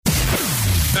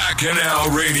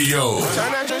Bacchanal Radio.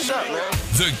 Turn that shit up, man.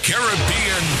 The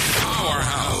Caribbean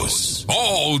Powerhouse.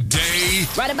 All day.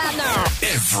 Right about now.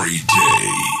 Every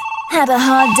day. Have a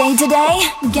hard day today?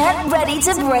 Get ready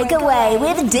to break away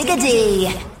with Digga D.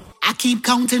 I keep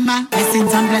counting my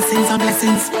blessings on blessings on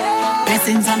blessings.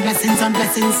 Blessings on blessings on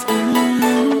blessings.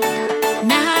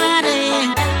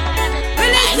 Nothing.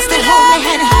 I used to hold my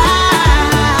head high.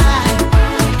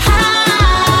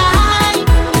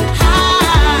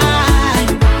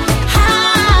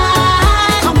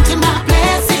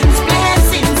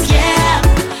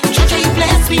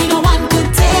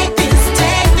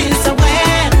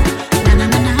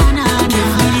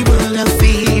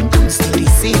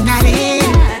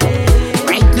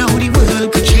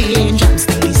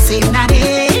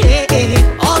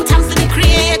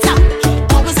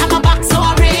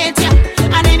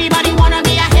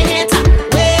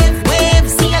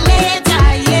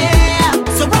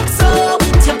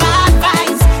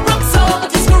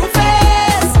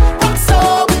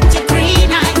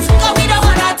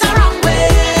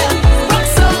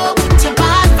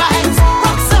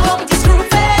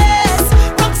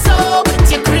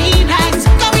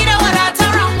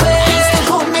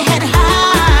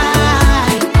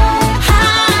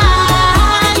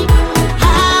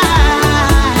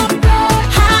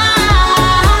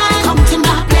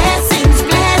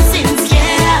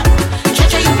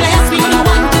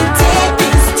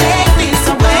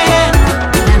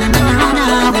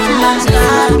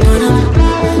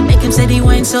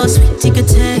 So sweet, he could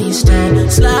taste it.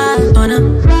 Slide on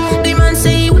him. The man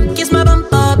say, kiss my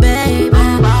bumper, baby.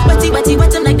 Wetty, wetty,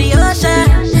 wet him like the ocean.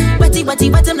 Wetty, wetty,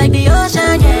 wet him like the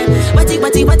ocean, yeah. Wetty,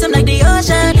 wetty, wet him like the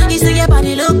ocean. He say your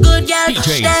body look good, girl.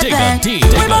 DJ Step back.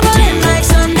 Digga My body like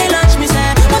Sunday lunch, me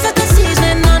say. Perfect the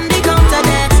seasoning on the counter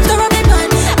there. Stir up the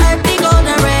pan, add the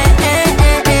golden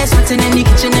red. Sweating in the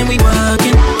kitchen and we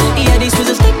working. Yeah, this was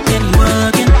a stick and he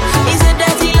working. He said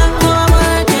that he love how I'm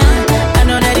working. I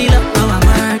know that he love how I'm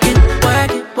working,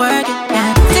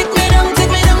 yeah. Take me down,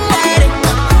 ride it.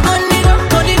 On the ground,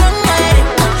 ride it.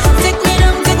 Take me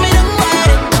down,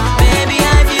 ride it. Baby,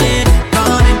 I feel it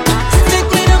coming. Take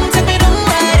me down,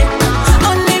 ride it.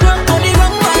 On the ground,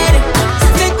 ride it.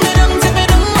 Take me down,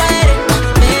 ride it.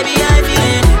 Baby, I feel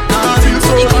it coming. Feel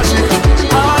so magical.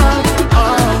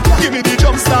 Give me the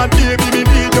jump start, baby, me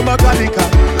need your mechanical.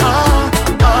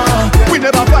 We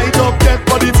never fight up yet,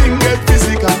 but the thing get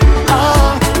physical.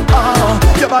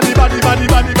 Your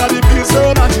body feels so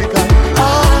magical.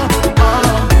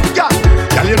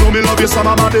 Girl, you know me love you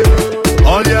summer body.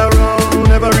 All year round,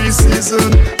 every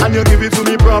season, and you give it to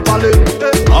me properly.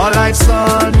 All like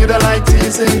sun, you don't like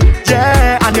teasing.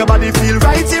 Yeah, and your body feel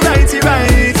righty,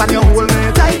 and you hold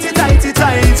me tight.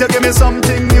 You give me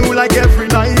something new like every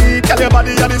night. Girl, your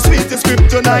body are the sweetest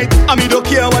kryptonite, and me don't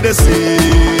care what they say.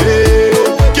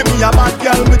 Give me a bad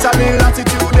girl with a little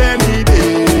attitude any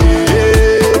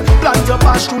day. Plant your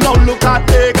pash to now look at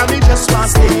take, and me just want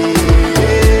to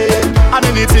stay. And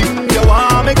anything you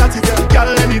want, me got it. Girl,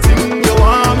 anything you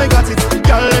want, me got it.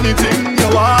 Girl, anything you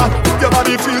want. Your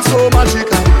body feels so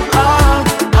magical.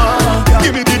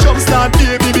 Give me the jump start,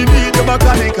 baby, me need your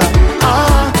mechanical.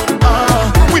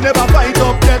 We never fight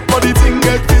up yet, but the thing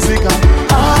get physical.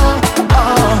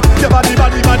 Your body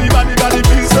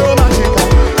feels so magical.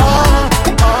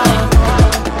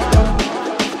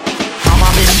 Mama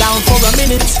been down for a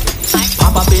minute.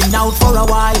 Papa been out for a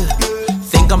while.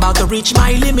 Think I'm about to reach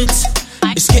my limits.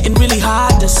 It's getting really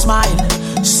hard to smile.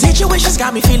 Situations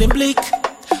got me feeling bleak.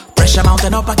 Pressure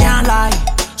mounting up, I can't lie.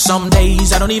 Some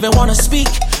days I don't even wanna speak.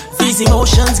 These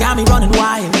emotions got me running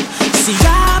wild. See,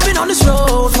 I've been on this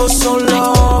road for so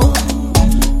long.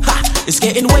 It's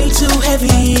getting way too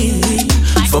heavy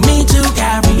for me to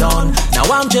carry on. Now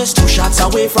I'm just 2 shots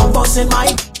away from busting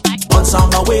my 1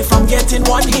 song away from getting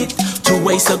 1 hit. 2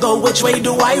 ways to go, which way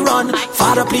do I run?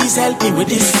 Father, please help me with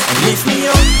this and lift me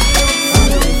up.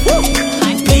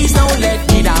 Please don't let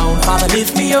me down. Father,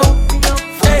 lift me up.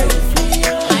 Hey.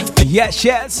 Yes,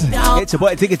 it's your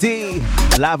boy Digga D,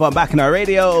 live on Bacchanal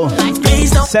Radio,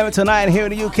 7 to 9 here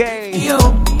in the UK.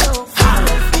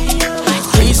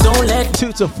 Please don't let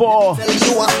 2 to 4.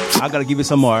 I gotta give you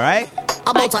some more, right?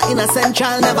 About an innocent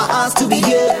child never asked to be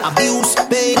here. Abuse,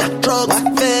 pain, drugs,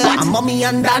 fear. And mommy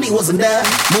and daddy wasn't there.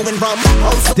 Moving from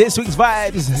house. This week's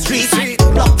vibes. Street,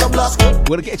 block to block.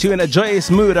 We're gonna get you in a joyous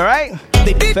mood, alright?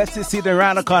 Festive season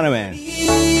around the corner, man.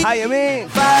 How you mean?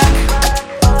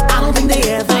 I don't think they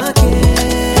ever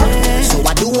care. So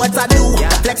I do what I do.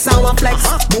 Flex how I flex.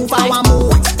 Move how I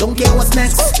move. Don't care what's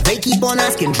next. They keep on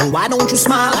asking, Drew, why don't you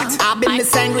smile? I've been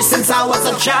this angry since I was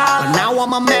a child. But now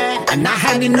I'm a man and I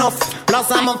had enough.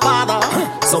 Plus I'm a father.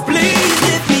 So please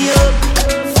lift me up.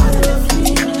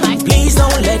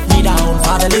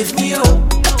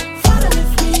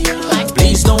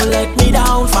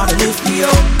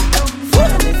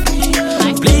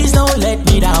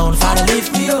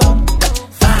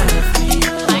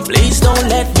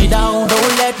 let me down,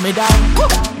 don't let me down.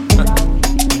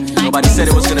 Nobody said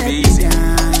it was gonna be easy.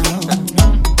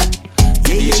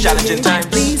 These challenging times.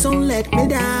 Please don't let me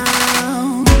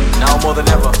down. Now more than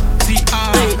ever, we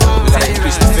gotta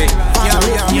increase the faith.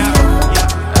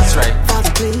 That's right.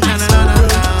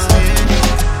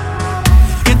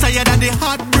 You're tired of the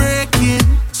heartbreaking,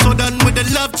 so done with the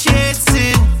love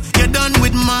chasing. You're done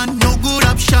with man, no good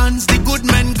options, the good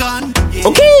men gone.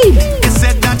 Okay. You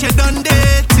said that you're done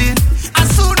dating. As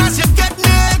soon as you get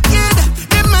naked,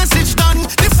 the message done,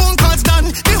 the phone calls done,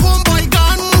 the homeboy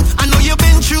gone. I know you've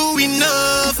been through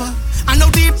enough. I know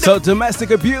deep down. So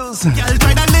domestic abuse Y'all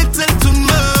tried a little too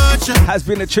much. has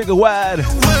been a trigger word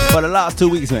for the last 2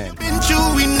 weeks, man. Been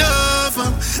through enough.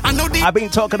 I know deep I've been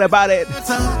talking about it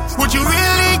would you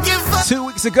really give up 2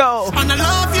 weeks ago. on the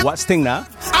love you? What's thing now?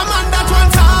 I'm on that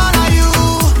one side of you.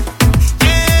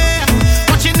 Yeah.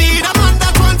 What you need, I'm on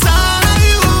that one side of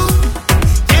you.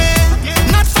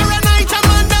 Yeah. Not for a night, I'm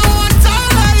on that one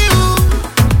side of you.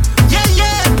 Yeah,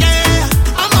 yeah,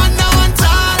 yeah. I'm on that one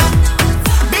side.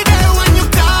 Be there when you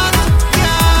call.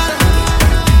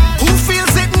 Yeah. Who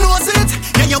feels it, knows it.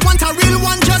 Yeah, you want a real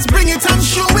one, just bring it and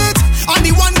show it. All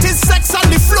you want is sex on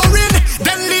the flooring,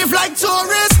 then leave like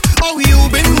tourists. Oh,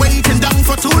 you've been waiting down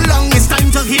for too long. It's time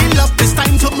to heal up, it's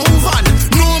time to move on.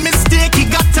 No mistake, you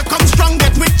got to come strong,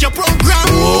 get with your program.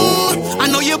 I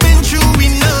know you've been through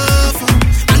enough.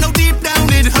 I know deep down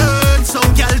it hurts. So,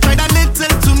 girl, tried a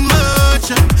little too much.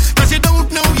 Cause you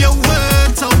don't know your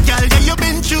worth. So, girl, yeah, you've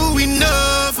been through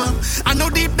enough. I know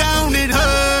deep down it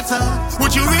hurts.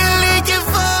 Would you really give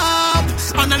up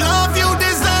on the love you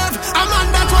deserve? I'm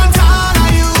on that one side of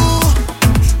you.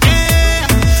 Yeah,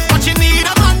 what you need,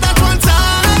 I'm on that one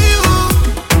side of you.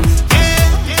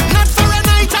 Yeah, not for a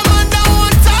night, I'm on that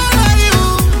one side of you.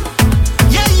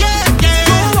 Yeah, yeah, yeah.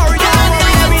 Don't worry, be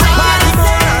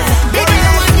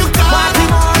there when you call.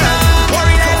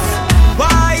 Worry less.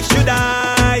 Why should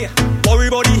I worry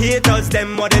about the haters?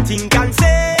 Them what they think and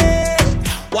say.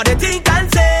 What they think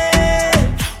and say.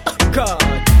 God,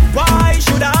 why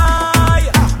should I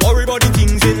worry about the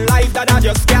things in life that I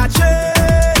just can't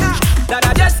change? That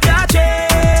I just can't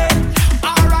change.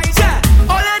 Alright, yeah.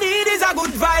 All I need is a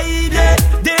good vibe, yeah.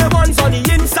 Day one's on the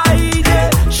inside, yeah.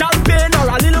 Champagne or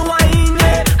a little wine,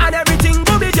 yeah. And everything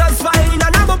will be just fine.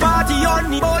 And I'm a party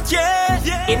on the boat, yeah.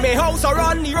 In my house or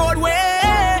on the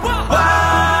roadway.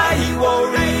 Why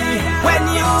worry when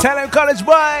you Tell him, college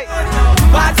boy.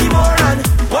 party more and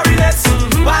worry less?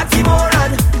 Party more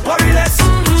and worry less.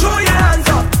 Throw your hands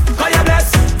up, call your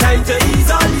bless. Time to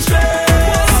ease all the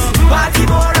stress. Party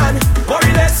more and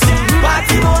worry less.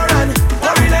 Party more and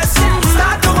worry less.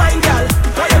 Start to wine, girl,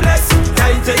 call your bless.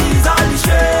 Time to ease all the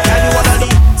stress. And you wanna do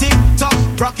TikTok,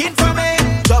 rock it for me.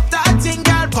 Drop that thing,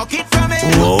 girl, cock it for me.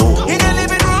 In the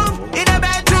living room, in the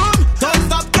bedroom. Don't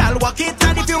stop, girl, walk it.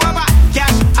 And if you have a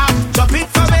cash app, drop it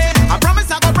for me. I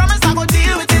promise I go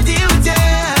deal with it,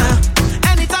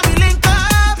 yeah. Anytime we link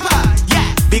up,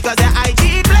 yeah. Because the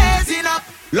IG blazing up.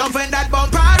 Love when that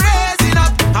bumper raising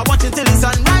up. I watch it till the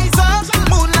sun rise up.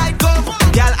 Moonlight come,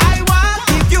 girl, I want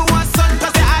give you a sun.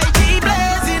 Cause the IG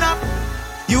blazing up.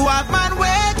 You have man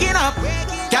waking up.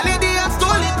 Girl, in the have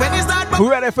stolen when it's not. Who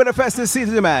ready for the festive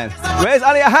season, man? Raise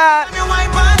all your hat. You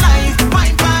wipe my life,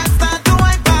 wipe my start to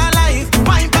wipe my life,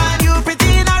 wipe my you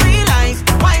pretty in a real life,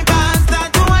 wipe my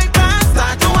start to wipe my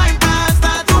start to wipe my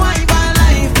start to wipe my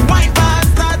life, wipe my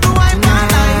start to wipe my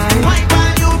life, wipe my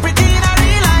you pretty in a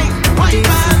real life, wipe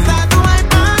my start to wipe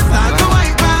my start to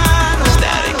wipe my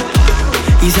static.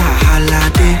 It's a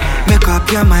holiday, make up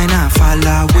your mind and fall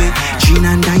away. Gin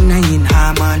and dine in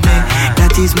harmony,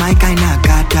 that is my kind of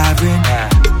gathering.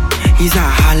 It's a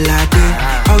holiday,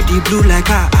 out the blue like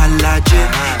a allergy.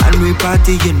 And we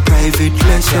party in private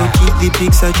place, so keep the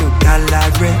pics at your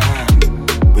gallery.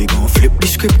 We gon' flip the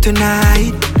script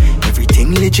tonight,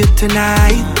 everything legit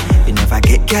tonight. You never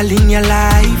get gal in your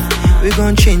life, we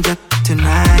gon' change that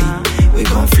tonight. We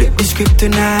gon' flip the script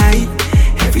tonight,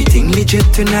 everything legit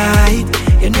tonight.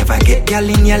 You never get gal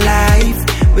in your life,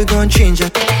 we gon' change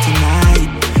that tonight.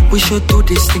 We should do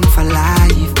this thing for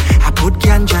life. I put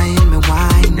ganja in my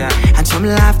wine, and some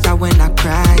laughter when I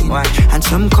cry, and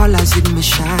some colors in me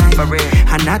shine,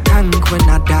 and I tank when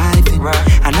I dive in,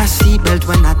 and I seatbelt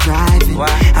when I driving.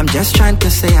 I'm just trying to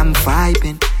say I'm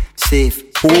vibing, safe.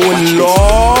 Oh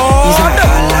Lord, it's a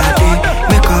holiday.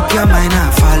 Make up your mind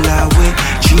and fall away.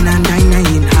 Gin and dine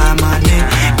in harmony,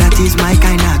 that is my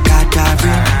kind of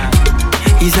gathering.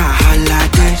 It's a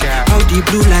holiday, out the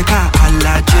blue like a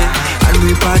allergy. And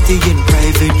we party in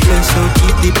private place, so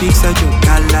keep the pics at your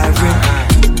gallery.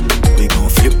 We gon'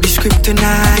 flip the script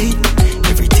tonight,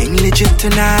 everything legit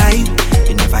tonight.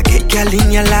 You never get gal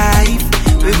in your life,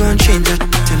 We gon' change it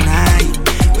tonight.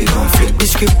 We gon' flip the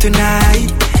script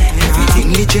tonight.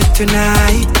 Everything legit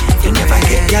tonight. You never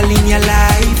get y'all in your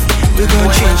life. We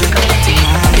gon' change it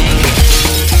tonight.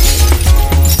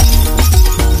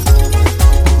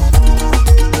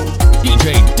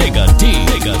 DJ Digga D.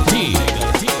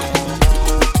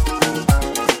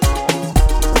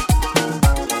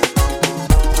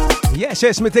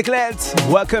 Yes, Mr. Glens.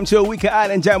 Welcome to a week of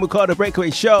Island Jam we call the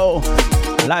Breakaway Show.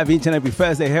 Live each and every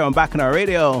Thursday here on Back on our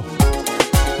radio.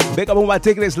 Big up all my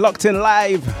tickets locked in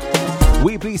live.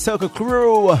 We Bleed Soca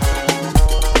crew.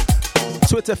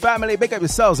 Twitter family, big up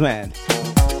yourselves, man.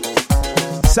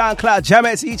 SoundCloud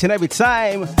jammers each and every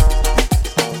time.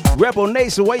 Rebel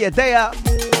Nation, where you there?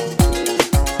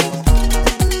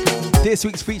 This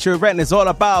week's feature event is all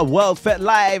about World Fed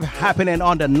Live happening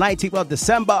on the 19th of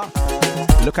December.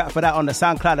 Look out for that on the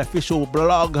SoundCloud official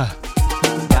blog. Yeah,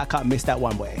 I can't miss that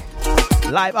one way.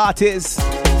 Live artists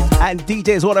and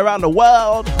DJs all around the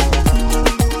world.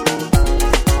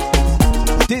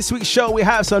 This week's show we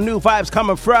have some new vibes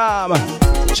coming from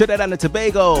Trinidad and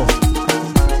Tobago.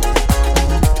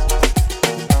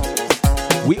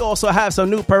 We also have some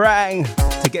new parang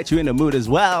to get you in the mood as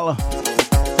well.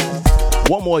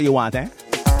 What more you want, eh?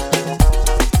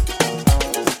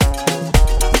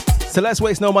 So let's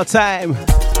waste no more time.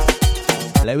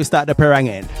 Let me start the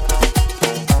paranging.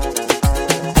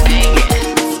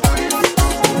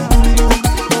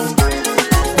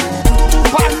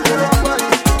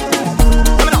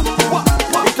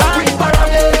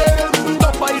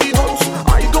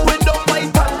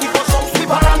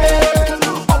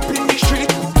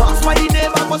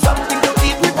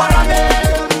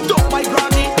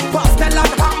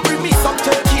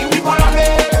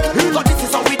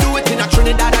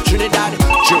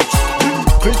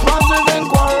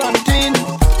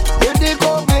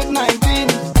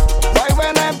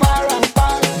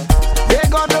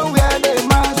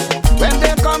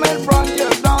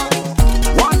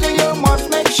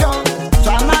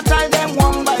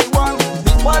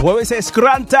 What we say,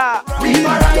 Scranta. We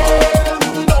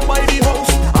parangin' down by the house.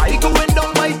 I going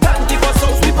down my panty for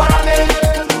sauce. We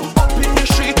parangin' up in the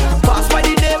street. Pass by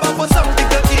the neighbor for something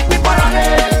to eat. We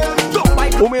parangin' down by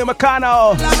Umi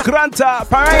Makano, Scranta,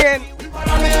 parangin'.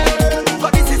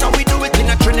 But this is how we do it in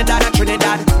a Trinidad.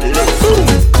 Let's go.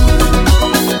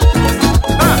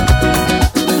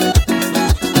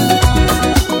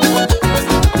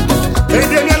 Hey,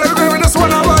 Daniel, you agree with this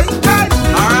one, boy?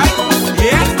 Alright,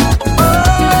 yeah.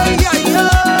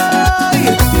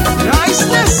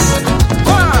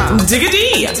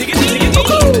 Diggity!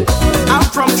 I'm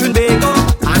from Trinidad,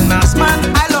 and mass man,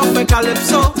 I love my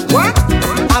calypso. What?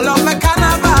 I love my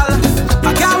carnival.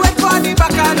 I can't wait for the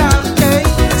bacchanal. Hey,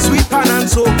 sweet pan and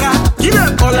soca.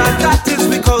 All of that is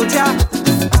we culture.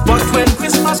 But when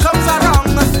Christmas comes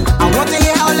around, I want to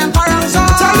hear all them parang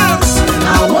songs.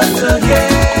 I want to hear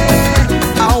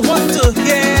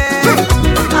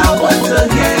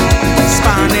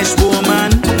Spanish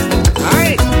woman.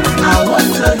 I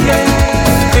want to hear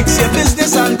fix your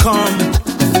business and come.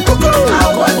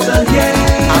 I want to hear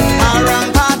a parang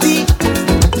party.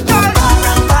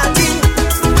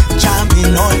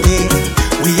 Jamming all day.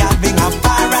 We having a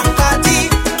parang party.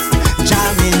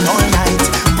 Jamming all night.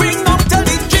 Bring up to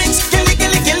the drinks. Killy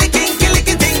king, killy king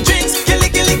drinks. Killy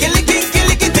king drinks.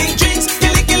 Killy king drinks.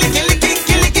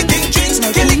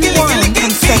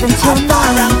 A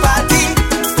parang party.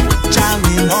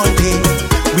 Jamming all day.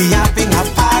 We having a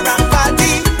parang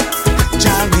party.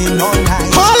 Jamming all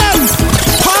night.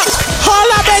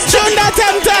 Hold up and tune that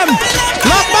temtem.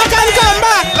 Lock back and come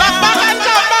back.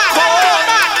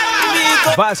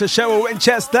 Vice of Cheryl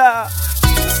Winchester.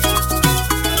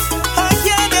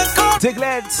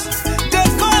 Diglets.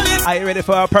 Are you ready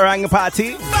for a parang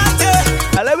party?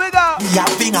 Let me go. We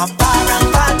having a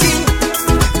parang party.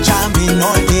 Jamming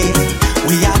all day.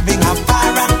 We having a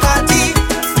parang party.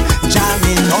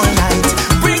 Jamming all night.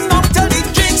 Bring up to the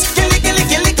drinks. Killy king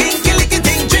drinks. Killy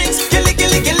king drinks.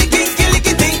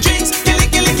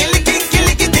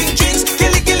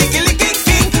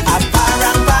 A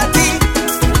parang party.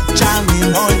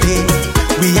 Jamming all day.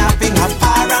 We having a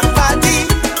parang party.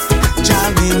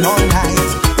 Jamming all night.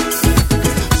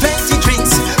 Plenty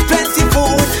drinks, plenty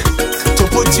food to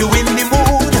put you in the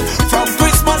mood. From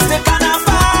Christmas to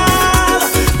Carnival,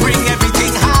 bring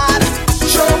everything hard.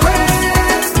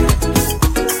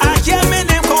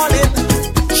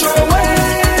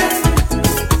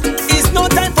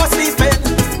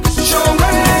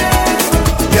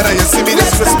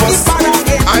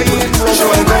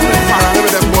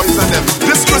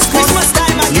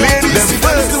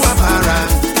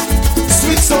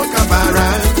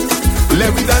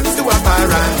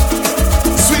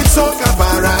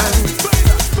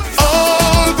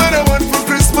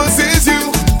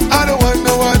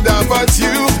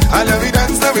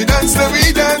 dance, let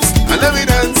me dance, and let me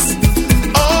dance.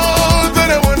 All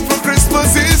that I want for Christmas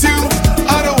is you.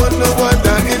 I don't want no one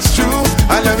that it's true.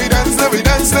 And let me dance, let me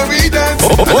dance, let me dance,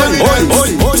 and let me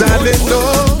dance, darling, no.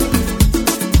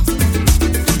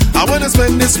 I wanna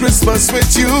spend this Christmas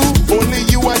with you. Only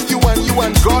you and you and you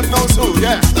and God knows who.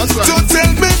 Yeah, that's right. So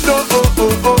tell me no,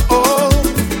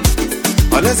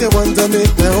 unless you want to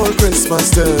make the whole Christmas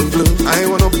turn blue. I ain't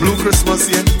want no blue Christmas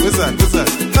yet. What's that?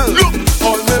 Look,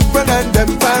 all my friend and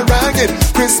them paranging.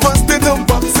 Christmas didn't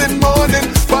boxing morning,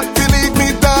 but believe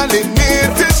me, darling,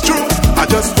 it is true. I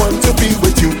just want to be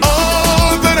with you.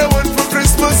 All that I want for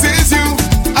Christmas is you.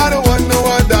 I don't want no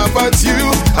other but you.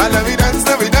 And let me dance,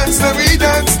 let me dance, let me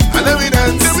dance, and let me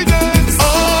dance, let me dance.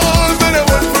 All that I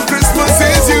want for Christmas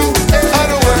is you. I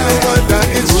don't want no other,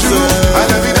 it's true. And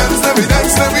let me dance, let me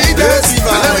dance, let me dance,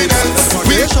 and let me dance.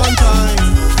 Vacation time,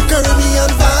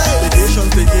 Caribbean vibes,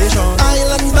 vacation,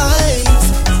 island vibes.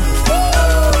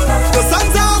 The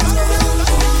sun's out,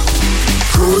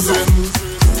 cruising.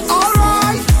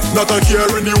 Alright, not a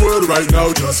care in the world right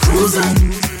now, just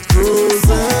cruising.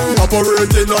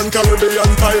 Operating on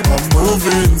Caribbean time, I'm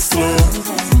moving slow.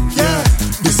 Yeah,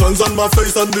 the sun's on my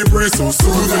face and the breeze so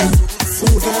soothing.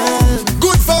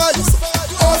 Good vibes,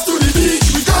 off to the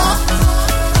beach we go.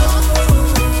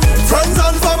 Friends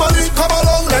and family, come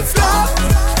along, let's go.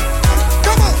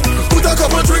 Come on, put a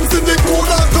couple drinks in the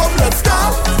cooler, come, let's go.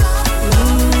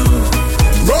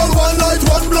 Roll one light,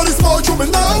 one bloody smoke through me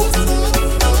now.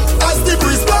 As the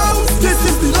breeze blows, this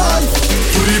is the life.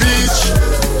 To the beach,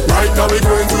 right now we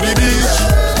going to the beach.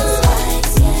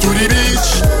 To the beach,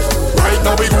 right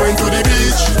now we going to the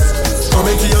beach. Come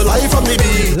into your life from the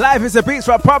beach. Life is a beach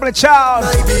for a problem child.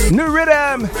 New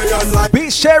rhythm,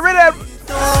 beach share rhythm.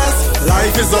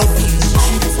 Life is a beach.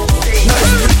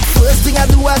 First thing I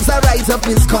do as I rise up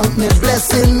is count my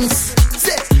blessings.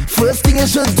 First thing you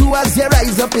should do as you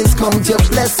rise up is count your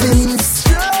blessings.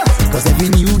 Cause every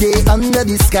new day under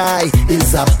the sky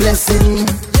is a blessing.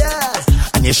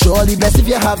 And you're surely blessed if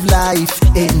you have life,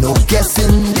 ain't no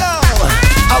guessing.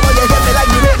 I want you to hear me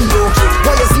like the radio.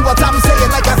 Want you see what I'm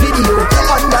saying like a video.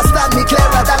 Understand me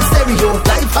clearer than stereo.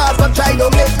 Life hard but try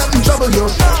don't make nothing trouble you.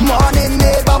 Morning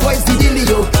neighbor voice the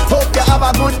dealio. Hope you have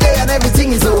a good day and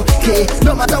everything is okay.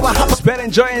 No matter what happens, spend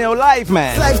enjoying your life,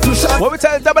 man. Life too short. What we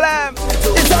tell Double M?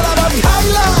 It's all about the high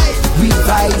life. We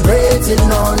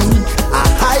vibrating on a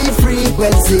high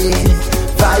frequency.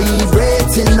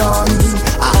 Vibrating on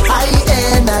a high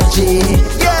energy.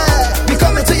 Yeah, we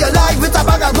coming to your life with a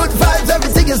bag of good vibes.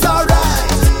 Everything is alright.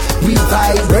 We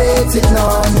vibrating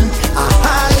on a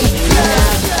high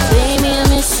energy. Baby, I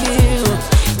miss you,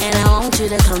 and I want you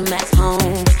to come back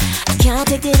home. I can't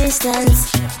take the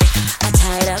distance. I'm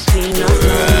tired of being alone.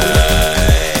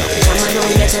 Long time I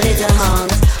don't get a little hug.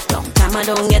 Long time I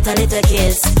don't get a little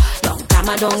kiss. Long time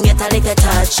I don't get a little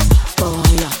touch. Oh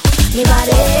yeah. Me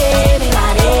body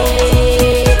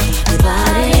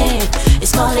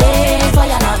is calling for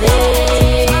your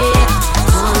loving.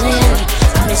 Calling,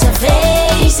 I miss your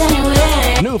face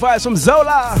anyway. New vibes from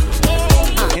Zola,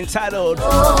 entitled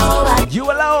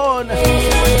You Alone.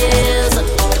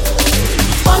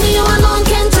 Only you alone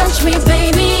can touch me,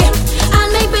 baby,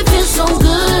 and make me feel so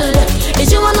good.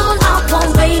 It's you alone I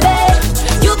want, baby.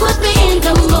 You put me in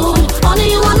the mood.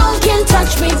 Only you alone can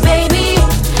touch me, baby,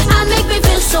 and make me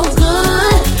feel so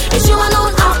good. It's you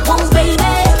alone I want, baby.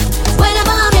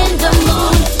 Whenever I'm in the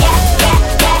mood, yeah.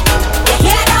 You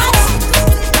hear that?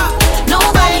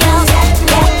 Nobody else,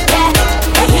 yeah.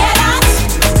 You hear that?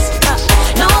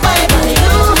 Nobody but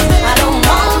you. I don't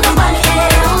want nobody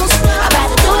else. I'd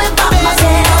rather do it by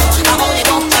myself. I only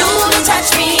want you to touch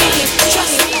me.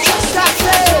 That's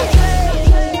it.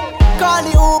 Call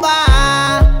the Uber.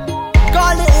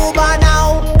 Call the Uber now.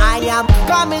 I am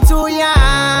coming to ya.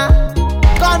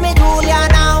 Call me Julia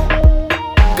now.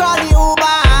 Call the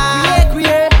Uber.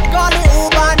 Call the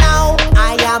Uber now. I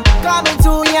am coming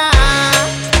to ya.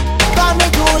 Call me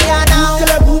Julia now.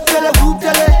 Boop tele, boop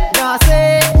tele. Now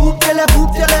say boop tele, boop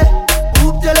tele.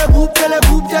 Boop tele, boop tele,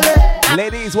 boop tele.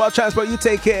 Ladies, what transport you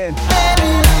taking?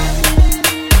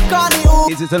 Call the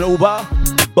Uber. Is it an Uber?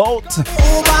 Bolt?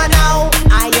 Uber now.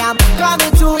 I am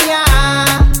coming to ya.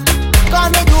 Call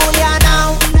me Julia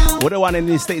now. What the one in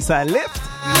the stateside lift?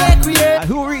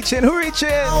 Who reaching?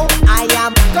 I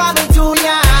am coming to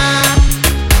ya.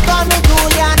 Call me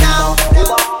Julia now.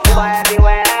 Uber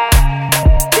everywhere.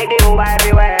 Take the Uber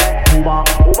everywhere. Uber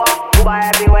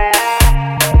everywhere.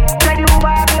 Take the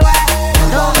Uber everywhere.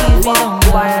 Don't leave me alone.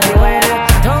 Uber everywhere.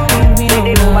 Don't leave me alone.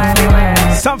 Take the Uber everywhere.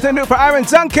 Something new for Aaron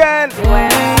Duncan.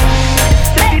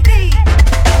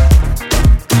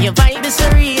 Your vibe is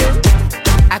surreal.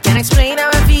 I can't explain how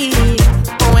I feel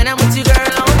when I'm with you,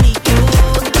 girl, only.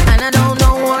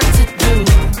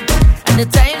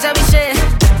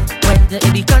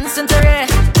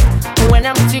 When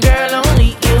I'm with you, girl, only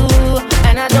you.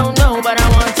 And I don't know, but I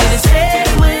want you to stay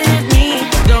with me.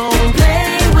 Don't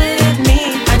play with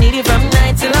me. I need you from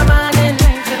night till the morning.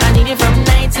 I need you from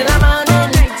night till the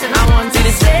morning. I want you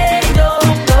to stay,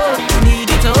 don't go. Need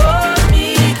you to hold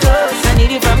me close. I need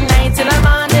you from night till the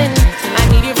morning. I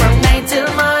need you from night till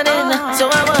the morning. So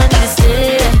I want you to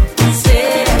stay,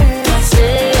 stay,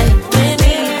 stay with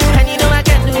me. And you know I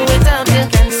can't do without you.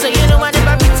 So you know I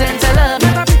never pretend to love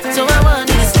you. So I want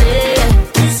you to stay,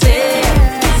 stay,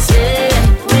 stay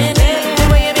with me. The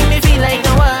way you make me feel like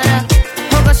no other.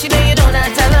 Oh, cause you know you don't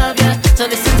have to love you. So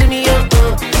listen to me, oh,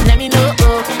 oh. Let me know,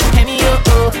 oh. Hear me, oh,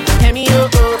 oh. Hear me, oh,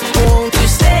 oh. Won't you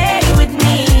stay with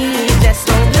me? Just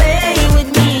don't play with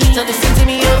me. So listen to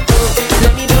me, oh, oh.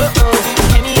 Let me know, oh.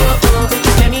 Hear me, oh, oh.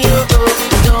 Hear me, oh, oh.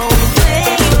 Don't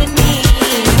play with me.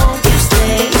 Won't you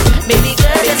stay? Baby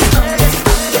girl, just come.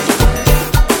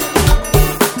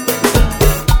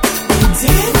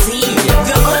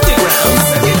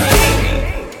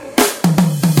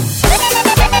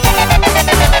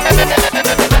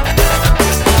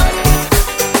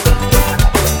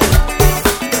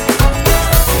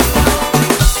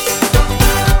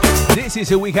 This is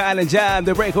the Weekend Island Jam,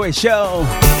 the Breakaway Show.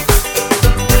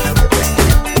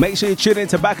 Make sure you tune in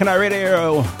to Bacchanal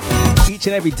Radio each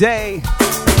and every day.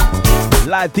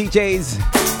 Live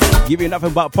DJs give you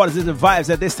nothing but positive vibes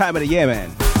at this time of the year, man.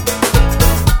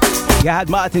 You had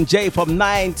Martin J from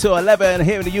 9 to 11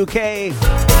 here in the UK.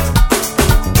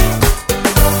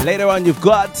 Later on, you've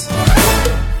got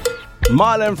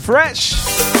Marlon Fresh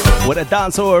with a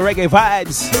dancehall reggae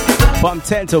vibes from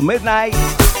 10 to midnight.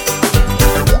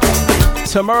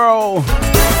 Tomorrow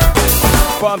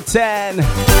from 10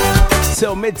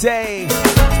 till midday,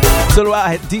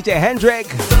 DJ Hendrik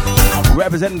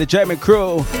representing the German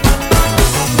crew.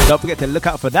 Don't forget to look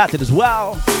out for that as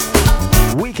well.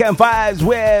 Weekend vibes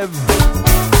with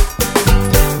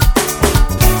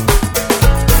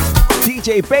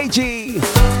DJ Beiji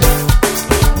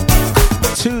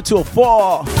 2 to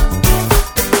 4.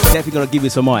 Definitely gonna give you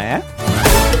some more, eh?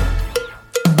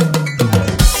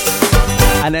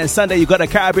 And then Sunday, you got a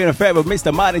Caribbean affair with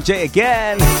Mr. Martin J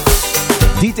again.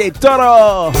 DJ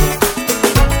Toro.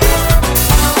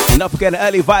 Not forgetting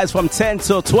early vibes from 10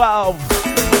 till 12.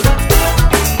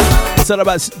 It's all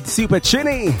about Super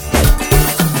Trini.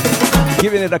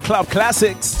 Giving it the club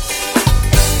classics.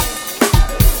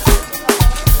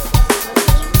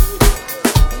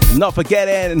 Not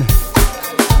forgetting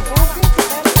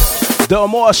the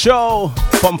More Show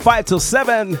from 5 till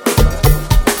 7.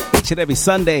 Each and every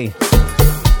Sunday.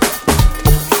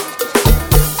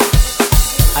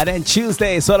 And then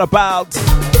Tuesday, it's all about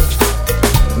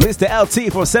Mr. LT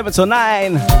from 7 to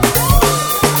 9.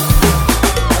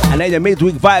 And then your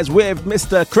midweek vibes with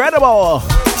Mr. Credible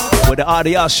with the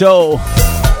RDR show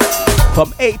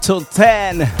from 8 till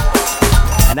 10.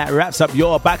 And that wraps up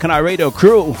your Bacchanal Radio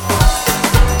crew.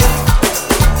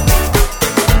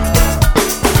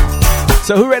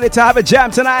 So who ready to have a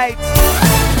jam tonight?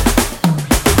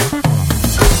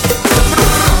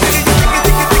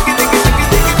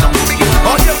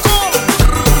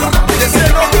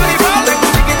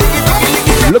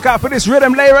 Look out for this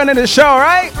rhythm later on in the show,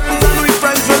 right?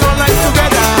 Friends we all like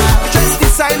together. Just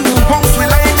decide who homes we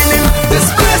living in. This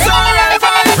place alright,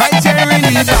 right here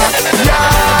in the dark. Yeah,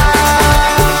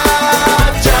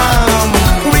 jam.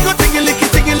 We go tingy licky,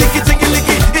 tingy licky, tingy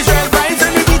licky. Israel rise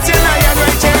and we beat your lion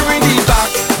right here in the back.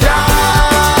 Yeah,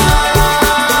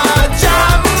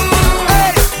 jam.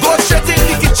 Hey, go straight in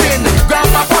the kitchen, grab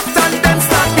a pot and then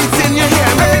start beating your hair.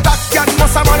 Maybe backyard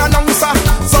must have an announcer,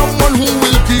 someone who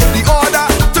will give the order.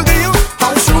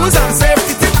 Rules and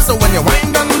safety tips, so when you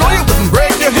wind down low, you wouldn't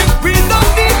break your hip. We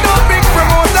don't need no big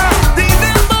promoter. The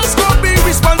neighbors go be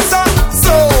responsible.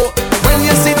 So when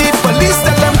you see the police,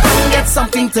 tell them come get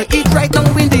something to eat right now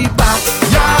in the back.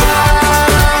 Yeah,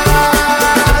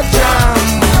 jam.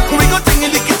 We go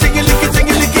tingy licky, tingy licky,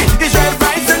 tingy licky. Israel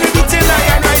rise and we beat your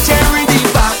lion right here in the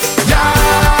back.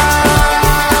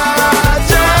 Yeah,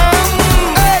 jam.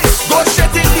 Hey, go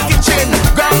straight in the kitchen,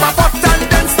 grab a pot and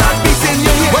then start beating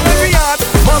your head. Well, every yard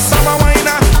must have a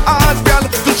whiner, hard girl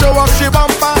to show off she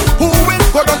bumper. Who will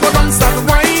go down, start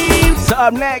wine. So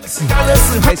up next,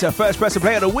 it's your first person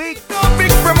play of the week. No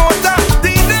big promoter,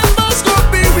 the neighbors go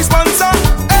be responsible.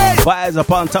 Hey, Vibes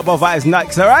upon top of vibes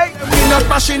next, alright? we not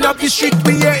mashing up the street,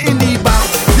 we here in the back.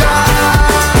 Yeah,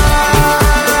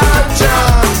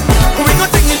 jam. We go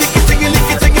tingy licky, tingy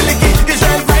licky, tingy licky.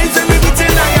 Israel rise and we beat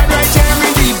your lion right here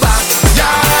in the back.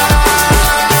 Yeah,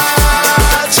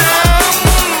 jam.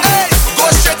 Hey, go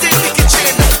straight in the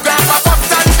kitchen, grab a pot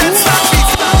and then start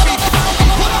beating.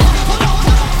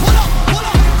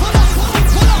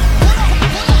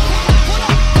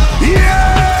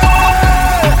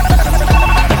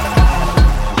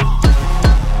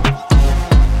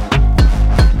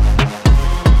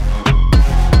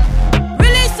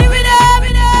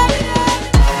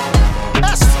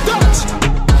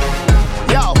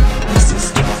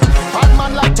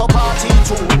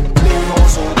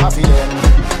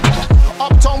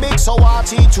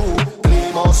 22,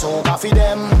 Playboy soca for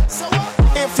them.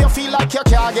 If you feel like you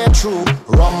can't get through,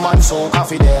 rum and soca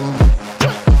for them.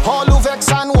 All who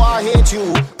vex and who hate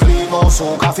you, Playboy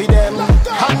soca for them.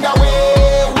 And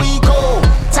away we go,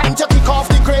 time to kick off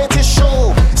the greatest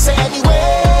show. Say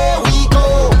anywhere we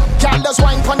go, girl just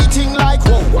wine pon the thing like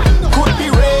whoa. Could be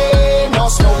rain or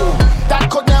snow, that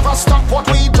could never stop what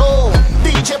we do.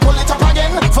 DJ pull it up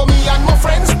again for me and my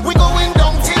friends. We going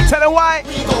down till tell them why.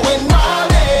 We going all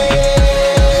day.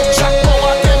 Jack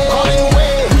Power them calling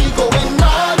way. We going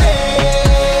all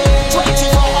day.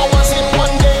 24 hours in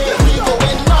one day. We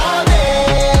going all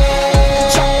day.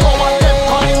 Jack Power them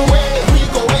calling way. We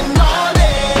going all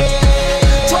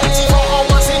day. 24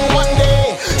 hours in one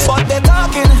day. But they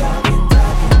talking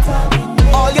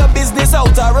all your business out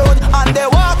the road and they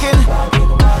walking,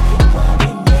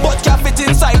 but can't fit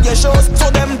inside your shows,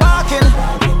 so them barking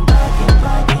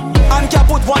and can't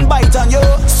put one bite on you.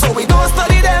 So we don't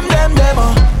study them,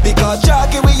 because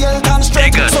Jackie we yell and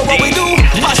straight. So what we do?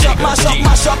 Mash up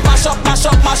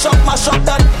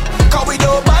that. Cause we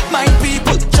do bad mind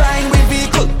people, trying we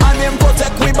vehicle and them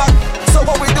protect we back. So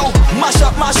what we do? Mash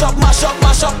up that.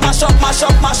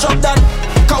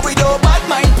 Cause we do bad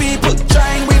mind people,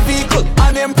 trying we vehicle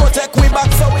and them protect we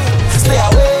back. So we stay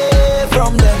away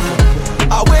from them,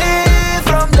 away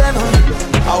from them,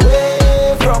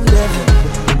 away from them,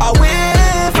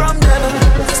 away from them.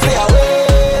 Stay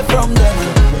away from them,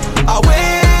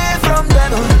 away from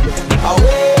them,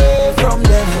 away from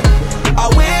them,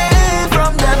 away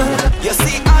from them. You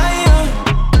see I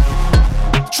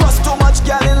trust too much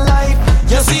gal in life.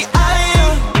 You see I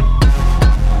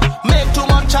make too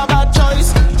much a bad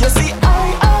choice. You see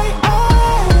I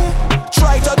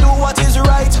try to do what is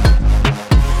right.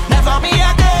 Never me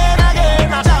again.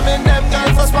 I'm jamming them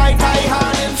girls for spite. I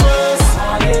hand in first.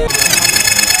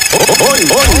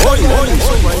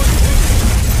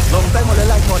 Long time only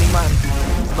like money, man.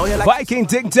 Now you like Viking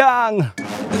Ding Dong.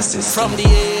 This is from the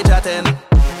age of 10.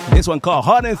 This one called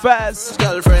Hot and Fast.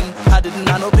 Girlfriend, I didn't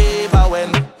have no paper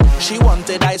when she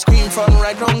wanted ice cream from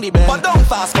right round the bend. But don't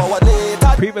fast forward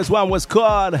later. Previous one was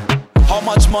called How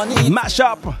Much Money? Mash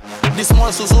Up. This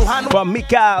small Susu hand from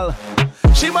Mikal.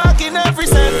 She marking every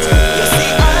cent. You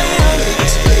see I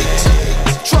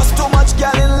trust too much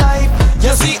gal in life.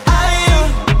 You see I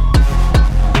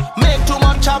make too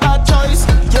much a bad choice.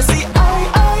 You see I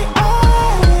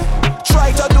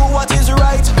try to do what is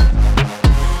right.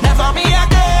 Never me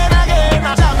again.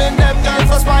 I'm jamming them girls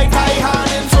for spite. I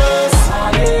hand in first.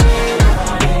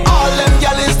 All them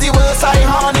gal is the worst. I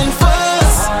hand in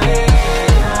first.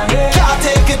 Can't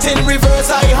take it in reverse.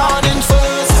 I hand in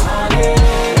first.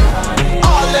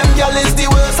 All them gal is the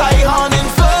worst. I hand in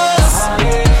first.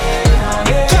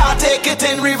 Can't take it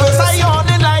in reverse. I hand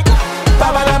in like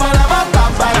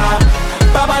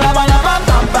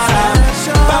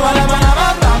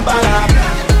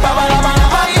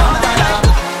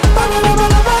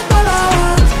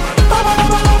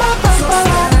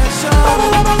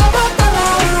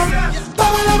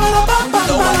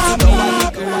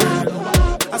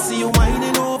I see you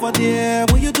whining over there.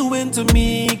 What you doing to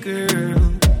me, girl?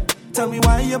 Tell me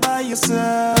why you're by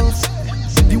yourself.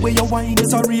 The way you whine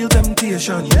is a real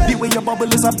temptation. The way you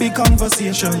bubble is a big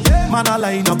conversation. Man, I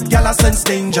line up, gal, I sense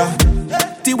danger.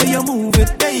 The way you move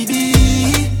it, baby.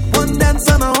 One dance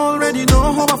and I already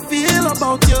know how I feel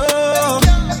about you.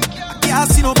 I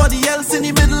can't see nobody else in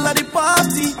the middle of the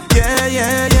party.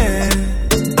 Yeah.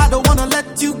 I don't wanna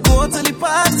let you go till the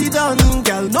party done,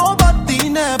 girl. Nobody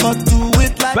never do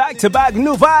it like back to back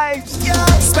new vibes.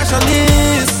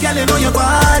 Specialist, girl, you know you're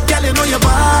bad, girl, you know you're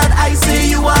bad. I say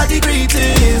you are the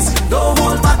greatest. Don't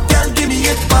hold back, girl, give me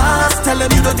it fast. Tell them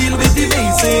you don't deal with the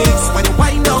basics. When you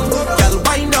wind down, girl,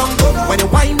 wind down. When you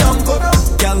wind down,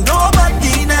 girl,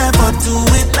 nobody never do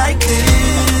it like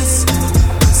this.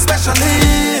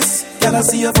 Specialist, girl, I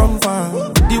see you from far.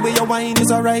 The way your wine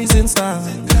is a rising star.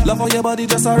 Love how your body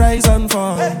just a rise and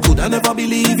fall. Could I never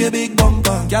believe your big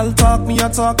bumper. Girl, talk me a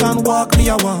talk and walk me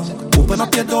a walk. Open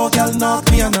up your door, girl, knock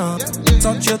me a knock.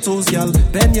 Touch your toes, girl,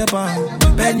 bend your back,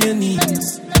 bend your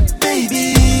knees.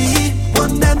 Baby,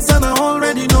 one dance and I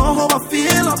already know how I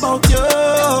feel about you.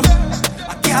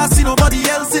 I can't see nobody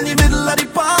else in the middle of the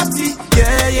party.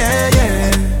 Yeah.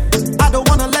 I don't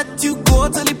wanna let you go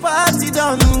till the party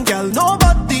done, girl.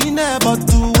 Nobody never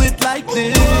do it like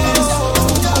this.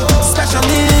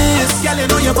 Specialist, girl, you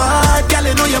know you're bad, girl,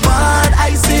 you know you're bad.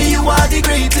 I say you are the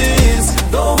greatest.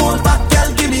 Don't hold back,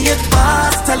 girl, give me it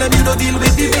fast. Tell them you don't deal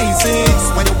with the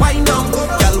basics. When you wind down,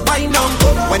 girl, wind down.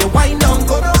 When you wind down,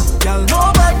 girl,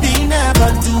 nobody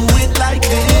never do it like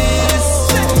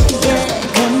this. Yeah,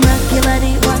 come rock your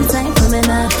body one time for me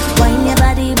now. Wind your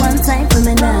body one time for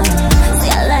me now. Say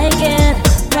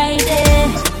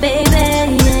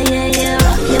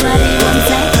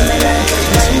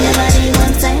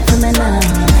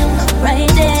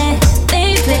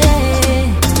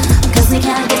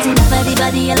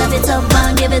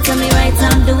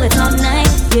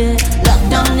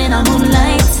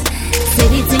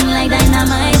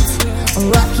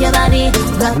body.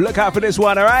 Look out for this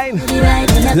one, alright?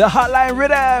 The Hotline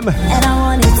Rhythm. And I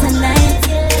want it tonight.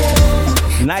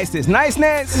 Niceness,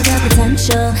 niceness. You got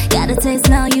potential, got a taste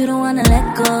now, you don't wanna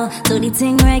let go. Do the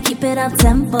thing right, keep it up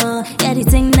tempo. Yeah, the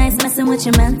thing nice, messing with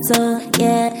your mental.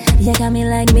 Yeah, you got me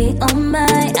like me, oh my.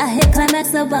 I hit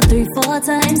climax about 3-4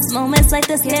 times. Moments like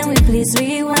this, can we please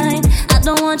rewind? I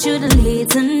don't want you to leave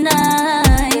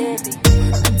tonight.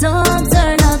 Don't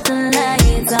turn out the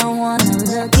lights, I wanna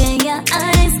look in your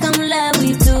eyes. Come let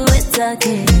me do it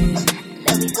again.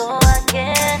 Let me go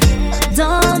again.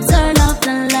 Don't turn off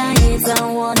the lights, I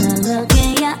wanna look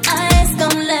in your eyes.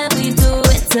 Come let me do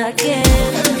it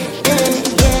again. Yeah,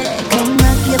 yeah. Come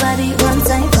rock your body one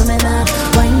time for me now.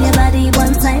 Wind your body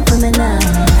one time for me now.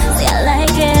 See, I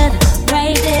like it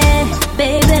right there,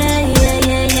 baby. Yeah,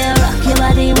 yeah, yeah. Rock your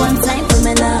body one time for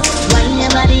me now. Wind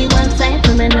your body one time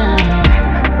for me now.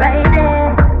 Right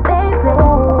there, baby.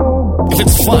 If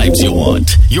it's vibes you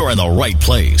want, you're in the right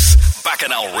place.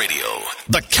 Bacchanal Radio,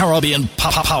 the Caribbean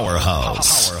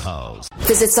powerhouse.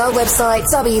 Visit our website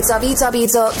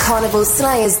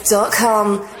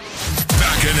www.carnivalslayers.com.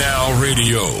 Bacchanal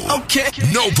Radio. Okay.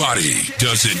 Nobody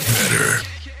does it better.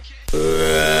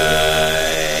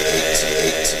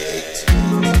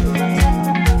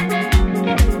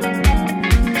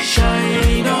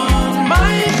 Shine on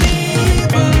my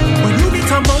people. When you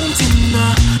meet a mountain,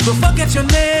 don't forget your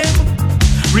name.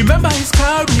 Remember his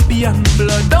Caribbean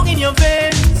blood down in your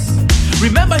veins.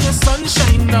 Remember your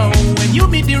sunshine now when you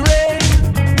meet the rain.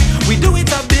 We do it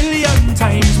 1,000,000,000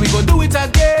 times, we go do it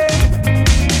again.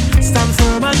 Stand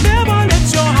firm and never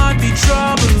let your heart be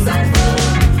troubled.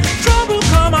 Trouble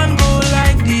come and go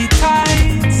like the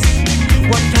tides.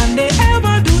 What can they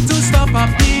ever do to stop our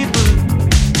people?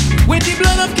 With the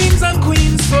blood of kings and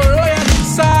queens so royal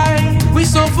inside. We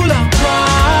so full of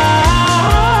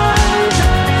pride.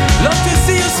 Love to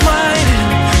see you smiling.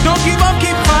 Don't give up,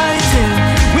 keep fighting.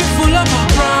 We're full of our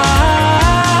pride.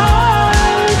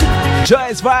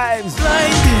 Joyous vibes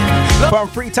from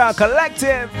Freetown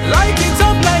Collective. Light it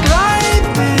up like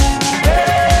lightning.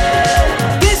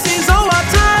 Yeah. This is our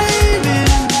timing.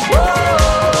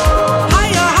 Whoa.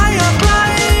 Higher, higher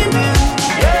climbing.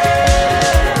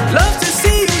 Yeah. Love to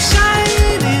see you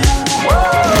shining.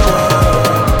 Whoa.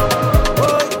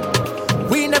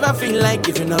 We never feel like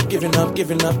giving up, giving up,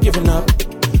 giving up, giving up.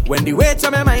 When the weight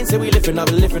on my mind say we lifting up,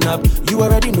 you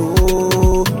already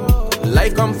know.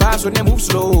 Life come fast when they move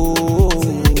slow.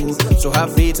 So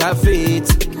have faith, have faith.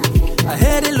 I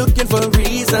heard it looking for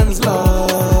reasons,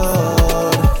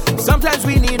 Lord. Sometimes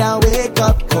we need a wake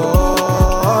up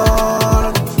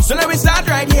call. So let me start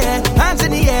right here, hands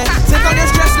in the air. Take all your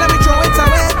stress, let me throw it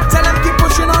away. Tell them keep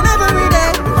pushing on every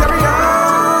day. Carry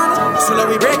on, so let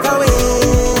me break away.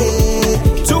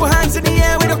 2 hands in the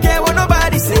air, we don't care what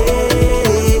nobody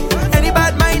say. Any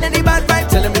bad mind, any bad vibe,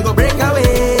 tell them we go break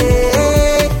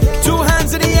away. 2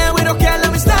 hands in the air, we don't care,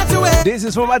 let me start to wait. This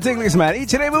is for my Tiglers, man,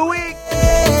 each and every week.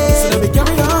 So let me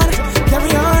carry on,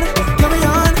 carry on, carry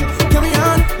on, carry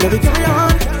on. Let me carry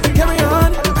on, carry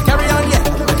on, carry on, yeah,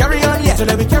 carry on, yeah. So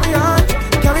let me carry on,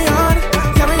 carry on,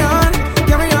 carry on,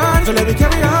 carry on. So let me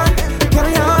carry on,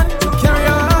 carry on, carry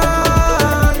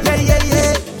on, yeah, yeah,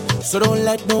 yeah. So don't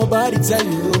let nobody tell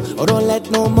you, or don't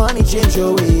let no money change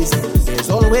your ways. There's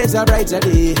always a brighter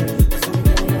day.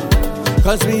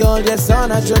 Cause we all just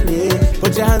on a journey.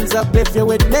 Put your hands up if you're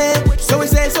with me. So we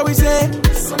say, so we say.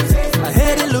 I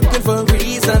heard it looking for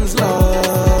reasons,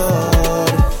 Lord.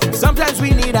 Sometimes we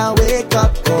need a wake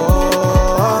up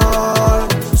call.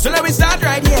 So let me start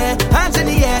right here, hands in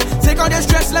the air. Take all your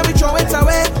stress, let me throw it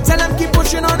away. Tell them keep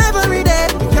pushing on every day.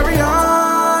 Carry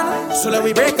on, so let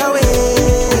me break away.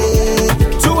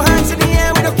 2 hands in the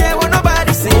air, we don't care what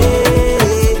nobody say.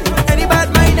 Any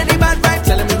bad mind, any bad vibe,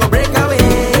 tell them we go break away.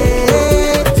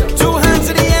 2 hands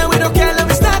in the air, we don't care, let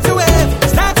me start to wave.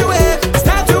 Start to wave,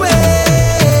 start to wave.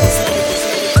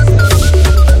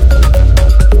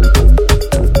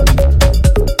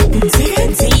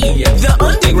 TNT, the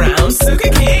underground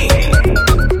Sugar King.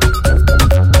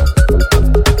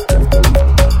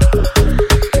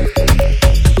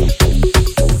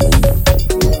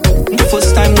 The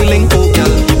first time we link up,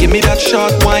 girl, you give me that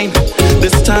short wine.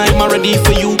 This time I'm ready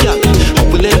for you, girl.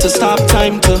 I'm willing to stop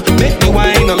time to make the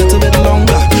wine a little bit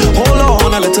longer. Hold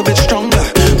on a little bit stronger.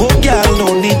 Oh, girl,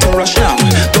 no need to rush now.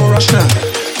 Don't rush now.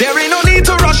 There ain't no need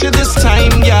to rush it this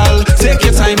time, girl. Take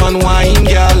your time and wine,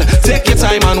 girl. Take your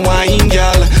time and wine,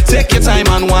 girl. Take your time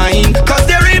and wine. Cause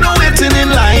there ain't no waiting in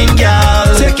line,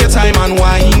 girl. Take your time and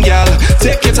wine, girl.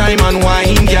 Take your time and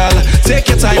wine, girl. Take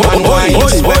your time and wine.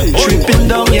 Sweat dripping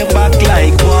down your back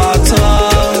like water.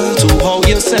 To how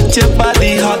you set your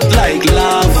body hot like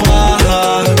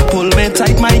lava. Pull me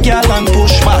tight, my girl.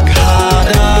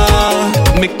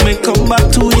 come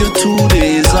back to you 2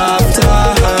 days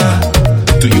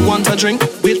after. Do you want a drink?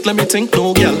 Wait, let me think.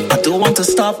 No, girl, I don't want to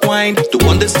stop wine. Don't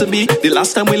want this to be the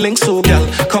last time we link. So, girl,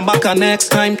 come back next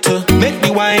time to make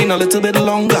me wine a little bit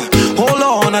longer. Hold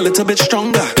on a little bit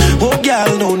stronger. Oh,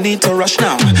 girl, no need to rush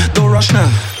now. Don't rush now.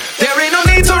 There ain't no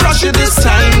need to rush it this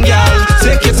time, girl.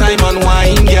 Take your time and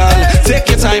wine, girl. Take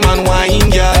your time and wine,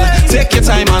 girl. Take your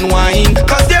time and wine.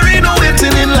 Cause there ain't no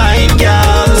waiting in line,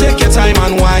 girl. Take your time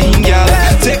and wine, girl.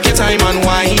 Take your time and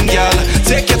wine, girl.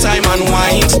 Take your time and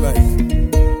wine.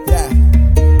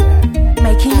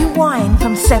 Making you wine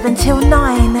from 7 till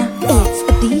 9. It's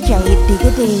DJ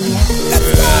Digga D.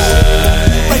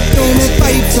 Right now my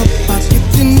vibes up, I'm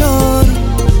getting on.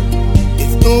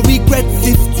 There's no regrets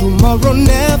if tomorrow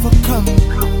never come.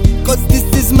 Cause this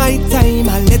is my time,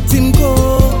 I let him go.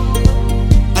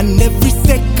 And every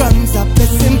second's a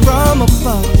blessing from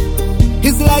above.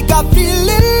 It's like a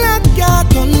feeling I can't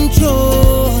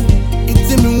control.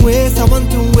 It's in my ways, I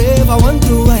want to wave, I want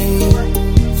to wine.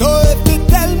 So if you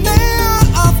tell me I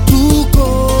have to go,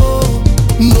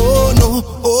 no, no,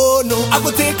 oh no, I go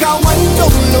take a wine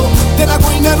down low, then I go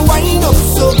in and wind up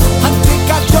so, and take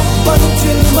a jump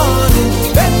until morning,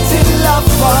 then till I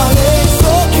fall in,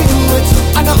 soaking wet,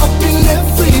 and I'm up in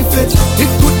every fit.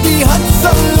 It could be hot,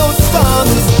 some low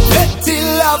storms, then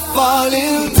till I'm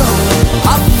falling down,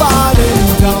 I'm falling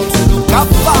down, look, I'm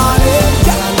falling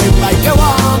down, I live like you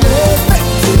want me, then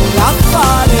till I'm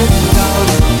falling down,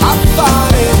 I'm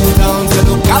falling down,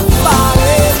 look, I'm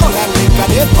falling, all I think I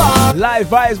did fall. Live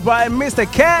vibes by Mr.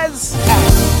 Kez.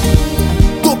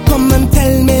 Go come and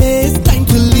tell me it's time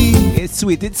to leave. It's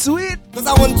sweet, it's sweet. Cause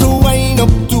I want to wind up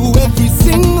to every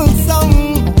single song.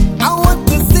 I want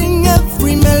to sing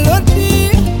every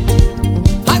melody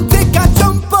and take a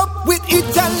jump up with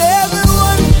each and every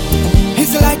one.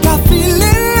 It's like a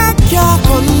feeling I can't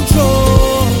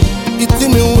control. It's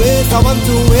in the ways I want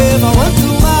to wave, I want to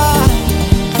ride.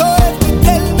 So if you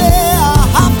tell me I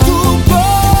have to go,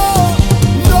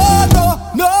 no, no,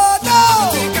 no, no.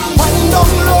 Wind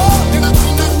up low,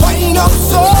 wind up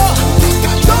so,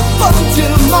 jump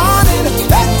until morning,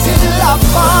 until I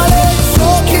fall in,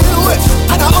 soaking wet,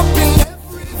 and I'm up in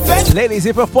every face. Ladies,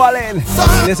 if you're falling,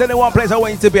 there's only one place I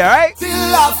want you to be, alright? Till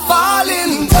I fall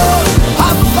in,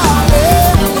 I'm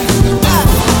falling.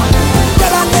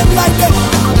 Get on them like that.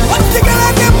 What's the girl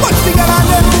on them? What's the girl on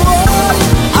them?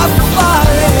 I'm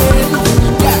falling.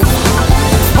 Yeah.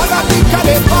 What I think of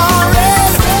them falling.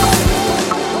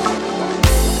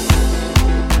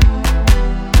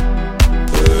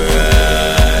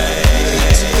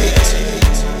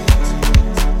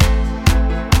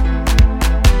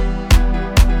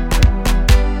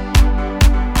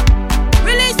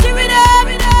 Release the rhythm.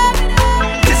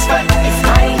 This fat is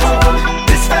my home.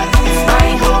 This fat is my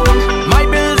home. My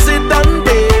bills is done,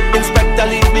 babe. Inspector,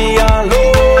 leave me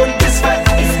alone. This fat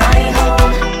is my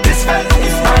home. This fat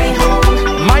is my home.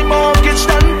 My mortgage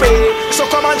done, babe. So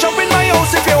come and jump in my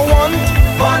house if you want.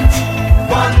 Want.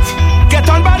 Get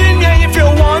on bad in here if you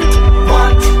want.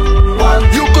 Want.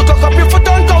 You could cock up your foot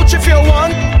on couch if you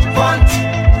want. Want.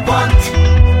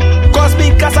 Cause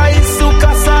me casa is su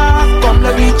casa. Come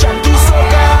let me jump to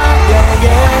soca.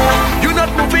 Yeah. You not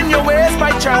moving your ways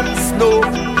by chance, no.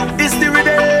 It's the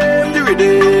rhythm.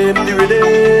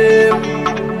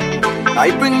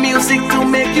 I bring music to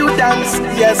make you dance,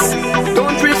 yes.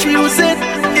 Don't refuse it.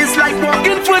 It's like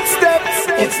walking footsteps.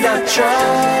 It's natural,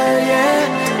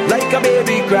 yeah. Like a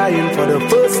baby crying for the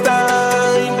first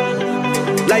time.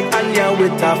 Like Anya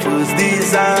with her first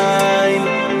design.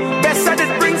 Best I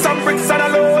did bring some bricks and a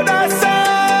load of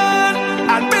sand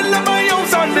and build up my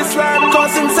house on this land.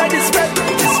 Cause inside this fat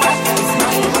is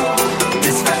my home.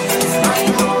 This fat is my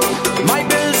home. My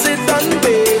bills is done,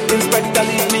 babe. Inspector,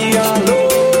 leave me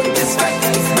alone. This fat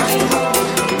is my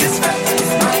home. This fat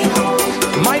is my home.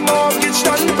 My mortgage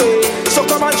done, babe. So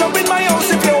come and jump in my house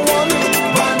if you want.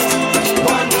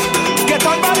 Want. Get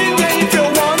on bad in here if you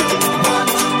want.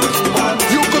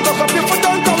 You could hook up your foot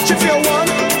on couch if you want.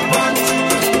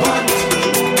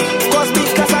 Cause me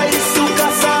casa is su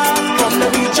casa. Come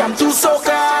let me jump to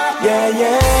soca.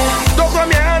 Yeah. Don't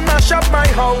come here and mash up my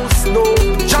house, no.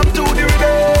 Jump to the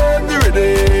rhythm.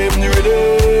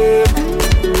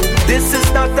 This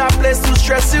is not a place to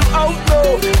stress you out,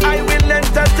 no. I will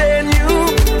entertain you.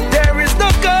 There is no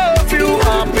curfew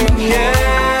up in here.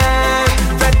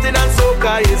 Fetting and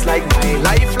soca is like my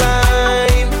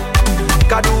lifeline.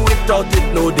 Can do without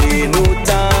it, no day, no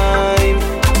time.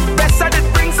 Best I did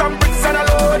bring some bricks and a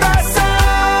load of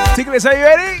sand. Tickles, are you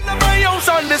ready? My house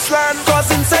on this land, cause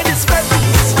inside this fat.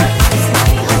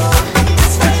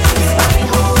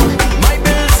 My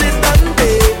bills is done,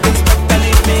 babe. Inspector,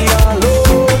 leave me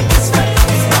alone.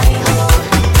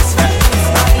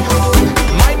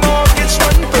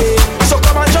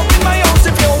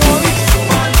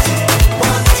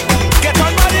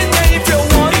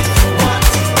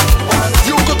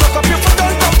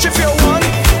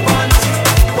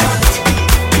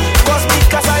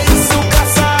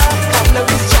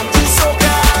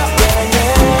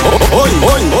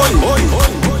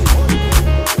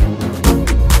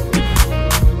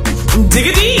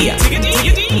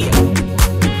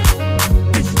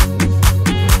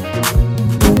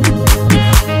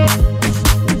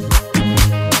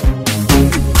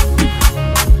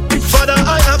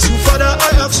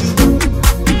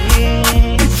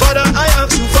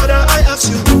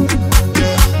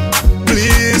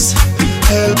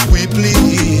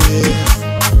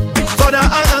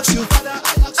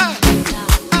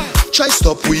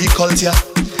 culture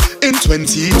in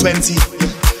 2020.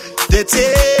 They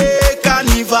take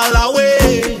carnival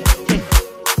away.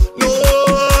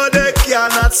 No, they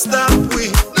cannot stop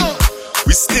we. No,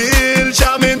 we still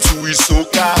jamming to we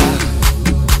soca.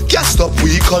 Can't stop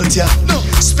we culture. No,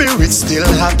 spirit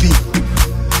still happy.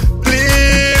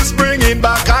 Please bring it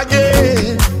back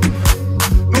again.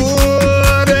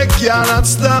 No, they cannot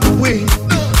stop we.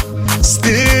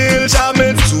 Still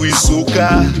jamming to we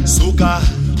soca. Soca,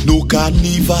 no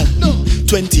carnival. No,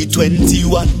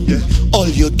 2021. Yeah. All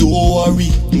you do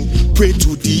worry, pray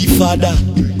to the Father,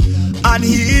 and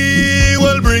He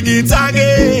will bring it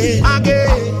again.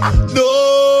 Again.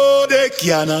 No, they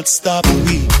cannot stop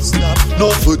we. Stop.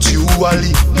 No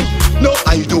virtually. No,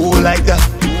 I don't like that.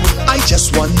 I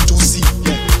just want to see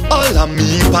all of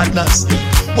me partners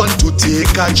want to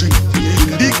take a drink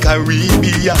in the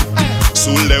Caribbean.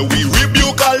 So let we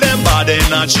rebuke all them bad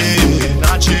energy.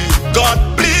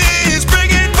 God, please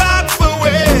bring it back for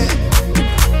way.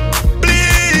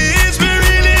 Please, we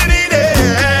really need it.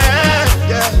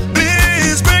 Yeah.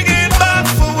 Please bring it back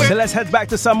for way. So let's head back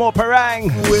to some more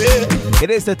Parang. It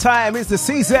is the time, it's the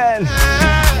season.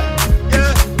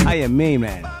 I am mean,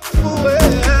 man.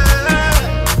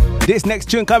 This next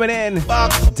tune coming in,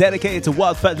 dedicated to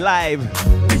Wildford Live.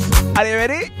 Are you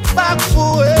ready? Back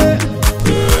for it.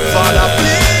 Father,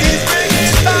 please bring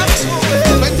it back to it.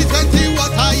 2020,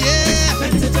 what a year.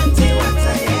 2020, what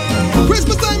a year.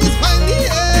 Christmas time is finally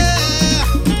here.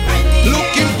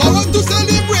 Looking forward to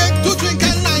celebrate, to drink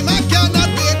and lime, I cannot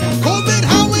wait. COVID,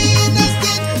 how we in a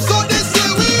state, so this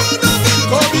year we innovate.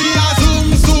 Go be a zoom,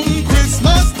 zoom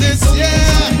Christmas this year.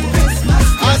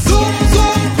 A zoom,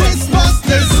 zoom Christmas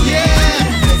this year.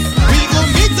 We go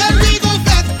meet and we go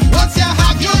vet. Once you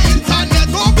have your internet,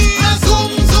 go be a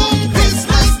zoom, zoom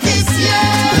Christmas this year.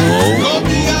 Go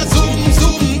be a zoom,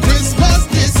 zoom Christmas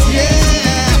this year.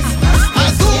 A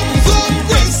zoom, zoom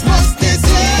Christmas this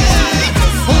year.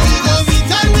 We go meet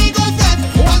and we go vet.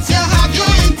 Once you have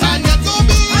your internet, go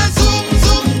be a zoom,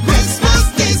 zoom Christmas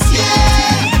this year.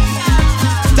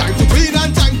 Time to clean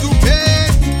and time to pay.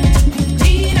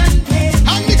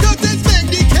 Hang the curtains, make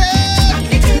the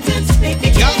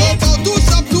cake. Y'all don't go to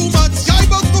shop too much. Sky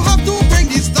box to have to bring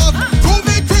this stuff.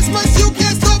 COVID Christmas, you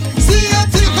can't stop. See a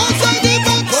thing outside the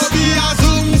box. Go be a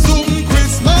zoom, zoom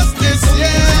Christmas this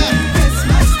year.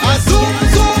 A zoom,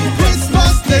 zoom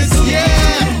Christmas this year.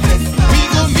 We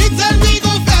go meet and we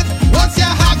go vet. Once you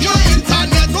have your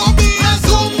internet, go be a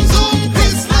zoom, zoom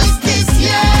Christmas this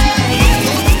year.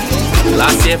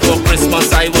 Last year for Christmas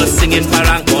I was singing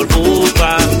Parang all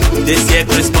over. This year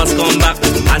Christmas come back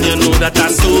and you know that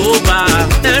I'm sober.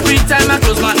 Every time I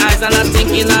close my eyes and I'm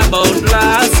thinking about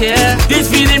last year, this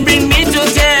feeling bring me to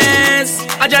tears.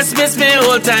 I just miss my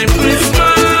old time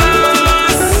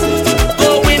Christmas.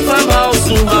 Going from house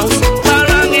to house,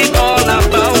 Parang it all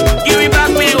about. Give me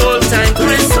back my old time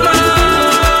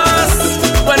Christmas.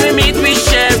 When we meet we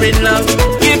sharing love,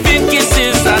 giving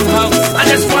kisses and hugs. I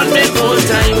just want my old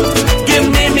time. Give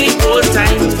me me old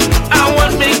time. I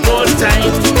want me old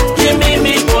time. Give me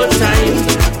me old time.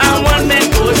 I want me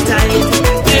old time.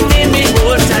 Give me me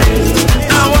old time.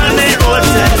 I want me old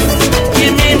time.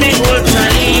 Give me me old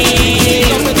time.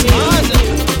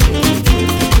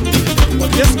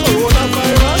 This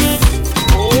coronavirus,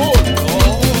 oh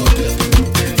Lord,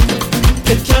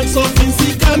 it cancel Fincy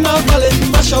Carnival, it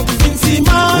mash up Fincy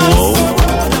Mass.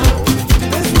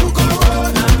 There's no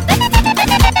corona.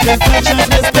 The fashion is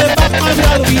the back and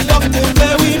all we love to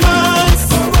play we mass.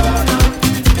 Corona,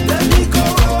 let me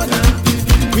corona.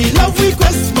 We love we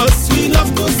Christmas, we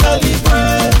love to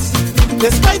celebrate.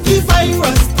 Despite the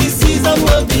virus, this season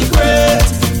will be great.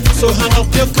 So hang up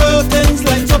your curtains,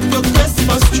 light up your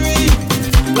Christmas tree.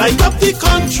 Light up the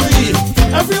country,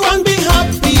 everyone be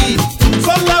happy.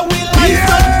 Follow we light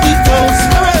up the town,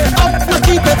 spirit up, now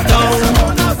keep it down.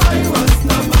 Coronavirus,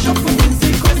 now mash up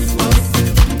Wednesday Christmas.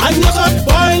 And you got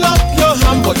boil up your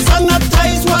hand, but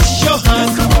sanitize, wash your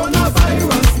hands.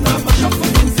 Coronavirus, now mash up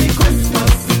Wednesday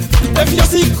Christmas. If you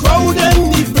see crowd in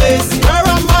the place, wear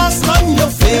a mask on your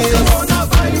face.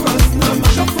 Coronavirus, now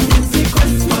mash up Wednesday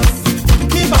Christmas.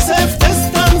 Keep a safe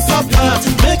distance apart,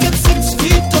 make it 6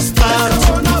 feet to start.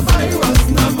 Coronavirus,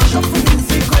 now mash up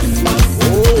Wednesday Christmas.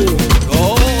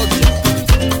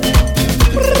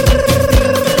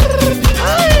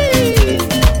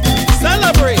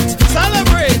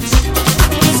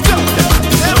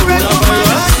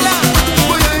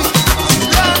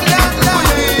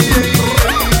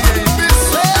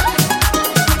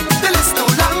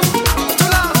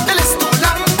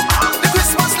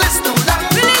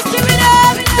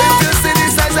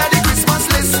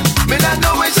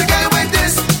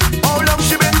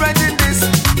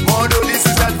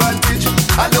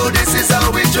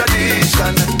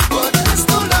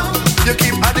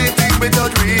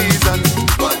 season.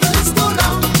 But let's go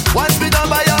now. Once me done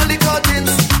by all the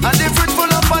cuttings and the fruit full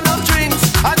up and of drinks,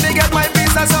 and me get my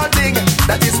piece of something.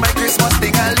 That is my Christmas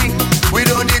thing-a-ling. We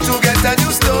don't need to get a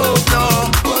new stove, no.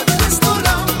 But let's go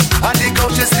now. And the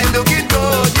couch is still looking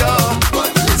good, yo.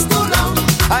 But let's go now.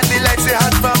 And the lights they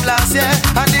had from last year,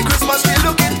 and the Christmas tree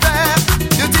looking fair.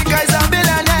 You think I's a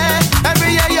millionaire?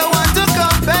 Every year you want to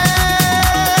compare.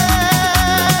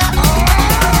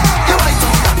 You ain't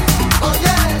too long, oh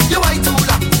yeah, you ain't too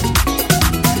long.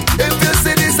 If you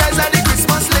see the size of the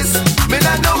Christmas list, me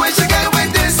not know where she get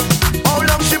with this. How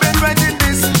long she been writing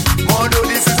this? More though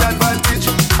this is advantage,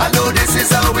 I know this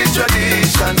is our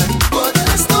tradition. But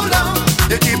let's go long.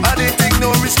 You keep adding things,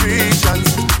 no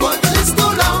restrictions. But let's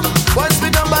go long. Once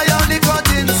we done by all the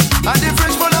cuttings and the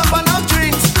fridge full up and of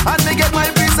drinks, and me get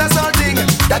my piece of something.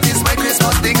 That is my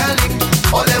Christmas thing-a-ling.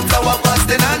 All them flower pots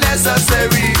they not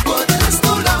necessary. But let's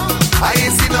go long. I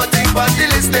ain't see nothing but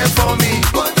the list there for me.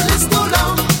 But let's go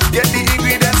long. Get the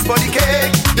ingredients for the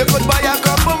cake. You could buy a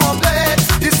couple more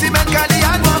plates, the cement candy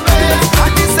and one bed,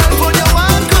 and the cell phone you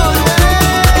want could wait.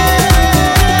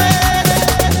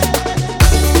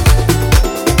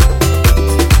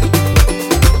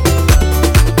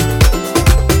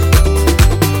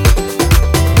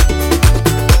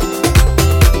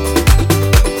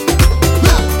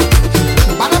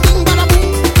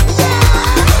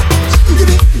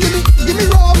 Give me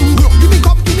rum, give me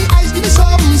cup, give me ice, give me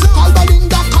some. All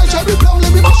Belinda, culture, we plum,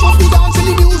 let me mash up the dance and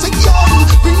the music, young.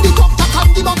 Bring the cocktail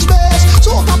and the box bass,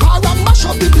 so car and mash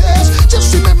up the place.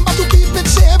 Just remember to keep it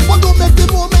safe, but don't make the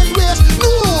moment waste. No,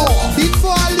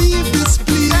 before I leave this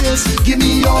place, give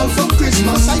me all for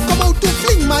Christmas. I come out to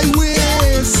fling my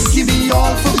waist. Give me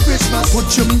all for Christmas. Put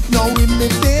your meat now in the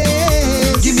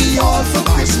face. Give me all for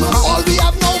Christmas. All we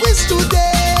have now is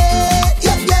today.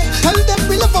 Yeah, yeah. Tell them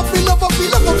we love up, we love up, we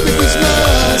love up for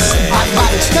Christmas.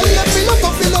 Tell them we love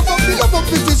up, we love up, we love up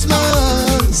for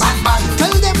Christmas.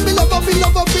 Tell them we love up, we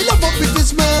love up, we love up for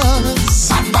Christmas.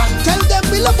 Tell them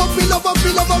we love up, we love up,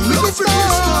 we love up for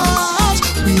Christmas.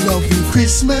 We love you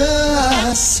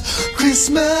Christmas,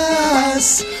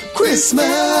 Christmas,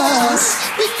 Christmas,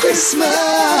 we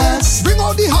Christmas. Bring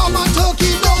out the ham and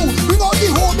turkey now. Bring out the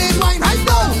homemade wine right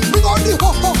now. Bring out the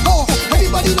ho ho ho.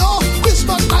 Everybody know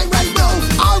Christmas time right now.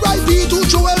 R.I.P. to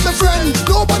Joel, my friend.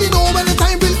 Nobody know when the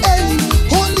time will end.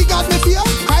 Only God may fear.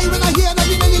 Cry when I hear that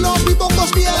the many Lord people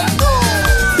must be here.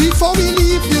 Before we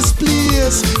leave this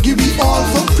place, give me all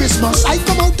for Christmas. I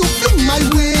come out to fling my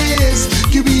waist.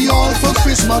 Give me all for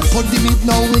Christmas. Put the meat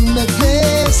now in the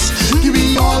place. Give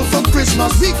me all for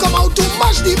Christmas. We come out to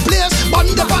mash the place.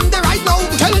 Banda right now.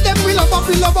 Tell them we love up,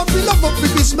 we love up, we love up for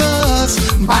Christmas.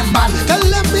 Bad. Tell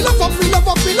them we love up, we love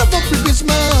up, we love up for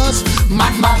Christmas.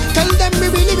 Mad. Tell them we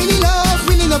really love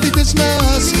for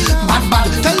Christmas. Bad.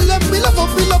 Tell them we love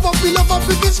up, we love up, we love up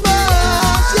for Christmas.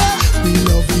 Yeah, we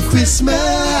love you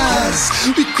Christmas,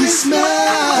 we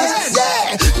Christmas.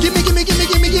 Yeah, give me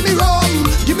rum,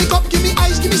 give me cup, give me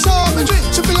ice, give me some.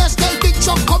 Triple S, tell Big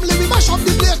Chuck, come let me mash up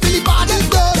the place till the party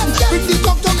done. Bring the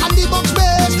tuk and the box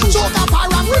bass, so that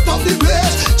power and rip up the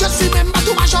place. Just remember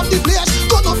to mash up the place.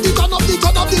 Turn up the place.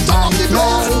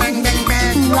 Bang.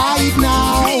 Right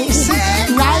now,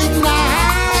 right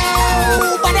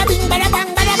now. Bada bing, bada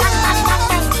bang, bada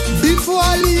bang. Before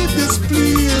I leave this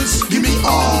place, give me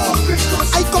all.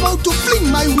 I come out to fling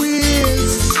my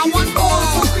waist. I want all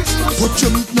for Christmas. Put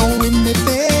your meat now in the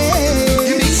face.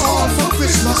 Give me all for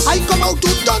Christmas. I come out to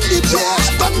done the place.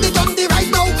 Done the right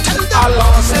now. Tell them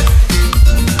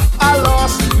I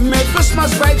lost. Make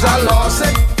Christmas vibes, I lost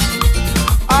it.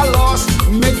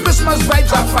 Make Christmas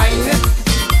vibes, I find it.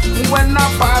 When I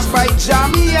pass by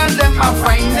Jamie and them, I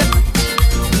find it.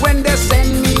 When they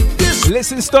send me this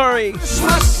listen story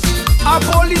Christmas, a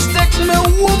police take me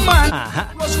woman.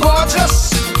 It was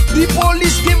gorgeous. The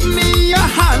police give me a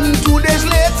hand. 2 days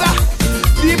later,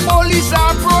 the police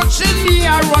are approaching me.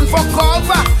 I run for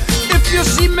cover. If you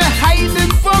see me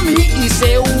hiding from he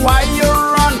say, why you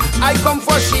run? I come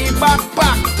for she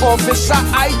backpack. Officer,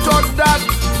 I thought that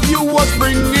you was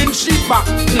bringing she back.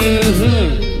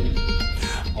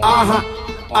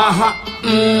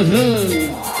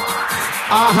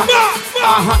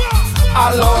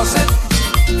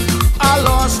 I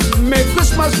lost. Make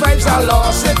Christmas vibes, I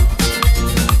lost it.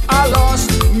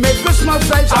 Make Christmas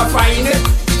vibes, I find it.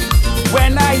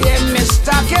 When I hear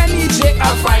Mr. Kenny J,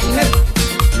 I find it.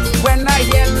 When I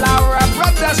hear Laura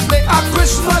Brothers play at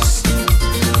Christmas,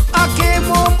 I came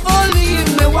home only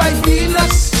in my white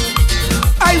Venus.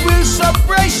 I will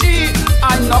surprise she.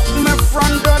 I knock my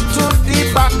front door to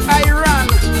the back I ran.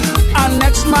 And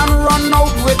next man run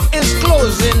out with his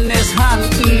clothes in his hand.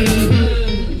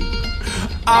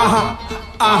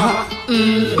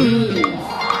 You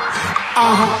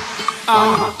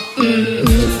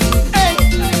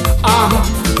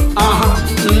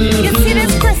see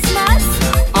this Christmas?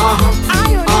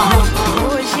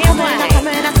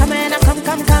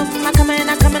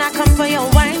 I come for your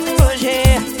wine, Roger.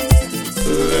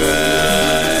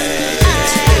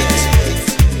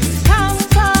 Come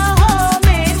for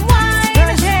homemade wine,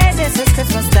 Roger. This is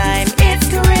Christmas time. It's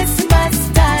Christmas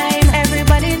time.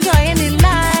 Everybody enjoying the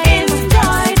line.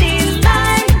 Enjoy the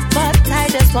line. But I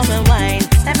just want my wine.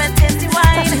 750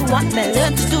 wine. What me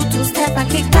learn to do? Two-step and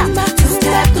kick back.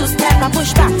 Two-step and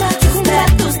push back.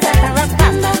 Two-step and rock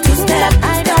back. Two-step,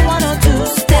 I don't want no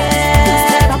two-step.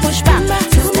 Two-step and push back.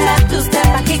 Two-step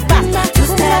and kick back.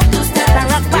 Two-step and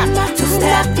rock back.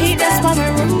 Two-step, he just want me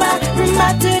rumba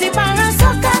to the bar and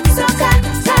soca,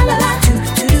 la la la.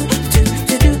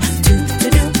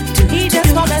 He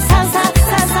just want me salsa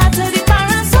to the bar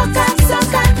and soca,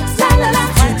 la la la.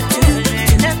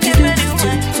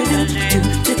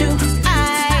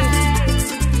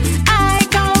 I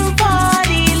come for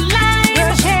the line.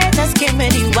 Roger, just give me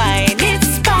the wine.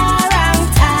 It's bar out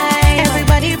time.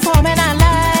 Everybody forming a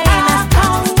line.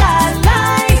 Conga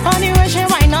line. Only Roger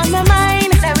wine on my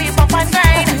mind. Say we pop and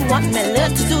grind. What me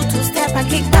learn to do? Two-step and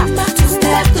kick back.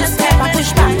 Two-step and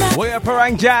push back. Way up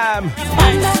Parang Jam.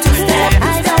 Two-step,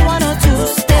 I don't want no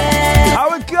two-step. How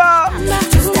it go?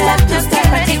 Two-step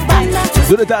and kick back.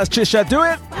 Do the dance, Trisha. Do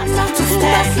it.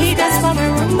 Two-step, he just want me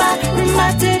rumba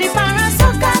to the bar and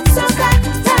soca,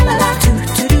 la la la.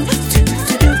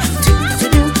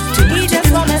 He just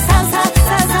want me salsa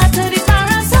to the bar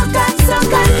and soca,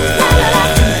 la la la.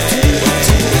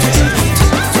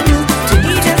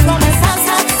 He just want me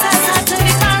salsa to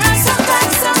the bar and soca,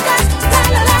 la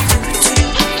la la.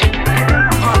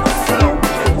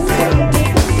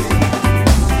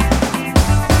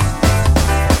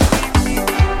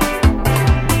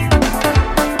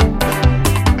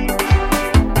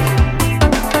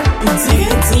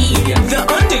 The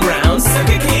underground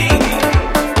sugar king.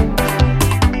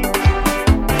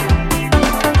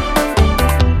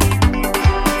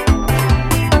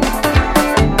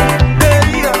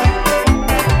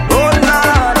 Oh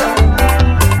Lord,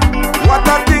 what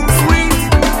a thing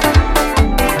sweet.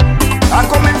 I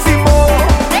come and see more.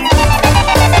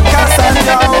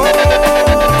 Cassandra,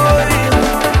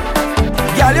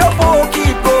 girl, your pokey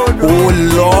good. Oh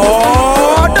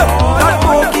Lord, that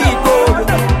pokey good.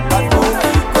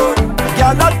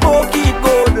 Girl, that pokey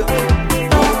good.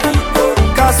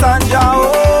 Cassandra,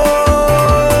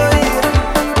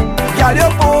 girl,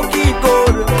 your pokey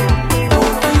good.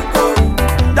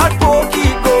 That pokey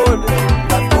good.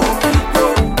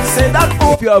 Say that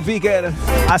pokey. If you're a vegan,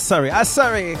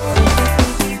 sorry.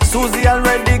 Susie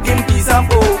already give piece of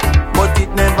hope, but it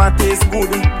never tastes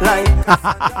good like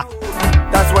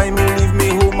that's why me leave me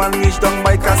home and reach down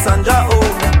by Cassandra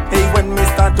home. Hey, when me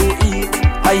start to eat,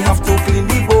 I have to clean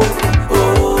the bowl.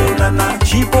 Oh, nana,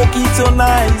 she poke it so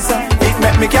nice, it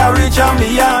make me carry on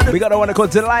me yard. We got one to call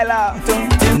Delilah,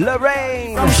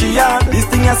 Lorraine. From she yard, this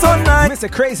thing is so nice. Mr.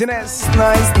 Craziness,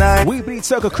 nice. We Beat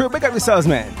Circle Crew, big up yourselves,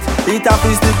 man. It up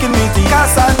is sticking me to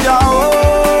Cassandra, oh,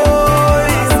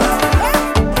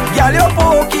 girl, your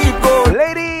pokey good.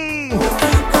 Lady,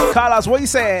 Carlos, what you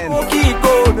saying? Pokey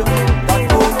good, that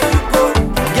pokey good.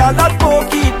 Girl, that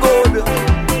pokey good.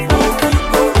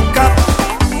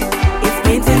 It's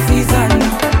painting season,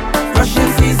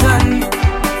 brushing season,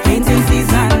 painting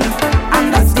season,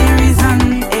 and that's the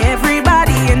reason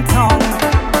everybody in town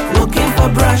looking for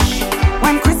brush.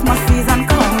 When Christmas season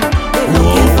come, they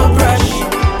looking for brush.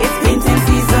 It's painting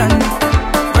season,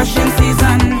 brushing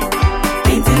season,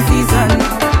 painting season,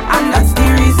 and that's the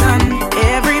reason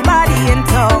everybody in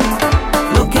town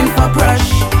looking for brush.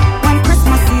 When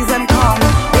Christmas season come,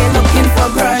 they looking for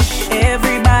brush.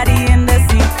 Everybody in the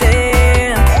city,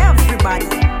 everybody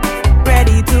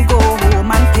ready to go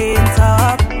home and paint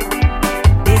up.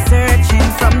 They searching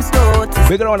from store to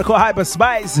We're gonna want to call Hyper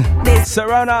Spice,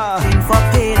 Serona, for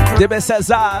paint. Dibba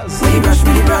Cesars. When you brush,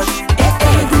 when you brush,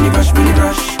 when you brush, when you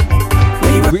brush.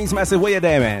 Greens Massive, where you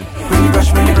there, man? When you brush,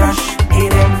 hey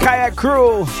them. Kayak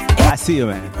Crew, I see you,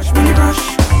 man. When you brush,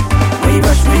 when you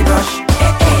brush, when you brush,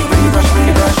 when you brush, when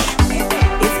you brush.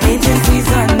 It's painting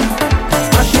season,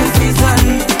 brushing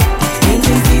season,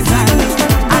 painting season,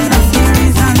 and that's the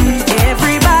reason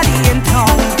everybody in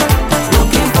town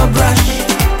looking for brush.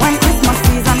 When Christmas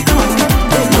season comes,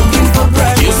 they're looking for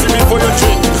brush. You see me for your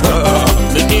drink,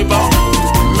 the neighbor.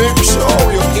 Make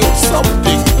sure you eat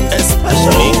something,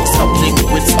 especially something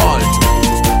with salt.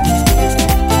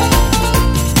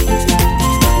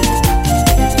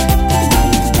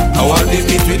 I want the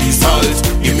meat with the salt.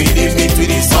 Give me the meat with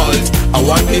the salt. I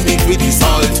want the meat with the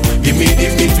salt. Give me the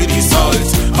meat with the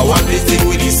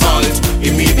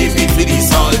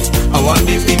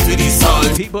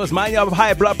People's mind, you have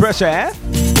high blood pressure, eh?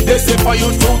 They say for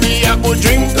you to be a good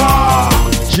drinker,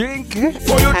 drink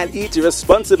and eat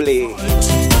responsibly.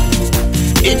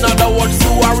 In other words, you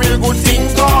are a real good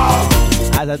thinker.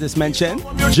 As I just mentioned,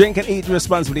 drink and eat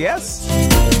responsibly, yes?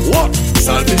 What?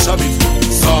 Salvation of it,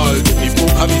 salt, the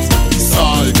book of it,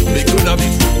 salt, the good of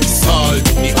it, salt,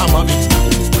 the arm of it.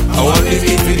 I want the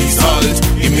meat with the salt,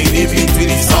 give me the meat with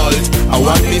the salt. I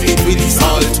want the meat with the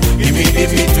salt, give me the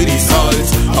meat with the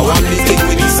salt. I want the meat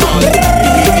with the salt,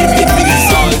 give me the meat with the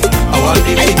salt. I want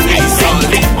the meat with the salt,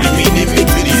 give me the meat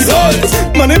with the salt.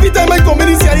 Man, every time I come in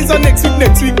this year, it's on next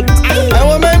week. I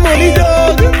want my money,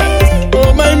 dog.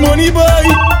 Oh, my money, boy.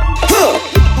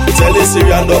 Tell the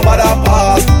Syrian don't bother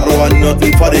pass. I don't want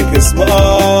nothing for the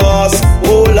Christmas.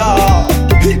 Oh Lord,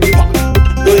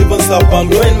 don't even stop, I'm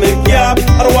blowing me cap.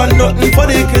 I don't want nothing for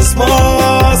the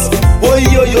Christmas. Oh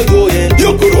yo yo yo yeah.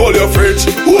 You could hold your fridge,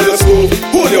 hold your stove,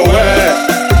 hold your wear.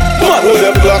 Man, hold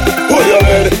your clock, hold your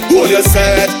bed, hold your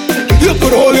set. You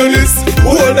could hold your list,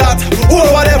 hold that, hold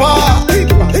whatever.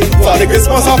 For the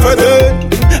Christmas after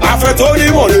all the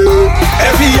money.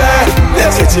 Every year,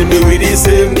 they're switching me with the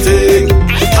same thing.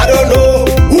 I don't know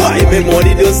why my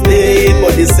money don't stay,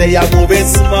 but they say I'm moving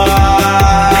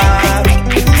smart.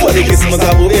 For the Christmas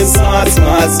I'm moving smart.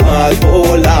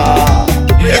 Oh Lord.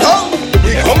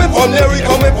 We coming from there, we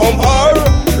coming from far.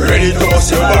 Ready to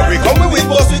bust your bar, we coming with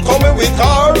bus, we coming with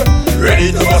car.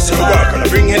 Ready to bust your bar, gonna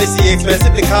bring Hennessy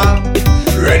expensive the car.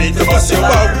 Ready to bust your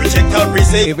bar, we check out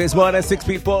pre-sale. If it's more than 6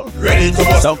 people, ready to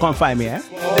bust. Don't come find me, eh?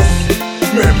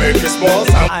 Merry Christmas,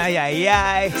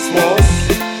 ay. Christmas,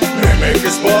 Merry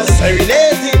Christmas,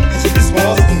 celebrating it's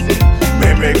Christmas.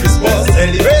 Merry Christmas,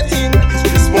 celebrating it's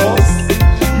Christmas.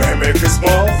 Merry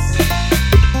Christmas.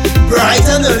 Bright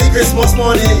and early Christmas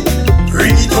morning,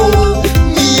 bring it home.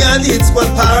 Me and the squad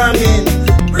pyramid,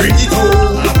 bring it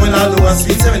home. Up when I do a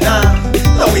sweet seminar,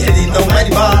 now we heading down by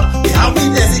the bar. We have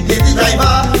the designated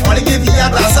driver, wanna give you a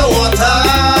glass of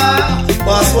water.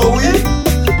 Boss for we.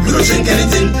 We don't drink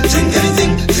anything, drink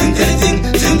anything, drink anything,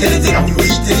 drink anything. And we will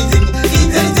eat anything,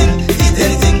 eat anything, eat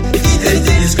anything, eat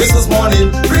anything. It's Christmas morning,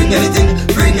 bring anything,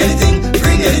 bring anything,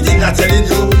 bring anything. I'm telling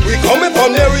you. We coming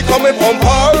from there, we coming from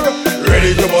far.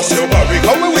 Ready to bust your bar, we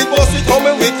coming with bus, we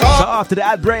coming with car. So after the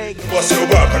ad break, bust your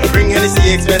bar, gonna bring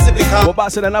Hennessy expensive the car. we're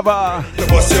busting another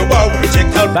bust your bar, we check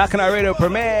out Back in our radio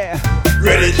premiere.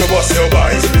 Ready to bust your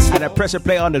bar, it's Christmas. And a pressure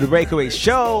play on the Breakaway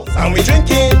Show. And we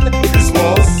drinking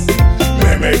Christmas.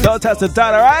 Don't touch the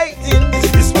dot, alright?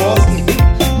 It's Christmas.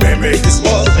 Merry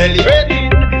Christmas. Celebrating.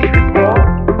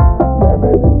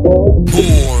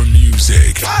 More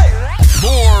music.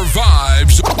 More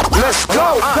vibes. Let's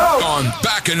go. On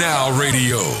Bacchanal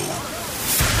Radio.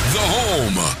 The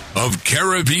home of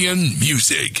Caribbean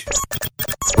music.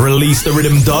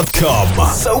 ReleaseTheRhythm.com.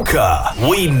 Soca.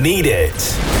 We need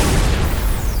it.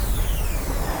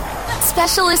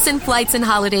 Specialists in flights and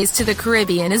holidays to the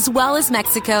Caribbean as well as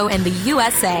Mexico and the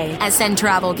USA. SN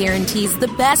Travel guarantees the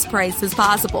best prices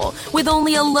possible with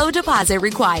only a low deposit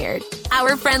required.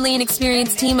 Our friendly and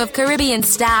experienced team of Caribbean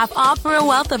staff offer a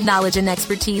wealth of knowledge and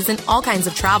expertise in all kinds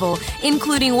of travel,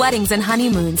 including weddings and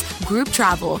honeymoons, group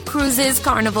travel, cruises,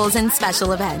 carnivals, and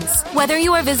special events. Whether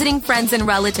you are visiting friends and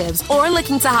relatives or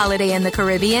looking to holiday in the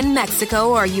Caribbean, Mexico,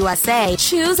 or USA,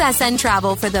 choose SN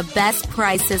Travel for the best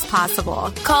prices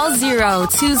possible. Call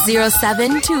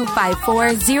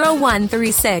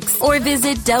 0207-254-0136 or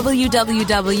visit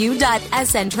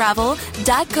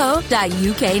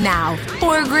www.sntravel.co.uk now.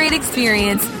 For a great experience,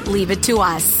 leave it to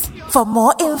us. For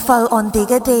more info on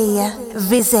Digga D,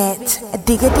 visit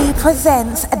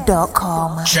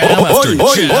diggadpresents.com. Jam after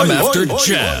jam after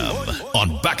jam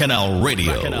on Bacchanal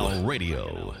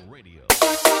Radio.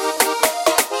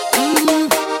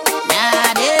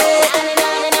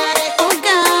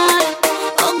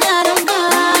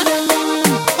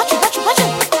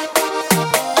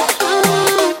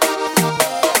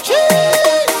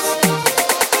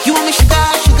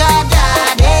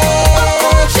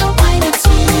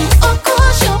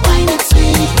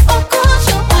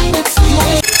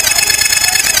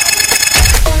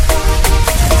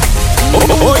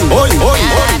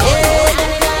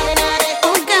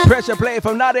 Pressure play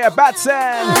from Nadia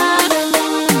Batson,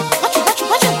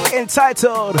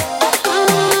 entitled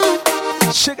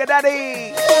Sugar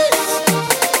Daddy.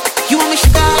 You want me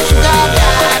sugar daddy?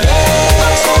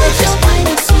 Just wine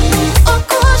and sweet. Of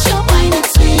course you're wine and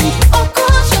sweet. Of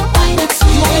course you're wine and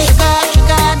sweet. You want me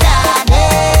sugar daddy?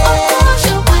 Of course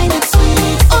you're wine and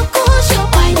sweet. Of course you're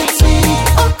wine and sweet.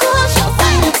 Of course you're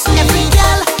wine and sweet. Every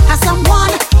girl has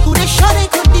someone who they sure they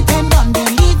could depend on,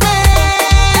 believe me.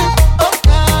 Oh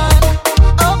God.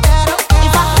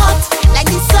 If I hot like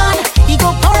the sun, he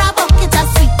go pour a bucket of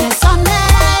sweet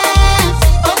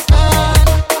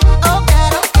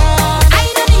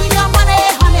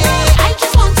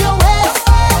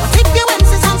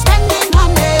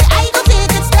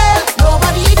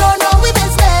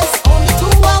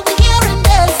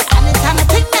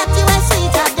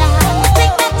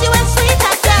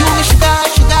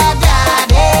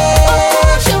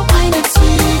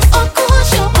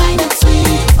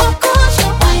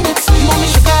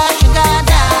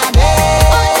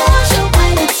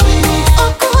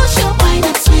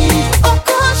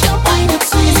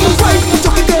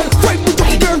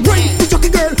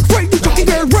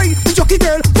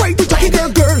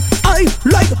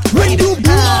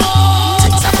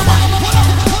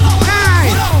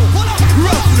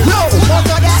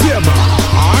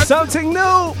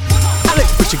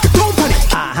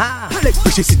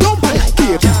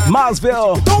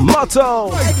Brownsville,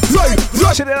 Motto.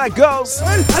 Shit that goes.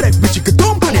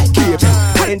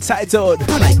 Entitled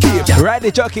Ride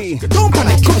the Jockey. Don't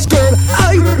panic, cause girl,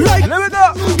 I like. Let it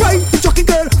up. Ride the jockey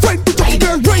girl, ride the jockey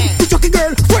girl, ride the jockey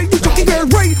girl, ride the jockey girl,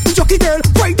 ride the jockey girl,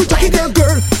 ride the jockey girl,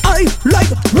 girl. I like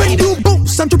when you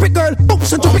bounce and drop it, girl,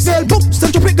 bounce and drop it, girl, bounce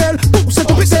and drop it, girl, bounce and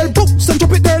drop it, girl, bounce and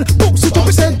drop it, girl, bounce and drop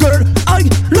it, girl. I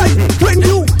like when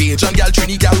you. Asian girl,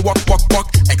 Trini girl, walk, walk, walk.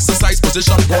 Exercise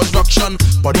position, construction.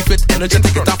 Body fit,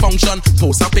 energetic, it a function.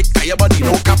 Pose and pick, tie your body,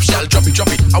 no cap shell. Drop it,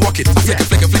 I walk it. I flick it,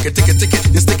 flick it, flick it, tick it, tick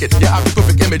it. You stick it, yeah, have the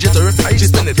perfect image, it's terrific. She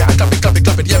spin it, yeah, clap it, clap it,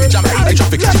 clap it, yeah, we jam it. I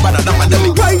drop it, she better than my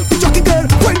deli. Ride the jockey girl,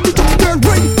 ride the jockey girl,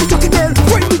 ride the jockey girl,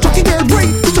 ride the jockey girl,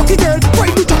 ride the jockey girl,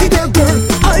 ride the jockey girl, girl.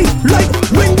 I like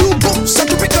when you bounce and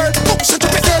drop it, girl, bounce and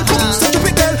drop it, girl, bounce and drop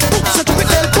it, girl, bounce and drop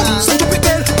it, girl, bounce and drop it,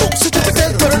 girl, bounce and drop it,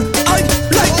 girl. I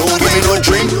like. Don't give me no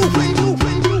drink.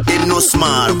 In no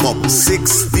small cup,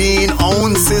 16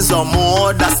 ounces or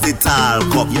more. That's the tall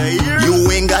cup.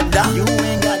 You ain't got that.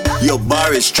 Your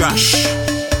bar is trash.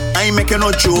 I ain't making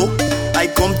no joke. I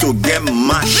come to get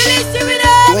mashed.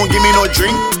 Don't give me no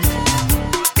drink.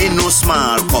 In no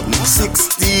small cup,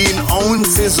 16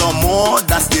 ounces or more.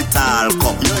 That's the tall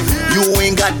cup. You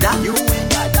ain't got that.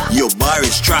 Your bar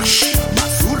is trash.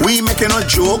 We ain't making no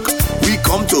joke. We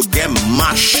come to get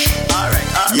mashed.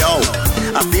 Yo,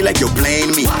 I feel like you're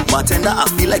playing me. Bartender, I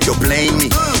feel like you're playing me.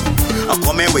 I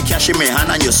come in with cash in my hand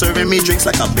and you're serving me drinks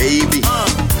like a baby.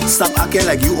 Stop acting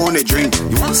like you own a drink.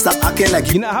 Stop acting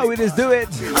like you know how we just do it.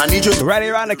 I need you to ride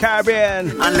around the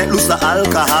Caribbean and let loose the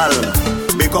alcohol.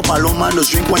 Make up alone, man, those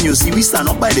drink when you see we stand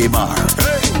up by the bar.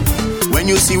 When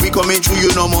you see we coming through,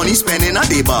 you no money spending at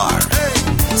the bar.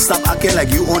 Stop acting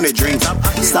like you own a drink.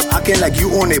 Stop acting like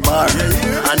you own a bar.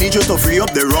 I need you to free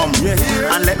up the rum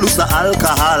and let loose the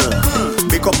alcohol.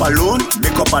 Make up alone,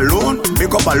 make up alone,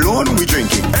 make up alone, we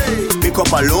drinking. Make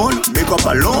up alone, make up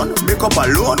alone, make up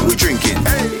alone, we drinking.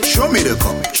 Show me the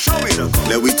cup, show me the cup.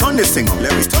 Let we turn this thing up,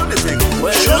 let we turn this thing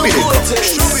up. Show me the cup,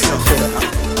 show me the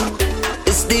cup.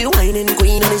 It's the whining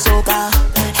queen of the soca.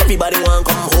 Everybody want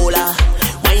come hold her.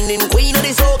 Whining queen of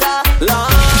the soca.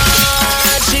 Lord,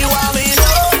 she want me.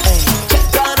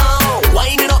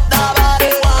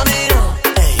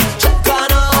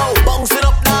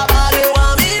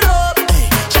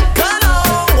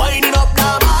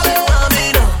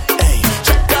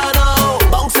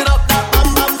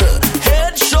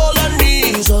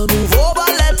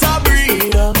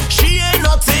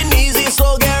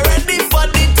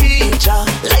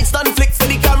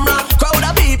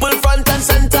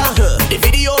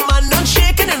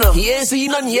 See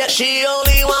none yet, she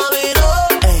only want me to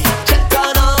check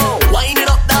on out, winding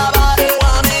up the body,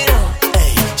 want me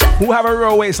to who have a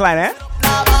real waistline, eh?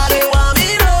 The body, want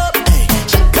me to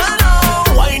check on out,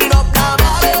 winding up the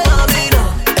body, want me to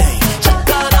check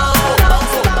on out.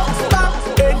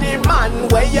 Any man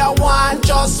where you want,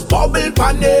 just bubble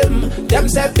pan them. Them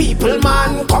say people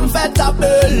man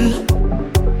comfortable.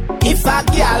 If a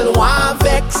girl want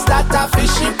vex, that a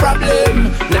fishy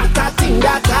problem. Not a thing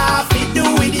that have to do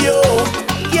with you.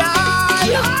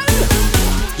 Yeah.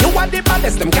 You are the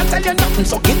baddest, them can't tell you nothing,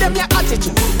 so give them your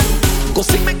attitude. Go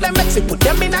see, make them mix it, put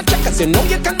them in a check, cause you know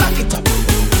you can back it up.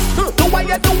 Do what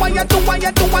you do, what you do, what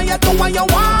you do, what you do, what you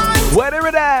want.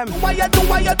 Whatever them. Do what you do,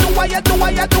 what you do, what you do,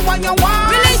 what you do, what you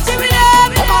want. Release it with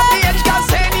them. Come off the edge, girl,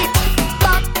 send it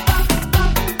back.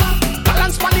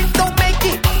 Balance on it, don't make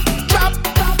it drop.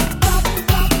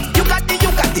 You got it.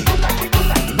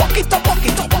 Walk it up, walk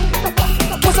it up.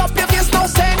 Put up your face, now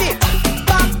send it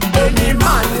back. Any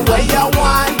man where you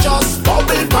want, just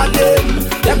bubble for them.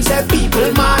 Them say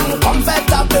people man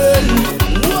comfortable.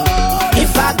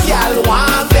 If a girl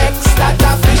want vex, that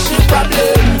a fishy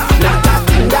problem. Not a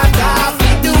thing that have to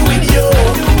do with you.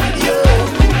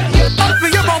 Up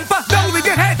with your bumper, down with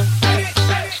your head.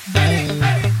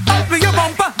 Up with your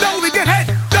bumper, down with your head.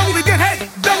 Down with your head,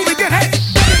 down with your head.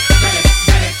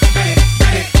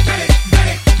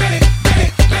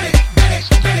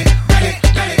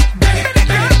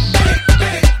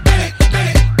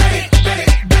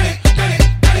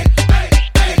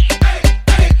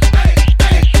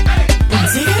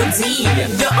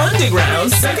 The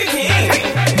Underground Sucker King.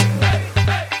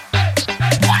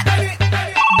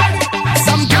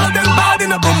 Some girl them bad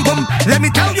in a boom boom. Let me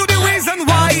tell you the reason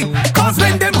why. Cause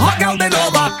when them hot girl they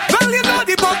over, well you know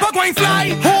the bumper going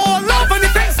fly. Hold up on the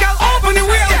fence, girl, open the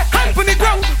wheel. Hand on the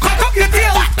ground, cock up your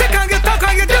tail. Take on your tuck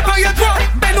on your dip on your drum.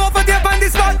 Bend over there on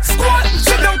this spot. Squat,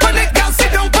 sit down on it, girl, sit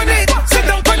down on it. Sit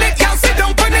down on it, girl, sit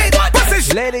down on it.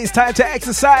 Position. Ladies, time to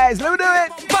exercise. Let me do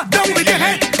it. Down with your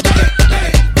head.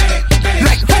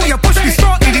 Like how you push the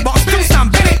straw in the box, do some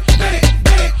Bennett.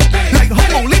 Like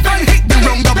how only can hit the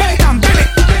roundabout.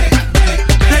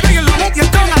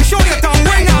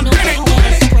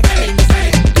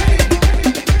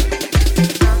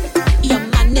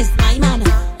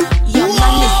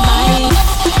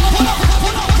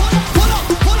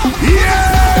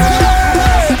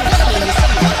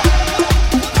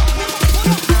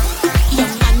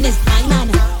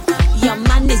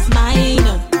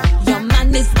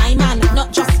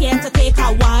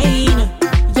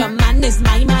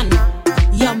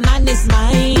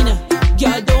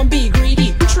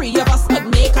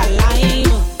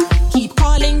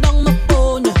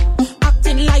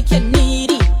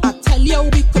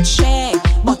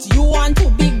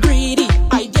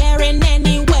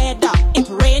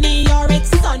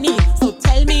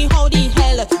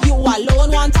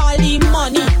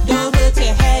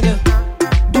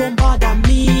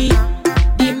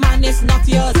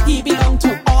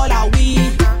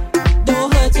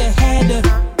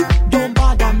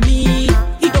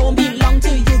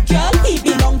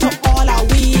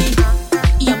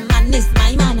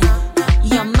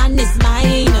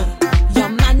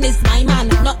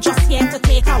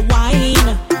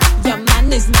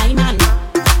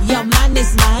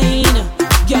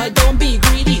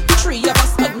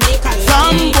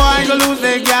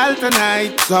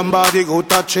 tonight. Somebody go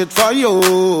touch it for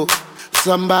you.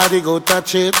 Somebody go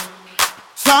touch it.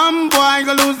 Some boy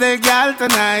go lose their gal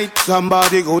tonight.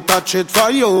 Somebody go touch it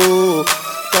for you.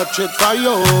 Touch it for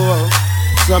you.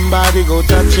 Somebody go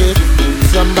touch it.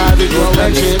 Somebody go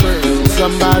touch it.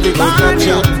 Somebody go touch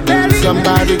it.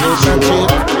 Somebody go touch it.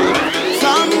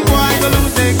 Some boy go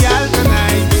lose their gal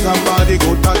tonight. Somebody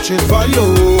go touch it for you.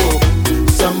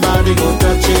 Somebody go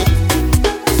touch it.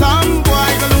 Some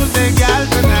boy go lose their gal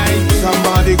tonight.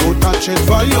 Somebody go touch it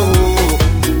for you.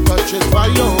 Touch it for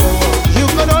you. You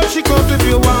could all she goes if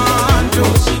you want to.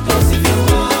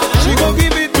 She go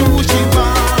give it to who she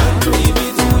want to.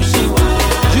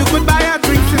 You could buy her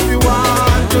drinks if you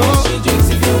want to.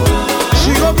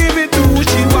 She go give it to who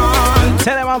she want.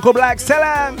 Tell him, Uncle Black, tell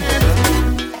him.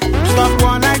 Stop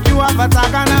one like you have a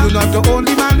tagana. You're not the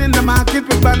only man in the market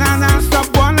with banana.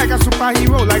 Stop one like a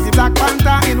superhero, like the Black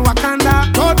Panther in Wakanda.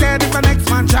 Go there if an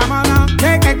ex-man shamana.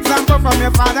 Take example from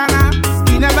your father now.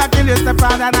 He never kill your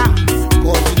stepfather now.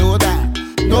 Cause you know that.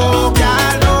 No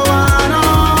girl, no one, no,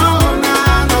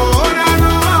 nah, no, nah,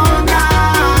 no,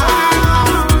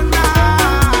 nah,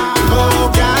 no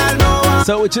girl, no one.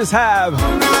 So we just have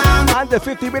under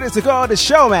 50 minutes to go on the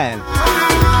show, man.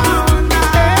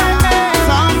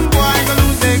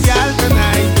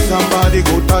 Somebody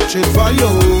go touch it for you.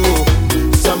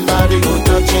 Somebody go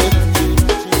touch it.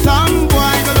 Some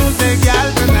boy go lose their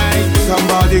gal tonight.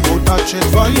 Somebody go touch it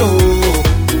for you.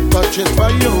 Touch it for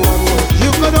you.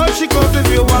 You could all she goes if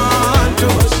you want to.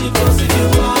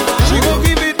 She go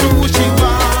give it to who she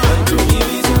want to.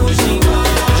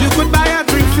 You could buy her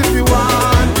drinks if you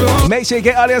want to. Make sure you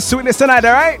get all your sweetness tonight,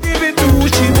 alright? Give it to who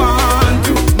she want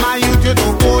to. My youth, you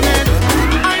don't own it.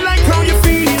 I like how you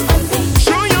feel.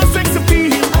 Show your sex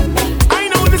appeal. I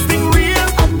know this thing real.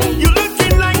 You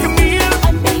looking like a meal.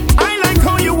 I like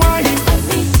how you whine.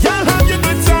 Y'all have your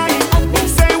good time.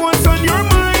 Say what's on your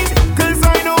mind, 'cause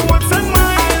I know what's on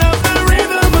mine. I love the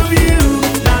rhythm of you.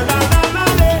 La la la la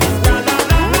la la la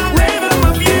la. Rhythm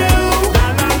of you. La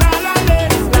la la la la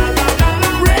la la la.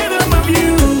 Rhythm of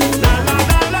you. La la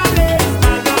la la la la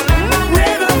la la.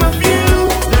 Rhythm of you.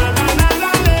 La la la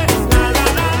la la la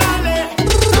la la.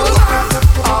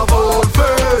 A bold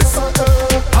face,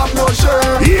 have no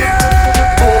shame. Yeah.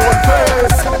 Bold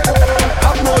face,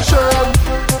 have no shame.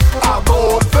 A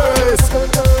bold face,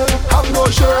 have no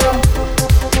shame.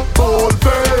 Bold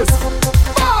face,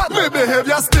 my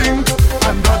behavior stink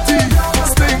and dirty,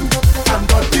 stink and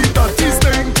dirty, dirty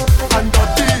stink and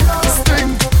dirty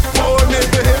stink. Oh, my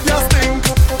behavior stink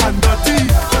and dirty,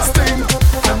 stink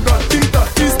and dirty,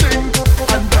 dirty stink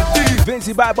and dirty.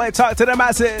 Vincy Bad Boy, talk to the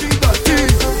masses.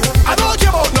 I don't care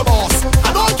about no boss.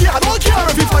 I don't care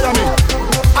if you fire me.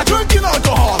 I drinking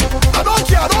alcohol. I don't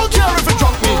care if you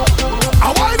drunk me.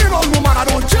 I whining on woman. I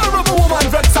don't care if a woman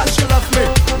vex and she left me.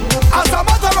 As a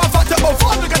matter of fact, I'm a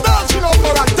fun to get down. She know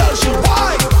more and tell she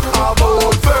why. A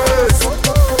bold face,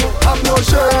 have no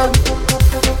shame.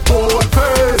 Bold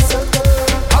face,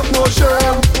 have no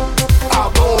shame. A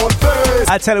bold face.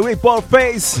 I tell you, we both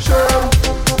face.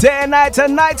 Day and night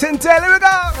and night and day. Here we go.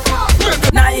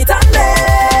 Night and day.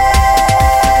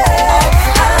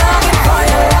 I'm longing for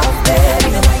your love, baby.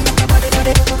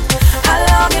 I'm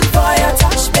longing for your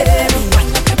touch, baby.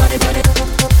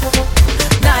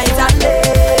 Night and day.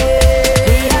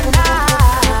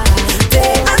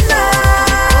 Day and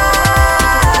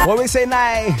night. When we say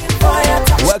night,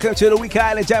 welcome to the Week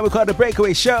Island Jam. We call the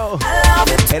Breakaway Show.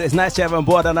 It is nice to have on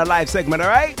board on a live segment,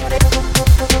 alright?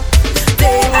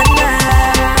 Day and night.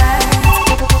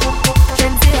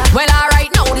 Well, alright,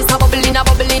 now this a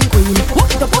bubbling queen.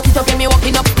 Walk it up, get me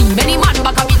walking up steam. Any man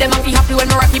back a me, them a feel happy when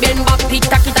me rocky bend back. Pick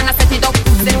tack it and I set it up.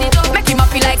 Make him a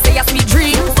feel like say a sweet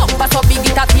dream. Bumper so big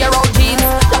it a tear out jeans.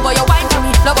 Love how you wine for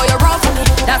me, love how you roll for me.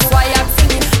 That's why I'm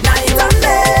singing night and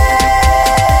day.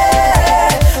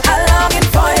 I'm longing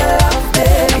for your love,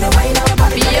 baby.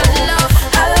 Be your love.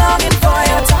 I'm longing for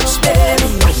your touch,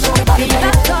 baby. Be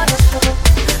that touch.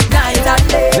 Night and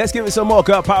day. Let's give it some more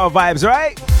girl power vibes,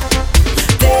 right?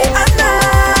 Day and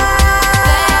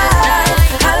night,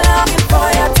 I'm longing for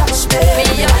your touch,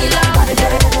 baby. I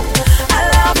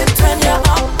love it when you're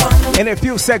up on me. In a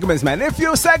few segments, man. In a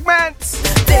few segments.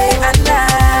 Day and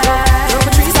night.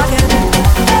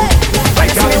 I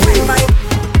can't behave.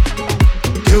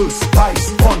 Juice, spice,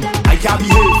 fun, I can't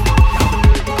behave.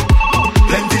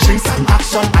 Plenty drinks and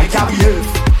action, I can't behave.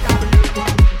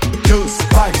 Juice,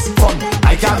 spice, fun,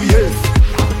 I can't behave.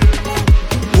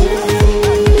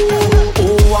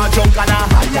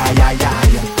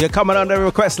 You're coming on the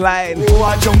request line. Oh,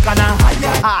 I jump and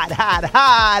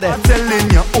hard. I'm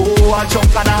telling you, oh, I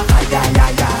jump and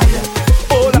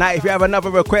Now, if you have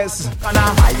another request,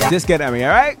 just get at me,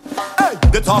 alright? Hey,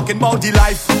 they're talking about the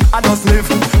life I just live,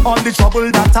 all the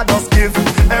trouble that I just give.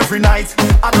 Every night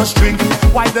I just drink,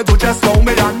 why they do just know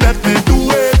me and let me do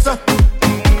it?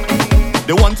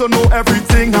 They want to know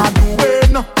everything I'm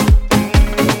doing,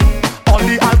 all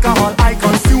the alcohol I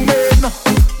consuming.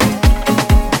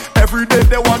 Every day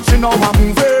they're watching how I'm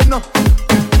moving,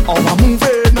 how I'm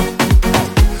moving.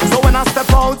 So when I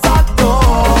step out that door,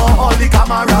 all the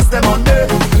cameras them on there,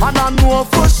 and I know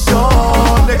for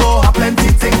sure they go have plenty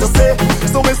things to say.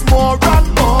 So it's more and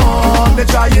more they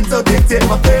trying to dictate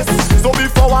my pace. So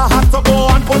before I had to go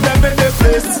and put them in their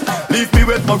place, leave me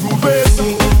with my rude ways.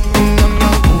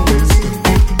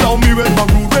 Tell me with my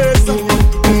rude ways.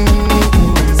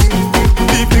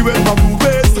 Leave me with my rude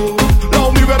ways.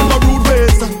 Tell me with my rude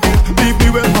ways. Leave me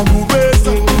with my rude ways.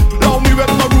 Tell me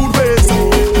with my rude ways.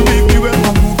 Leave me with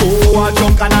my rude ways. Oh, I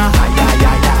junk and I high, high,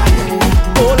 high, high.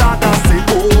 Oh, Lord, I say,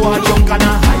 oh, I junk and I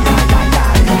high, high, high,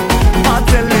 high. I'm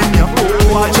telling you,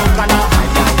 oh, I junk and I high,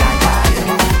 high, high,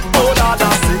 high. Oh, Lord, I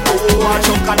say, oh, I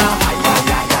junk and I high, high,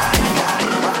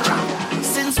 high, high.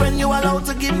 Since when you allowed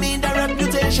to give me the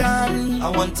reputation? I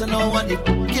want to know what the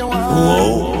you want.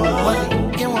 Whoa. What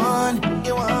you want,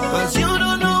 you want. Cause you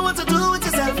don't know what to do with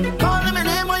yourself. Calling my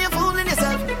name while you're fooling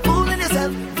yourself. Fooling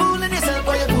yourself, fooling yourself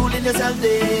while you're fooling yourself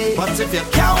day. But if you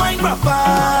can't wine proper,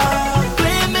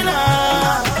 blame me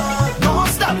now. Don't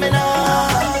stop me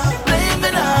now. Blame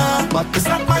me now. But it's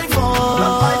not my fault.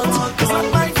 Not my fault. It's not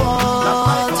my fault. Not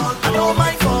my fault. I know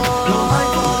my fault. Not my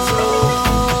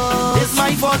fault. It's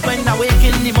my fault when I wake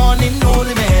in the morning,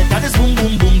 holding my head. That is boom,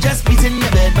 boom, boom, just beating my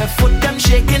bed. My foot them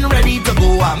shaking, ready to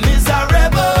go. I'm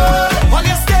miserable. When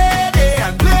you stay there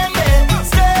and blame me,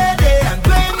 stay there and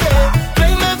blame me.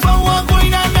 Blame me for what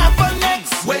going on happen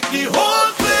next. Wake the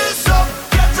whole place up.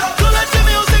 Get up to let the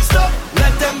music stop.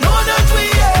 Let them know that we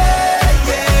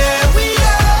yeah, we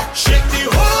are. Shake the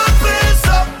whole place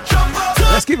up. Jump up to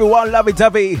Let's give it one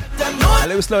lovey-dovey. And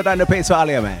let me slow down the pace for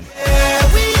Alia, man.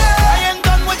 we are. I ain't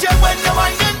done with you when you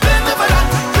whine and blame me for that.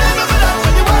 Blame me for that.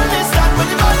 When you want this, that. When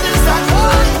you want this, that.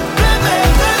 Blame me,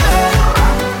 blame me,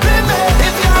 blame me.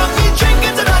 If you have me, drink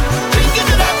into that. Drink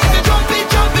into that. If you jumpy,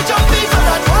 jumpy, jumpy for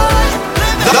that.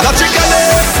 Blame me. Logically,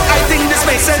 I think this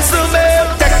makes sense to me.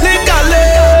 Technically,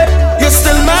 you're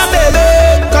still my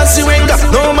baby. Cause you ain't got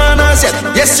no manners yet.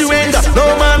 Yes, you ain't got no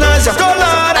manners yet. Go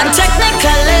Lord. And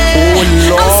technically,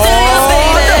 I'm still your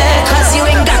baby. Cause you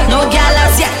ain't got no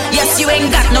galas yet. Yes, you ain't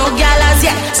got no galas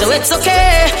yet. So it's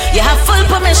okay. You have full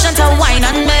permission to whine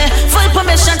on me. Full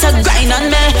permission to grind on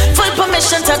me. Full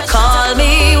permission to call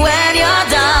me when you're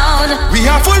down. We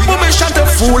have full permission to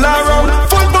fool around.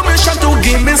 Full permission to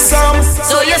give me some.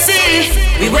 So you see,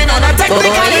 we went on a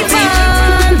technicality.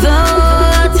 The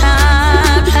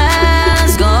time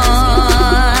has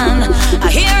gone. I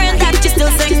hearing that you're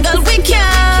still single. We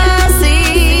can't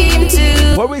seem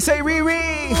to. What we say,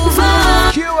 Riri?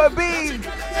 QB.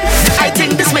 I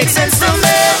think this makes sense to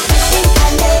me.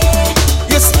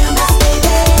 Yes,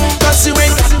 cause you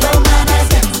ain't got no manners.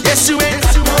 Yes, you ain't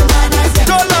got no manners.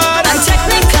 Go Lord. And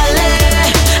technically,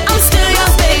 I'm still your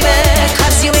baby.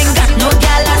 Cause you ain't got no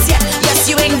galas yet. Yes,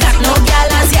 you ain't got no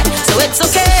galas yet. So it's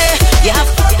okay. You have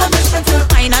full permission to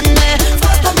whine on me.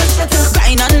 Full permission to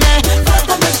grind on me. Full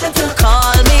permission to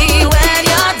call me when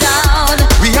you're down.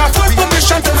 We have full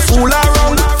permission to fool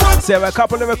around. So a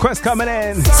couple of requests coming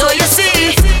in. So you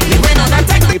see, we went on a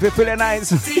technicality. If you feeling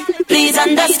nice, Please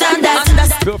understand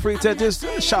that. feel free to just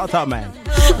shout out, man.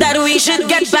 That we should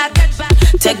get back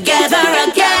together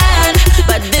again.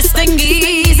 But this thing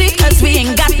easy, cause we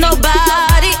ain't got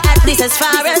nobody, at least as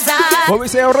far as I. What we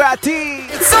say, Rati?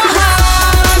 It's so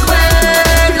hard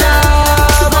when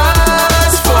love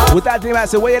was for. With that name, I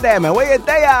say, where you there, man? Where you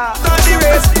there?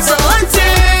 So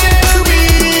until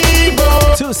we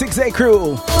both 268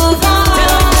 crew. move on.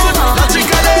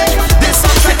 Logically, this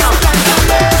is technically,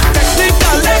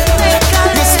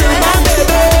 you still my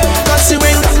baby. Cause you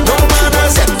ain't got no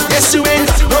manners yet. Yes, you ain't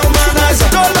got no manners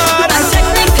yet. Go Lord. And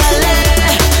technically,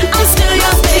 I'm still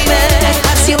your baby.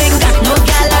 Cause you ain't got no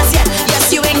galas yet.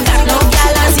 Yes, you ain't got no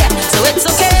galas yet. So it's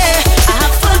okay. I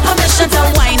have full permission to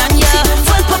whine on you.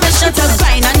 Full permission to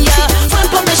grind on you. Full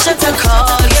permission to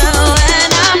call you when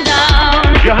I'm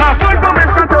down. You have full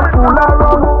permission to fool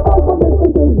around.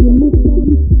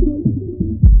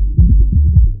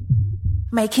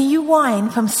 Making you whine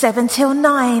from 7 till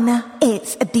 9.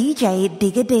 It's a DJ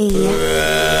Digga D.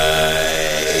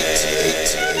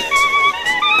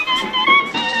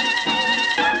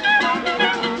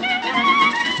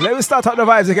 Let me start up the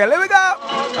vibes again. Let me go.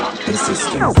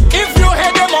 If you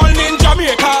head them all in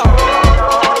Jamaica,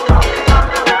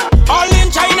 all in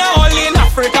China, all in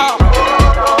Africa,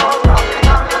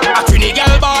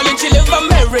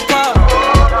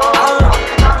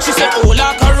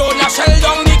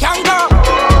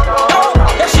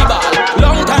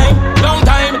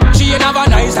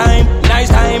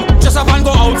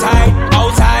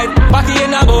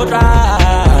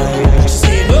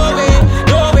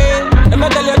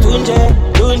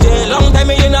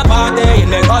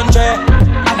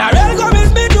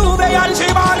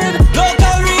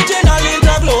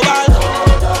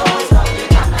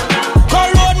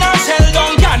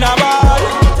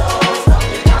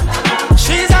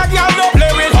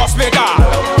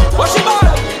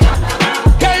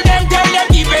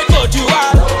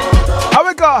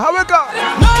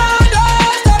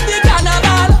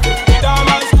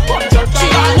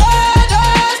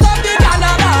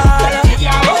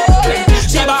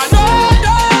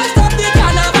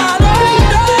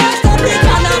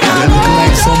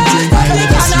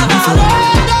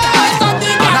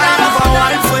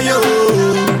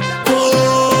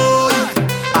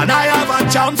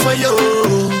 come for you.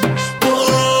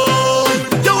 Boy,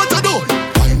 you what to do?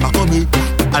 Wine back on me,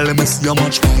 and let me see how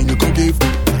much wine you could give.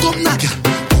 Come knock ya,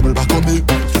 bubble back on me,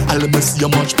 and let me see how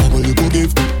much bubble you could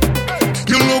give.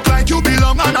 You look like you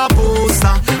belong on a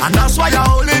poster, and that's why I'm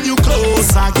holding you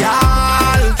closer,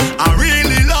 girl. I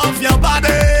really love your body.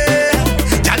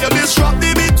 Girl, you disrupt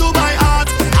the beat to my heart,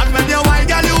 and when you wine,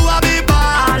 girl, you have me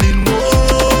balling,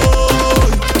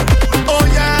 boy. Oh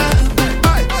yeah,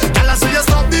 hey. Girl, I say you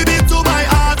stop the beat to my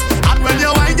heart, and when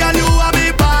you wine, girl, you have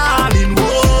me balling,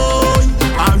 boy.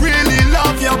 I really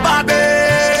love your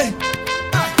body.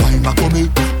 Wine back on me,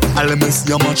 and let me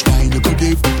see how much wine you could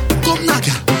give. Come knock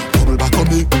ya, bubble back on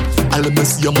me, and let me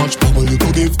see how much bubble you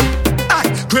could give. I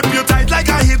grip you tight like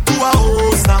a hip to a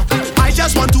holster. I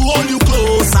just want to hold you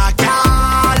closer,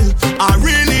 girl. I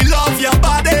really love your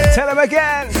body. Tell him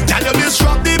again. Girl, you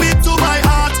disrupt the beat to my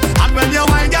heart, and when you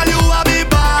wine, girl, you have me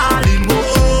balling,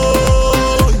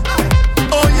 boy.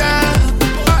 Oh yeah,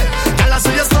 girl, I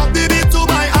say you stop the beat to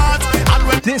my heart, and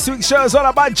when this week's show is all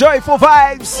about joyful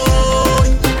vibes.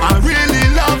 I really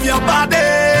love your body.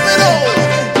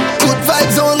 Good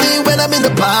vibes only when I'm in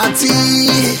the party.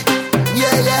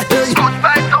 Yeah. Good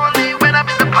vibes only when I'm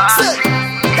in the party.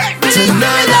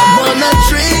 Tonight I wanna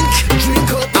drink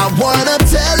up. I wanna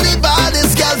tell the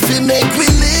baddest girl fi make we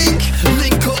link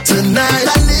up. Tonight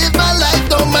I live my life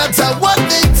no matter what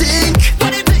they think.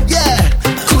 Yeah,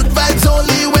 good vibes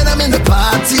only when I'm in the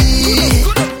party.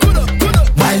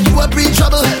 While you are bring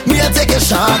trouble, me I take a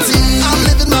shorty. I'm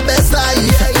living my best life.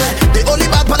 The only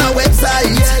bad on our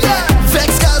website.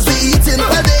 Vex cause we eating,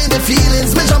 but they in the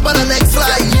feelings. Me jump on the next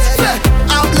flight.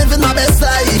 I'm living my best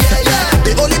life.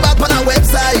 The only bad on our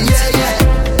website.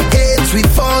 Hate we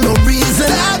for no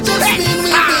reason. I just mean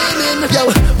me winning.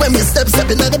 Yo, when me step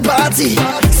in at the party,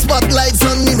 spotlights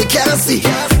on me can't see.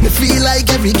 Me feel like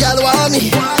every gal want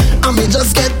me. I me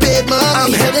just get paid money.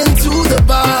 I'm heading to the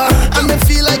bar, and me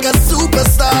feel like a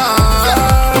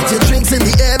superstar. Put your drinks in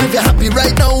the air if you're happy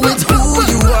right now with who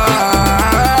you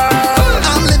are.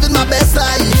 I'm living my best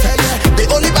life. The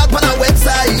only bad on our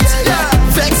website.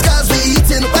 Vex cause we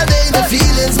eating, but they in the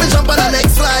feelings. Me jump on the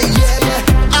next flight.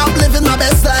 I'm living my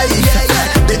best life.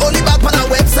 The only bad on our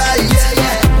website.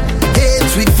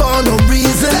 Hate we for no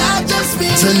reason.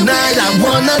 Tonight I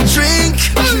wanna drink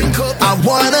up. I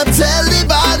wanna tell the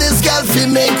baddest girl fi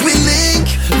make we link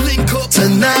up.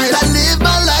 Tonight I live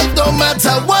my life no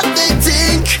matter what they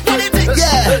think.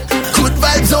 Yeah, good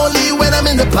vibes only when I'm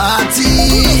in the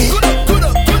party.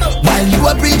 While you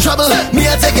are bring trouble, me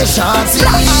I take a shorty.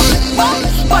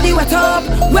 Body wet up,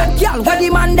 wet girl, where the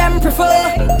man them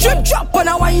prefer. Drip drop on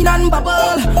a wine and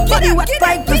bubble. Body wet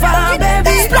like prefer,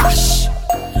 baby. Splash.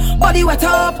 Body wet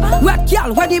up, wet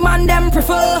girl, where the man them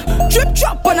prefer. Drip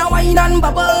drop on a wine and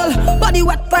bubble. Body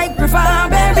wet like prefer,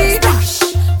 baby. Splash.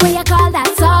 What you call that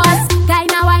sauce?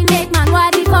 Kinda wine make man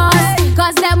what it cost.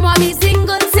 Cause them want me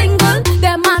single.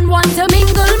 Them man want to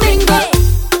mingle.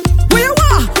 Where you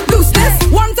are? Loose this.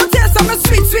 Want to taste some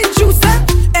sweet juice.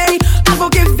 Hey, I go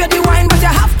give you the wine, but you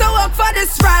have to work for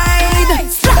this ride.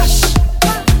 Splash.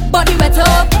 Body wet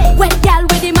up, wet girl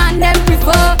with the man them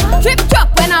prefer. Drip drop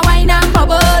when I wine and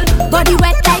bubble. Body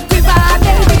wet like river,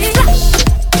 baby. Splash.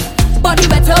 Body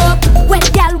wet up, wet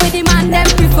girl with the man them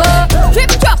prefer.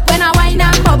 Drip drop when I wine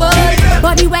and bubble.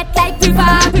 Body wet like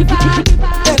river.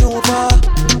 Bend over,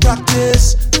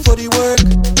 practice for the work.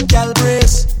 Gal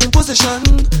brace, position,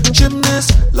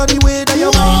 gymnast. Love the way that you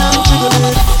whine and jiggle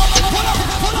it.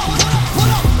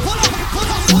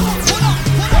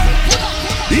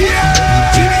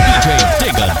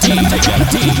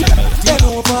 Bend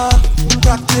over,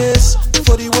 practice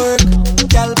for the work.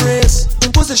 Gal brace,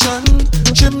 position,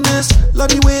 gymnast. Love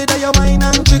the way that you whine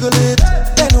and jiggle it.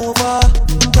 Bend over,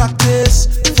 practice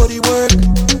for the work.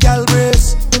 Gal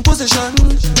brace, position,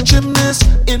 gymnast.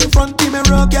 In front the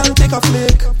mirror, gal take a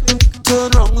flick.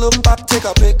 Turn round, look back, take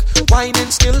a pic.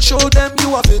 Whining skill, show them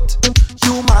you have it.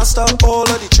 You master all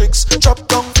of the tricks. Drop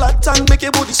down flat and make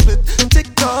your body split.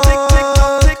 Tick tock, tick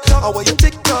tock, tick tock. How are you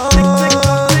tick tock? Tick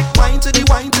tock, tick. Wine to the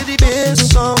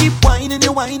bass now. Keep whining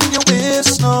your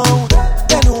waist now.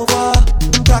 Bend over,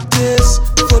 practice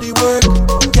for the work.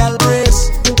 Gal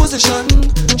brace, position,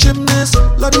 gymnast.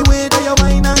 Love the way that you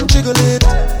whine and jiggle it.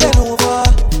 Bend over,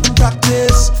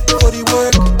 practice for the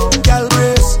work. Gal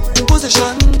brace,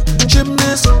 position,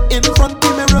 gymnast. In front the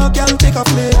mirror, gal take a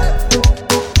flick.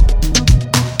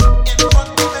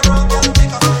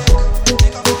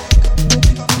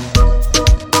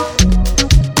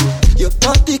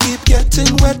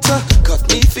 Got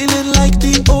me feeling like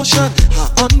the ocean,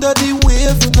 under the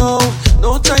wave now.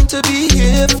 No time to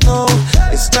behave now.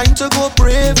 It's time to go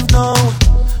brave now.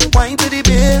 Wine to the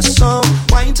bass,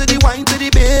 wine to the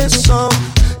bass. song.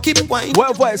 Keep wine.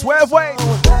 Where voice?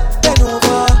 Bend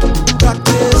over,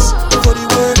 practice for the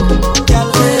work. Girl,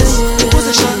 this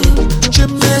position,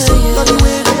 gymnast. Love the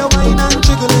way that you whine and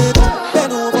jiggle it.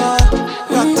 Bend over,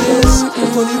 practice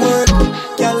for the work.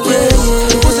 Girl,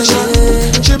 this position,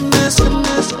 gymnast.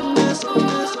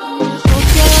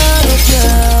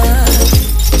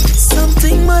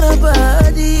 Something but a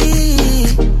body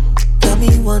got me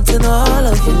wanting all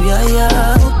of you,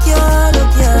 yeah. Oh yeah.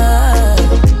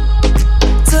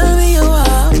 Tell me you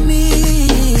want me,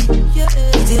 yeah.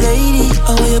 Pretty lady,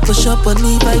 how you push up on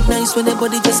me, vibe nice when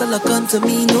everybody just a look onto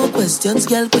me. No questions,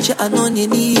 girl, put your hand on your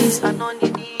knees. I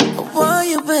want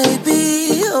you,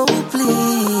 baby, oh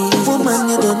please. Woman,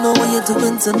 you don't know what you're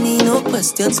doing to me. No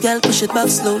questions, girl, push it back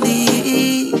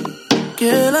slowly.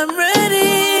 Girl, I'm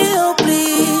ready, oh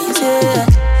please, yeah.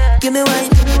 Give me wine,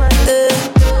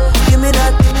 give me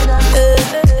that,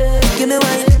 give me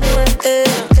wine,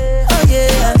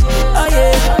 oh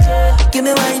yeah, give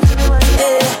me wine,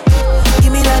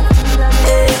 give me that,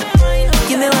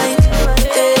 give me wine,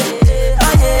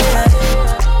 oh yeah.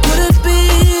 Could it be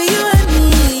you and me,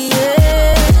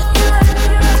 yeah?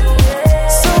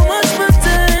 So much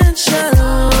potential,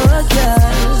 oh yeah.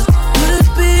 Could it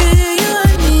be you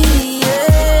and me,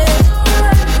 yeah?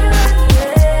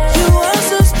 You are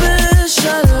so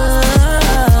special,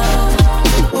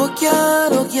 oh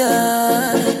yeah.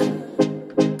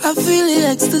 I feel the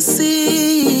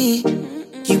ecstasy,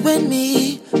 you and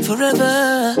me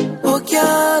forever, oh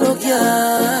yeah.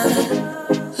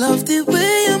 Love the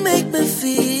way you make me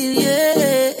feel, yeah.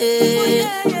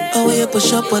 Oh, you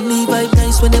push up on me, vibe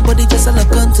nice when your body just a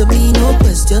look onto me. No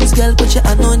questions, girl, put your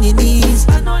hand on your knees.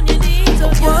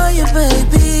 Why you,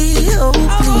 baby, oh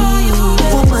please.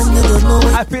 Woman, you don't know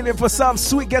what I feel it for some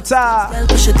sweet guitar. Girl,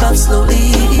 push it up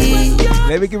slowly.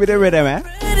 Let me give you the rhythm, man.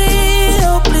 Ready,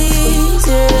 oh please,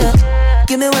 yeah.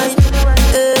 Give me wine,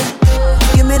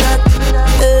 give me that,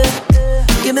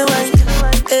 give me wine,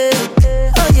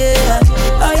 oh yeah.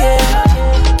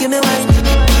 Give me wine, give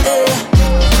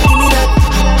me that,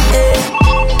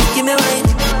 give me wine,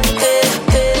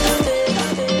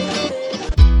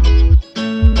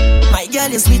 My girl,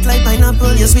 you're sweet like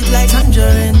pineapple, you're sweet like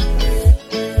tangerine,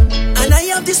 and I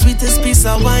have the sweetest piece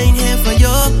of wine here for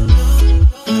you.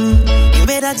 The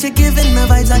way that you're giving me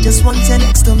vibes, I just want you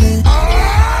next to me.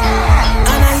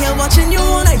 And I hear watching you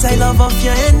all night, I love off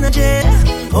your energy.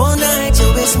 All night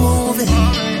your waist moving,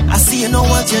 I see you know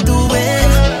what you're doing.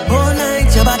 All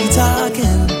night your body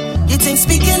talking, you think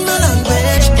speaking my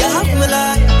language. You have me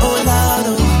like, oh Lord,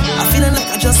 oh. I'm feeling like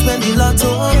I just went the lotto.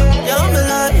 You have me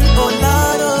like, oh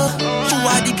Lord, oh. You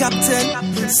are the captain,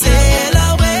 sail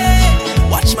away.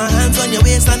 Watch my hands on your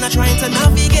waist and I'm trying to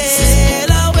navigate.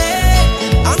 Sail away.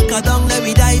 Anchor down, let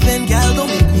me dive in, girl, don't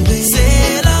make me wait.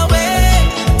 Sail away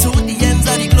to the ends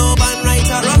of the globe and right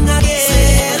or wrong again.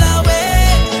 Sail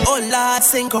away, oh Lord,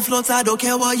 sink or float, I don't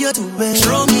care what you're doing.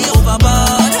 Throw me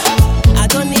overboard, I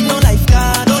don't need no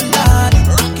lifeguard, oh Lord.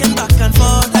 Rocking back and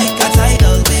forth like a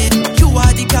tidal wave. You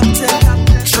are the captain,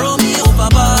 throw me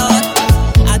overboard.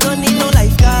 I don't need no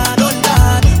lifeguard, oh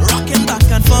Lord. Rocking back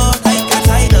and forth like a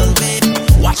tidal wave.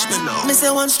 Watch me now. Me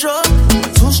say one stroke,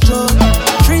 two stroke,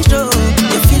 three stroke.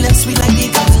 Sweet like the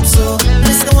calypso.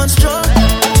 Listen, one stroke,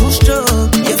 two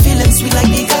stroke. You're feeling sweet like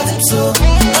the calypso.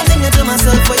 I'm thinking to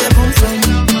myself where you come from.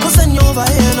 What's on you over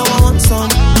here? No, I want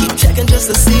some. Keep checking just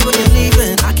to see where you're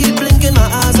leaving. I keep blinking my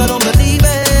eyes, I don't believe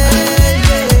it.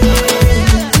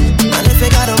 Yeah. And if you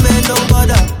got a man, don't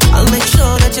bother. I'll make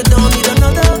sure that you don't need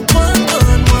another one.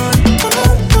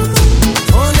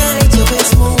 All night your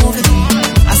waist moving,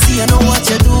 I see you know what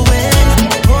you're doing.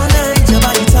 All night your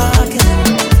body talking,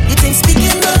 you think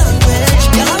speaking my language.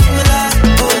 You have me like,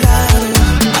 oh Lord,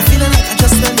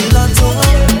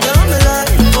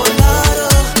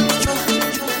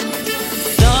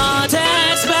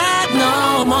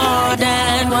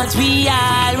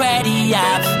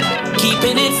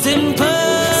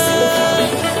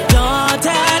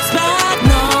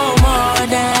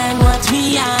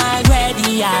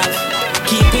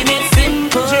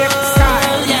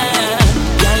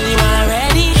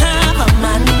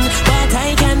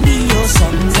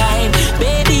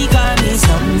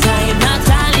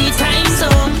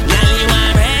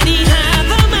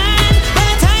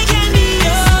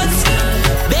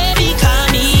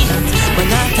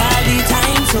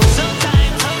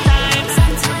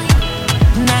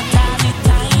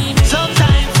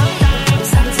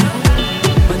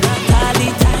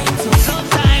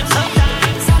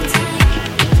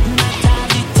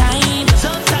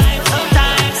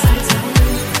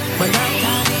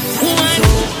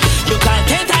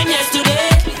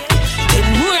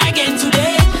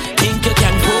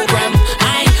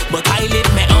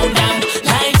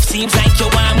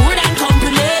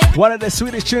 One of the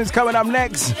sweetest tunes coming up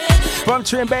next from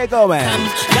Trimbago, man.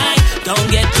 Don't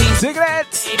get things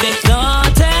cigarettes. Don't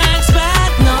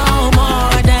expect no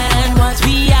more than what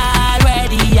we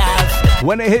already have.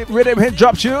 When they hit rhythm hit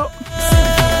drops you.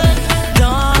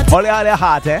 Only on their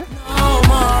heart, eh? No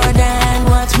more than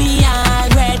what we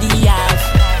already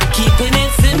have. Keeping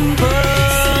it simple,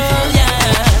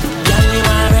 yeah. Girl, you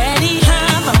already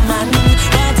have a man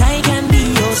that I can be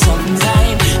your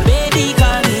sometime. Baby,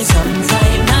 call me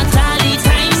sometime, not all the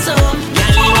time. So,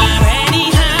 girl, you already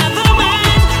have a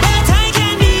man that I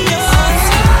can be your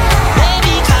sometime.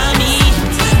 Baby, call me,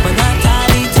 but not all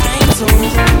the time. So,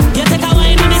 you take a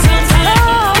wine with me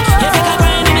sometime. You take a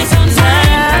grind with me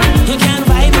sometime. You can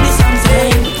vibe with me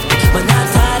sometime, but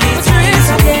not all the time.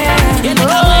 So, you take a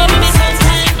wine with me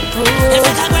sometime. You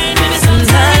take a grind with me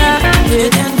sometime. You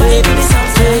can vibe with me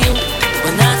sometime,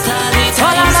 but not all the time.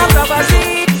 All of my property,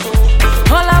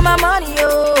 all of my money,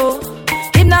 oh,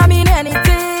 it not mean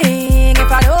anything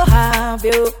if I don't have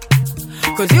you.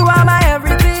 Cause you are my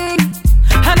everything,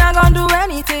 and I'm gonna do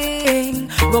anything.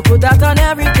 Go put that on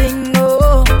everything,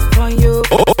 oh, for you. If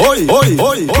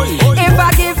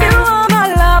I give you all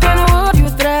my love, and would you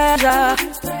treasure?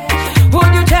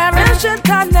 Would you cherish it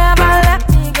and never let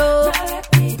me go?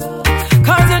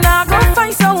 Cause you're not gonna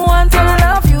find someone to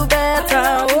love you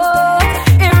better, oh.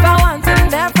 If I want to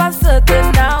live for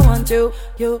certain, I want you.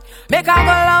 Make I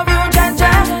go love you,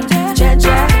 Jaja.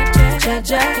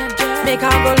 Make I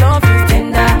go love you,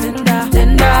 tender.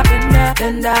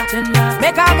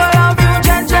 Make I go love you,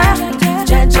 Jaja.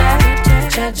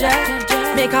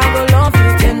 Make I go love you,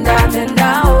 tender,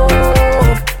 oh.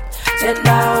 Tender,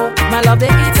 oh. My love, the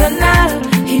eternally.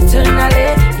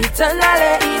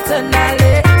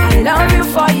 I love you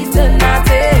for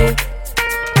eternity.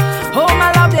 Oh,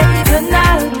 my love, the eternally.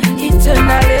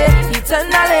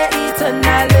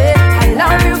 I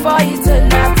love you for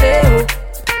eternity.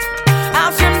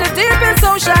 I'll swim the deepest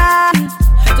ocean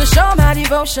to show my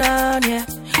devotion, yeah.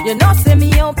 You know, see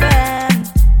me open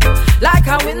like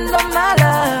a window, my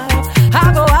love.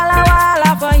 I go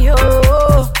walla for you.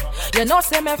 You know,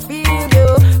 see me feel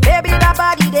you. Baby, that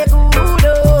body, they good,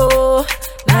 oh.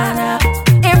 Nah.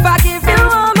 If I give you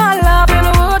all my love, and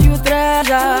would you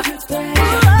treasure?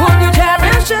 Would you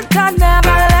cherish it and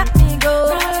never let me go?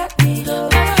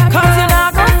 Cause you're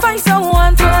not gonna find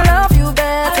someone to love you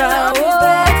better,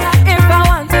 oh. If I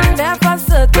want to live for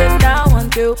certain, I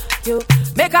want you.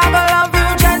 Make I go love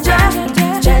you, Jaja.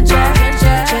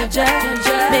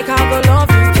 Make I go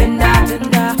love you, tender.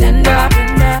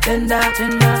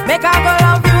 Make I go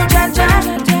love you, Jaja.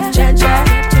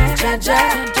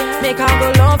 Make I go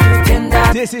love you, tender.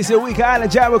 This is the Week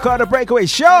Island Jam Recorder Breakaway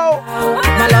Show.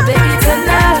 My love, the eternally.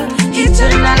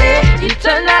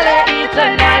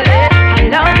 I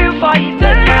love you for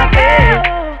eternity.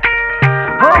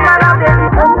 Oh, my love, the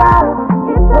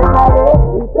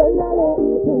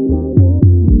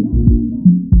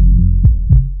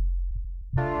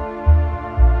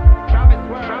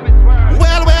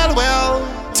Well.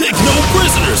 Take no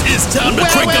prisoners. It's time to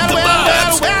crank up the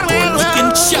vibes. We're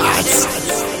looking shots.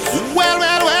 Well.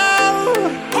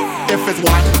 If it's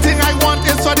one thing I want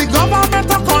is for the government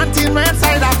to continue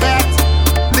inside of it.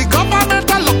 The government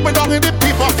to look me down in the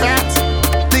people fat.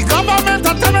 The government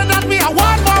to tell me that me a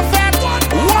one more fat,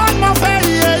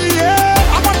 yeah.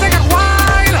 I want to get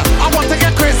wild. I want to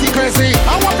get crazy.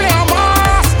 I want to play a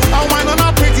mass. I want on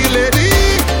a pretty lady.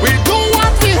 We do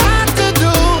what we had to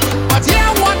do, but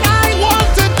yeah, what I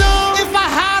want to do. If I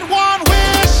had one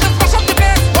wish, mash up the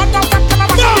place. One more time, can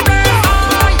I mash up the place?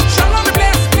 I shall on the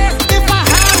place. If I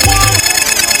had one.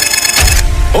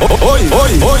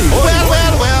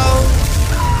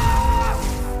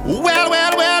 Well.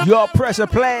 Your pressure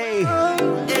play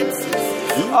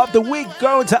of the week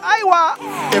going to Iowa.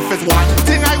 If it's one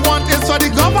thing I want is for the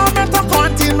government to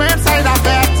continue inside of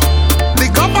it. The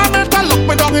government to look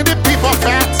me down in the people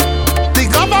fat. The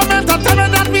government to tell me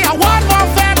that me a one more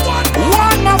fat,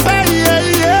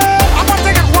 yeah. I want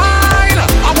to get wild.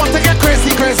 I want to get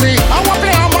crazy. I want to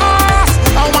play a mass.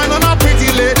 I want on a pretty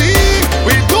lady.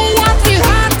 We do what we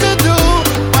had to do,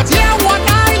 but yeah, what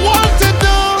I want to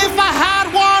do. If I had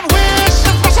one wish,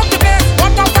 mash up the place.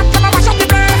 One more time, can I mash up the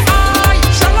place? I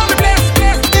shall on the place.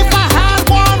 If I had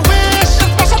one wish,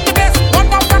 mash up the place. One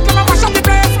more time, can I mash up the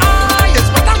place? I it's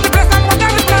better the place than what the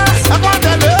place. I want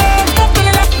the love, move to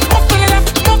the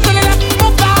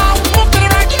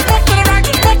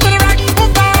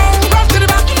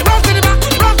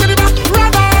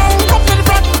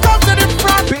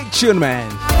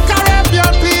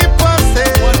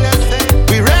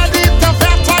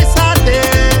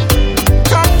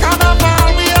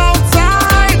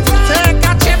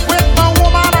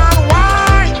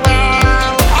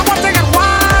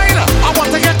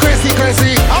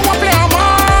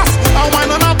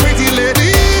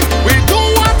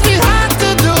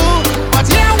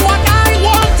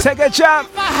champ.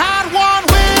 If I had one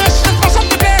wish, mash up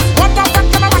the place. What the fuck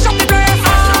can I mash up the place?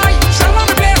 I shall on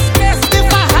the place. If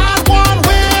I had one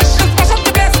wish, mash up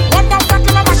the place. What the fuck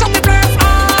can I mash up the place?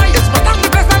 It's what on the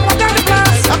place and what on the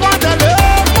place. I want the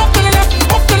left, move to the left,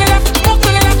 move to the left, move to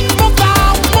the left, move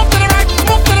down, move to the right,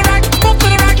 move to the right, move to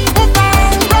the right, move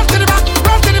down, run to the back,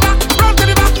 run to the back, run to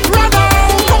the back, run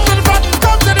down, come to the front,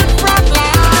 come to the front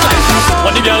line.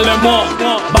 What the girl them want?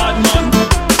 Bad man.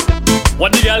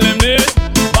 What the girl them need?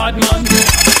 Bad man.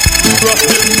 Rough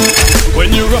them. When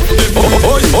you rough them,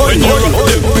 when you rough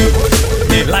them,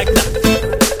 they like that.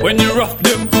 When you rough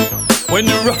them, when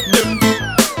you rough them,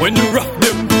 when you rough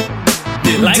them,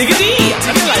 they like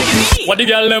that. What the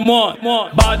girl them want?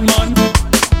 Bad man.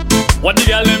 What the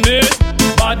girl them need?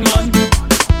 Bad man.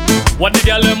 What the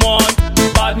girl them want?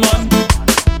 Bad man.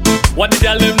 What the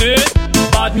girl them need?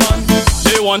 Bad man.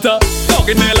 They want a dog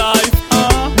in their life,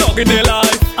 dog in their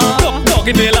life, dog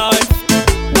in their life,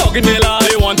 dog in their life.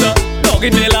 They want a dog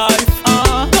in their life,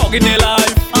 dog in their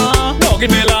life, dog in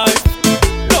their life,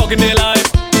 dog in their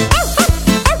life.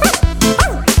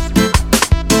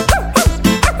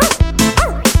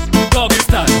 Doggy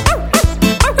style.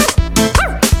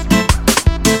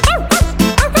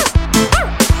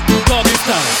 Doggy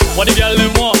style. What the girl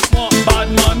them want? Bad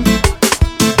man.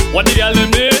 What the girl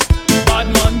them need? Bad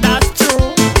man. That's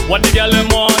true. What the girl them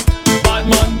want? Bad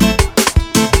man.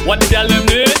 What the girl them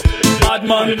need? Bad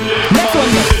man. Next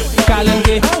one, call and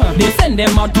gay. They send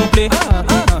them out to play.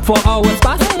 For hours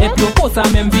past, et puis pose à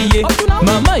m'envier.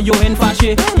 Maman yo en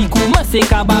fâché, il commence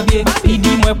à babier. Il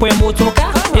dit moi point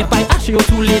motoka, et pas hache yo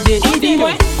tous les deux. Il dit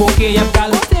moi, coquet yep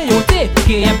cal, côté,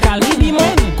 que yep cal. Il dit moi,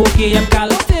 coquet yep cal,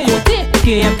 côté, que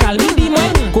yep cal. Il dit moi,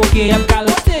 coquet yep cal,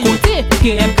 côté, que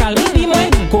yep cal. Il dit moi,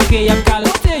 coquet yep cal,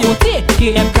 côté, que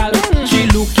yep cal. She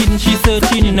looking, she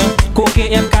searching,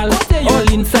 coquet yep cal.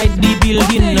 All inside the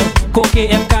building, coquet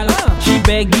yep cal. She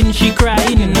begging, she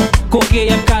crying, coquet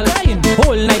yep cal.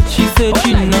 Whole night she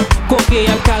searching, coquet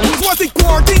yep cal. Was it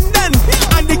quarantine then?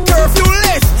 And the curfew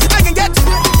list. I can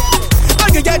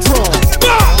get drunk.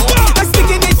 I'm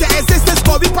speaking into existence,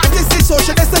 but we practicing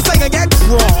social distance. I can get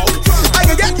drunk. I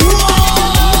can get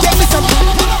drunk. Get me some.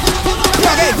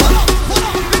 Okay.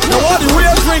 Now all the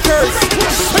real drinkers.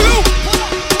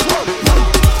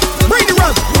 Bring the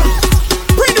rum.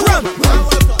 Bring the rum.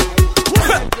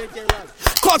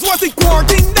 Cause was it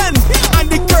quarantine then? And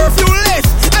the curfew list.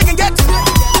 I can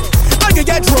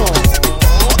get drunk.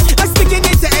 I'm speaking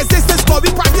into existence, but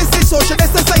we practicing social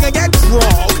distance. I can get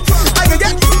drunk. I can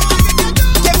get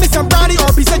me some brandy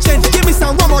or piece of gin. Give me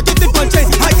some rum or give me punching.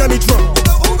 I can be drunk.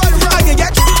 I can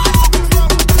get drunk.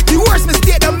 The worst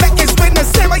mistake to make is when the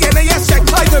same again a yes check.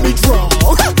 I can be drunk.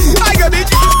 I can be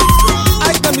drunk.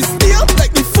 I can be still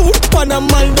like the food on a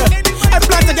Monday. I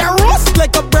plan to get roast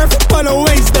like a breath on a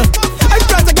Wednesday. I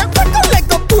plan to get pickled like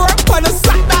a pork on a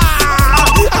Saturday.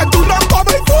 I do not call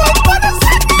my food on a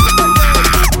Saturday.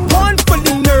 One for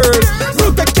the nerds,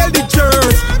 fruit to kill the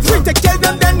germs. Free to kill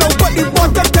them, then nobody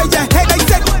want to tell your head. I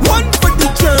said one for the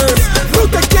germs,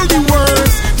 fruit to kill the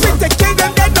worms. Free to kill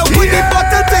them, then nobody want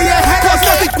to tell your head. Cause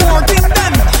what's the quarantine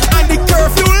then? And the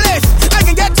curfew list. I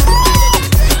can get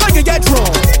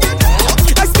drunk.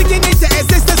 I'm speaking into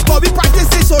existence, but we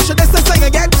practicing social distance. I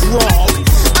can get drunk.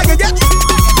 I can get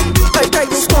I tell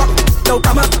you squat, no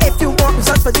come up if you want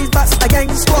results for these bats. Again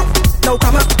squat, no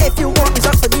come up if you want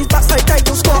results for these bats. I tell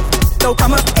you squat, no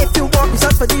come up if you want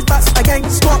results for these bats. Again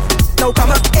squat, no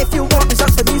come up if you want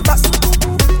results for these bats.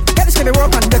 Get this skibby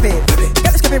rope and whip it.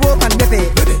 Get this skibby rope and whip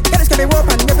it. Get this skibby rope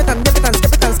and whip it and whip it and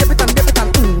skip it and skip it and whip it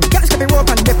and get this skibby rope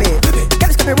and whip it. Get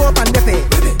this skibby rope and whip it.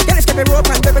 Get this skibby rope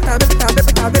and whip it and whip it and whip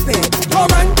it and whip it. Go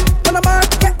run, on the mark,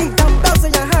 get the dumbbells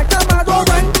in your hand. Come on, go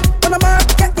run, on the mark,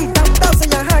 get the dumbbells in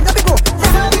your hand. Let me go.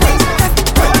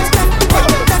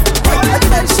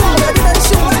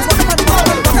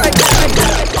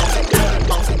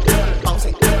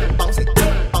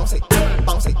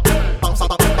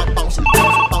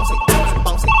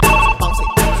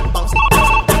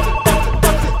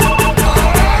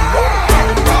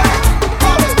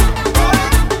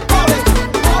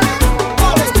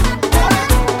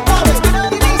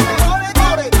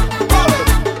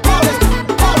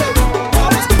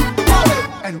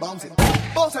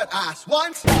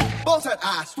 Once, bounce that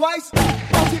ass twice,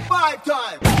 bounce it 5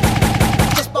 times.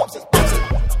 Just bounce it, bounce it,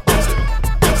 bounce it, bounce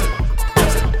it,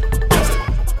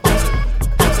 bounce it,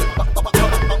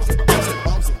 bounce it,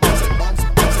 bounce it, bounce it, bounce it, bounce it, bounce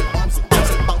it, bounce it, bounce it, bounce it, bounce it, bounce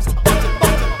it, bounce it, bounce it, bounce it, bounce it.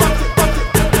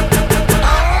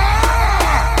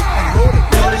 And roll it,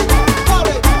 roll it, roll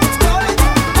it, roll it,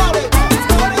 roll it,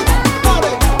 roll it, roll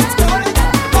it, roll it,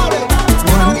 roll it.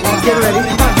 1, get ready.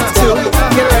 2,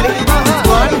 get ready.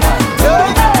 1, 2,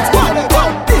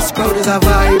 1. This crowd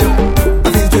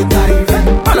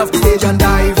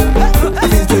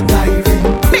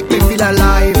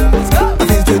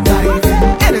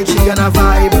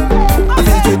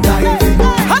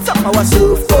What's up? I was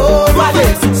surf over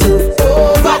this, surf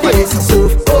over this,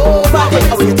 surf over this.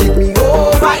 How you take me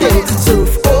over this,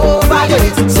 surf over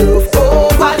this, surf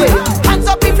over this. Hands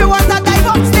up if you want to dive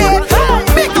upstairs.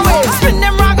 Make a way, spin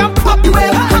them round and pop the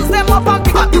wave. Hands them up and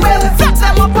pick up the wave. Flex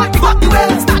them up and pick up the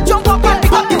wave. Start jump up and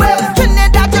pick up the wave.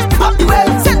 Trinidad just pick up the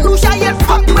wave. St. Lucia yeah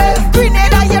pop the wave.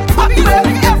 Grenada yeah pop the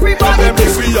wave. Everybody be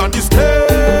free on the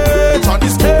stage, on the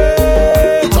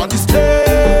stage, on the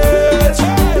stage.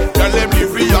 Tell them be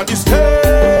free on the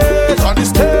stage, on the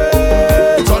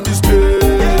stage, on the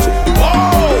stage.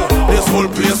 Wow, this whole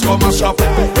place come a shop.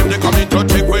 If they come in to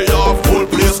take way off, whole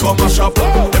place come a shop.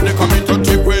 If they come in to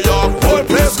take way off, whole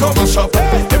place come a shop.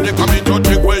 If they come in to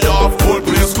take way off, whole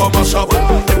place come a shop.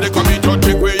 If they come in to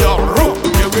take way off,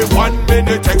 give me 1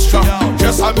 minute extra,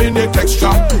 just a minute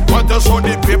extra. Want to show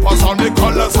the papers on the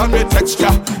colors and the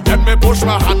texture. Let me push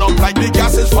my hand up like the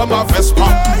gases from a Vespa.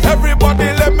 Everybody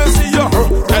let me see you.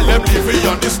 Tell them leave me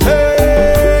on the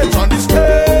stage, on the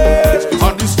stage,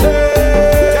 on the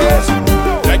stage.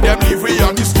 Let them leave me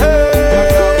on the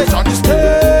stage, on the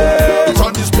stage,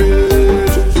 on the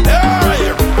stage.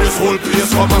 Hey, this whole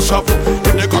place come a shop.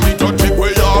 If they come in to take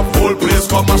way off, whole place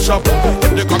come a shop.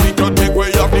 If they come in to take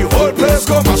way off, the whole place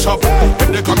come a shop. If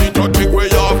they come in to take way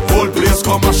off, whole place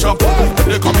come a shop. If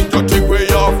they come in to take way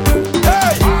off,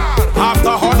 hey, after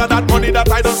all of that money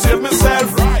that I don't save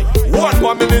myself, right? 1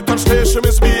 more minute on station,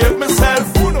 misbehave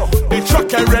myself. The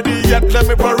truck ain't ready yet, let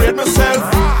me parade myself.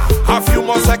 A few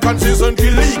more seconds isn't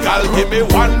illegal. Give me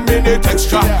 1 minute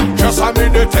extra, just a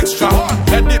minute extra.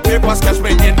 Let the papers catch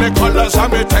me in my colors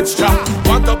and my texture.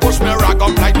 Want to push me rag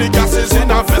up like the gases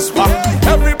in a Vespa.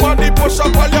 Everybody push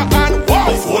up all your hand.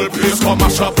 Wow, whole place come a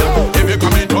shop. If you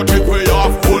come in to take way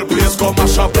off, whole place come a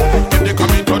shop. If they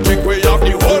come in to take way off,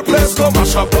 the whole place come a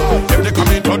shop. If they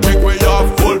come in to take way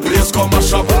off, whole place come a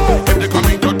shop. If they come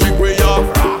in to take way off,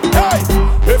 hey,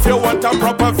 if you want a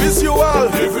proper visual,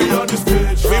 if we on the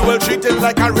stage, we will treat it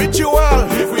like a ritual.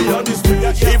 If we on the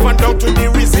stage, even down to the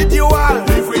residual.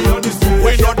 If we on the stage,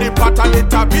 we know the pattern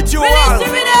it habitual.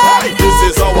 Hey, this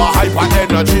is our hyper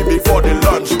energy before the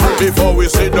lunch. Before we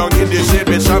sit down in the shade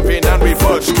with champagne and we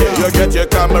fudge cake. You get your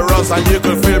cameras and you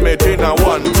can film it in a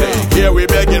one take. Here we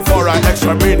begging for an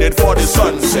extra minute for the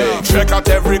sunset. Check out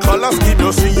every color scheme,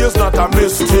 you see it's not a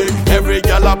mistake. Every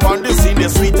girl up on the scene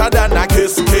is sweeter than a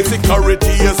kiss cake.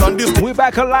 Security is on this. We're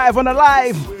back alive on the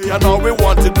live. And all we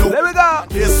want to do. There we go.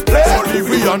 Display. Only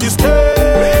we on the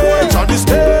stage, on the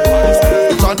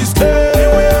stage, on the stage.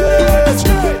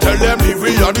 Tell them leave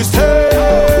we on the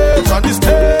stage, on the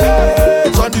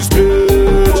stage, on the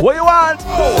stage. What you want?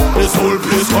 This whole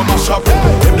place come a shop.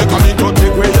 If they come in to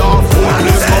take way off, whole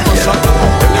place come a shop.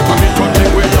 If they come in to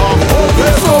take way off, whole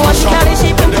place come a shop. If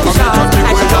they come in to take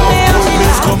way off, whole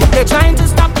place come a shop. They're trying to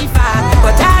stop the fight,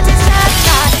 but that is not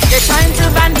that. They're trying to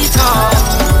ban the talk.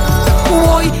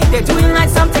 Boy, they're doing like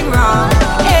something wrong.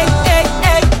 Hey, hey,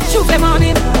 hey, shoot them on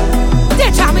it.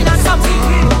 They're jamming on something.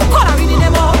 Coloring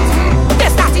them out.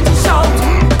 They're starting to shout.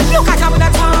 Look at them with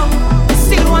a tongue.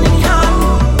 Still one in the hand.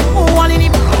 One in the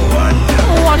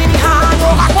hand.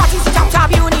 Oh God, what is the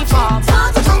top uniform? Oh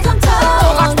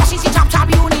God, what is the top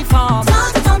uniform?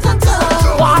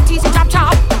 What is the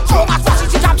top? Oh God, what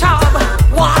is the top?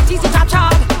 What is the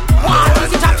top? What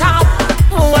is the top?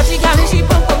 What you gonna see?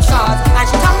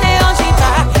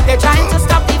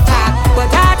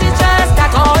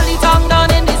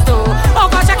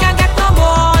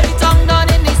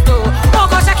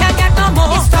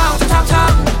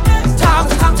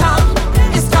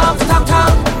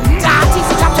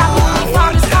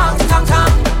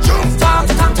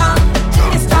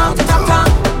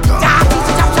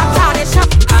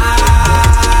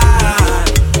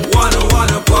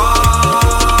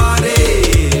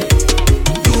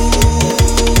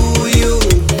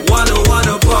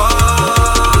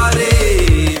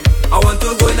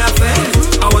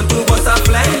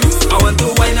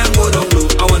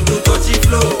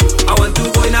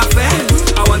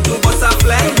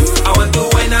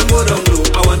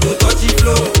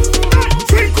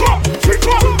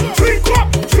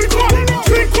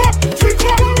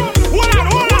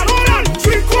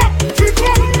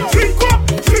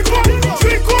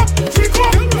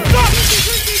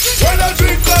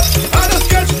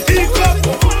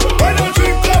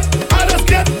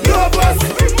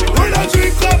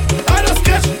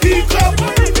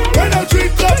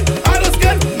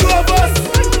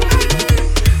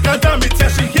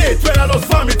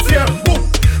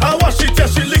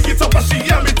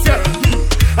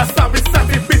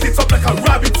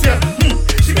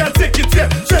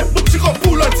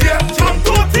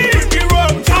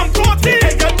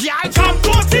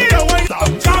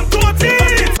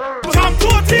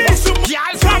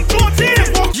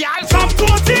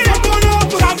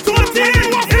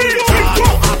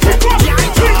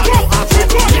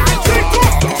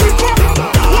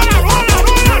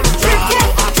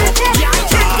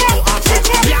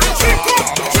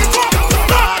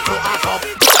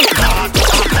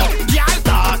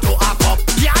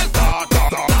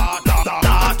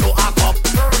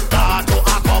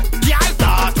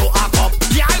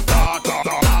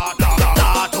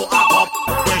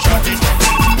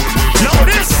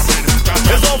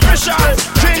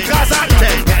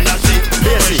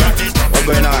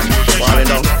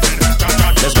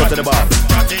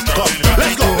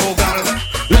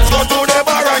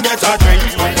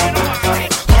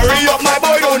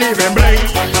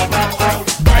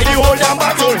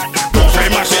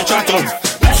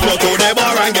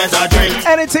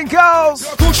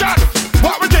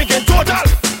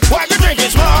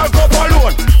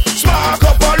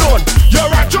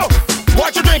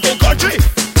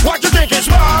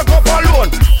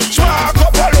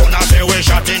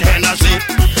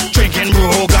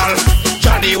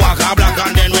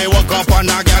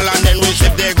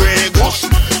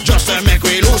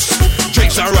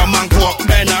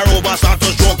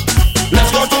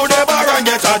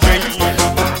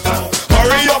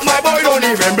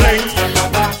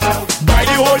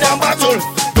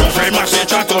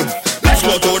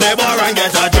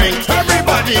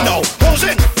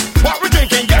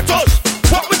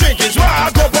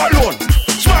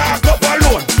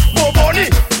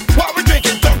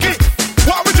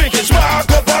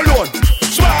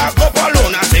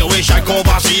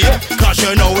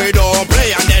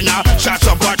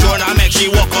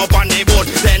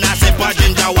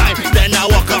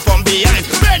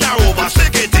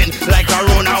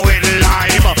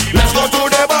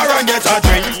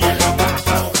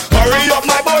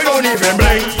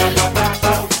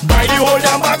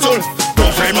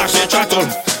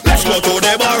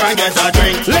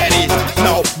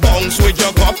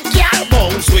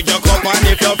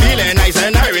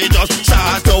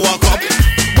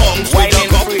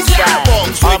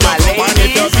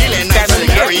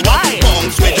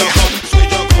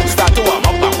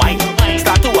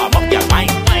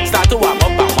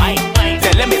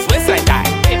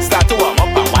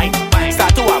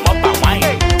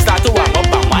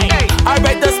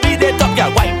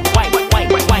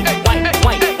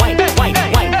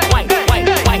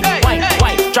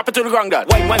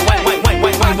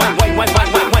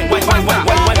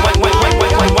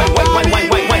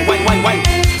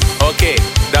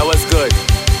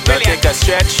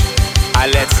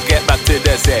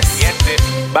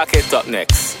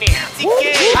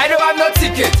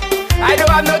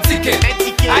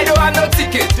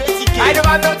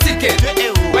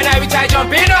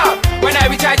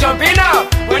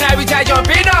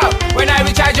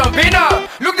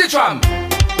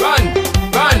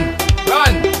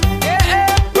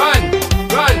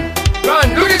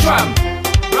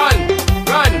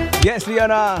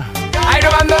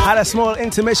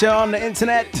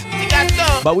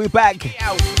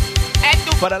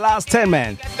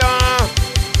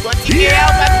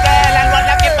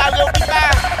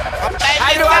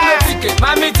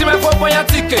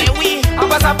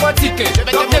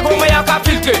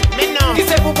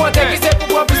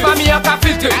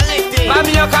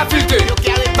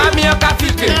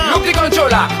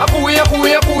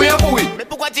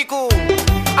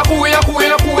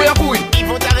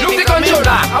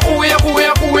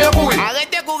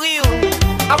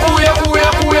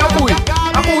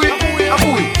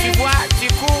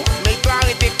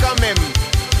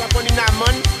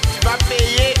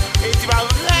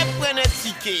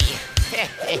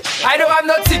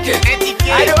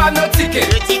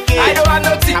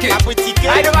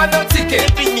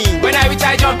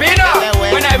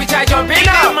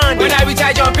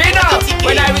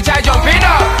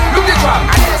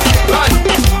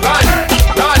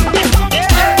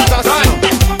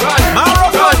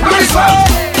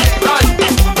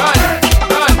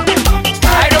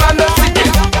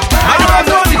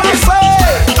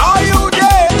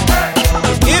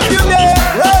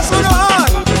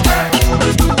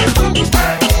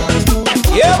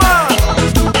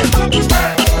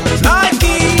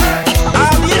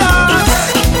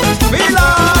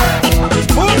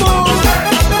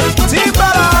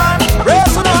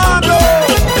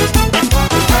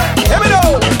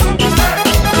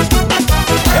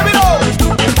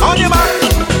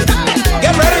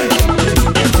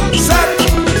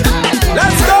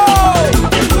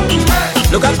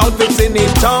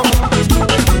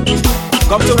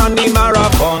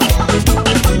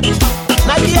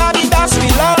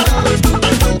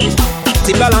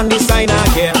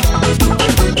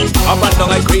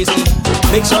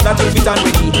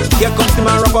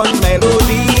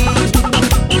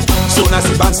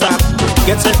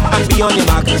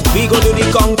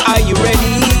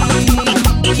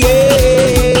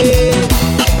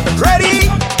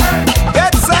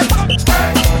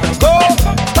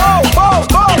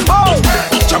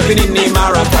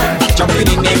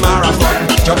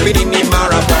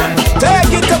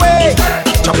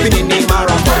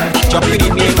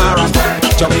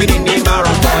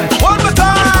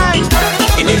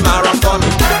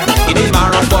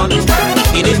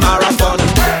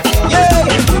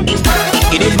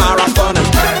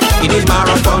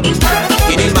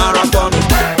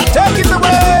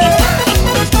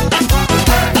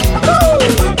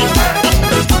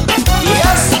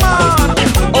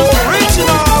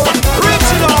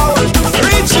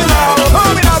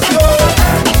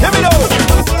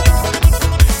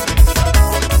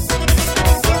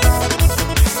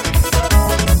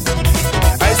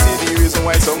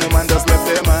 woman just left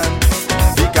their man.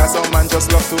 Because some man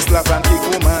just love to slap and kick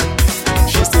woman.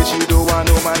 She say she don't want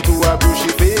no man to abuse she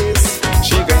face.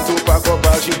 She going to pack up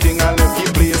all she thing and left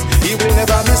the place. He will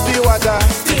never miss the water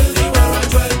till the well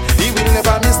runs well. He will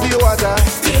never miss the water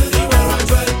till the well runs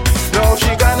well. No,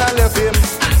 she gonna left him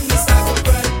and he start to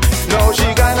cry. No, she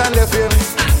gonna left him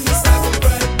and he start to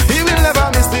cry. He will never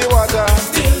miss the water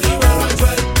till the well runs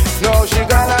well. No, she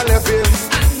gonna left him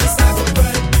and he start to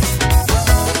cry.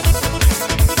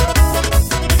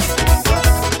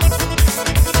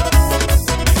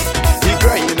 He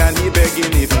crying and he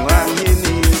begging even on his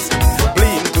knees.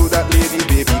 Pleading to that lady,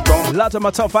 baby, come. Lots of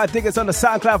my top 5 tickets on the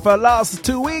SoundCloud for the last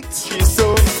 2 weeks. She's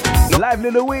so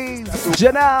Lively Louise,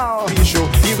 Janelle,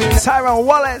 Tyrone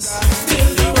Wallace,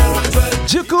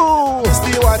 Juku,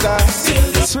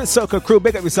 Sweet Soca Crew.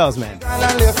 Big up yourselves, man.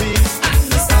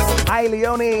 Hi,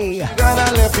 Leone. He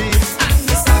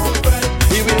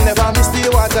will never miss the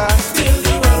water.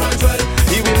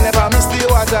 He will never miss the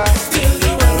water.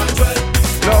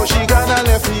 No, she gonna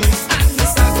left me.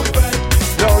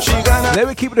 No, she gonna. Let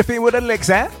me keep the theme with the licks,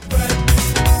 eh?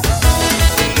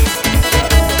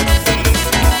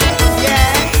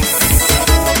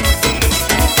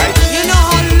 You know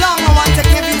how long I want to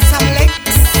give you some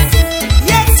licks?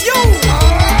 Yes, you!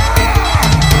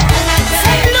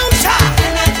 St. Lucia!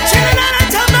 Trinidad and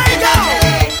Tobago!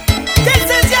 This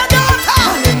is your daughter!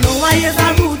 You know I is a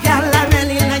rude girl, I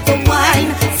really like to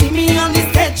whine. See me on the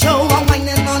stage show, I'm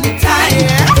whining all the time.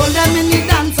 Hold them in the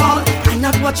dance hall, I'm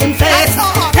not watching face.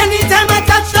 Anytime I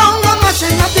touch down, I'm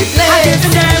mashing up the place. I'm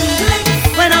giving them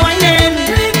when I whine in,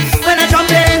 when I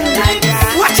jump in.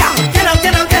 Watch out! Get out,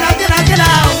 get out, get out, get out, get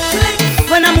out.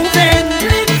 When I move in,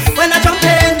 when I jump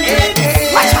in.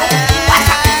 Watch out, watch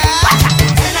out, watch out.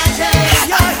 Energy,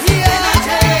 you're here.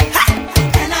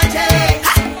 Energy,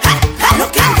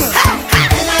 looking good.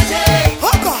 Energy,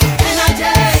 oh God.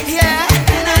 Energy, yeah,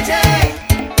 energy.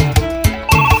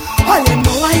 All you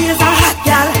know I is a hot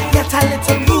girl, yet a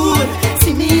little rude.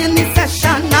 See me in the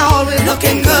session, now always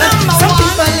looking good. Some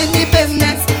people in the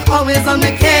business, always on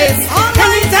the case.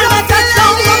 Anytime I touch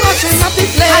down, I'm rushing up the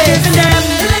place. I'm giving them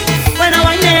when I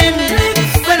whine in,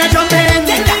 when I jump in.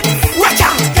 Watch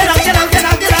out, get out, get out, get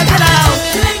out, get out, get out.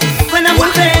 When I'm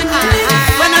moving,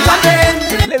 when I jump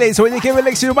in. Ladies, when you give a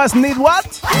licks, you must need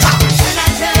what?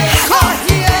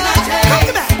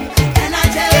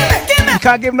 You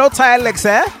can't give no tire licks,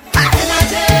 eh?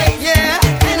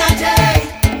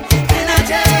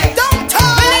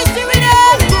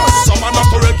 Some man up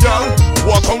to a girl,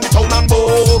 walk on the town and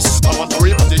boast. I want to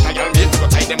rape the girl, make go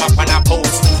tie them up on a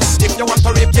post. If you want to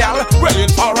rape girl, well in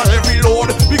for every load.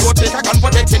 We go take a gun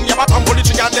for that in your bottom, bullet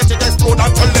you can let it explode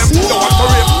and tell them you want to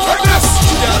rape. Take this,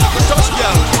 girl, the touch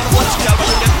girl. Watch girl, but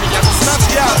you get me and snatch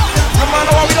girl. You man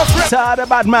know how we don't rape. Tell the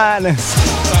bad man.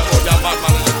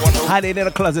 Hide it in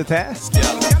the closet, eh?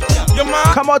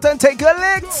 Come out and take your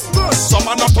licks. Some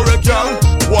man up to a girl,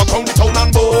 walk on the town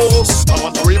and boast. I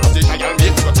want to rape the girl,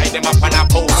 make go tie them up on a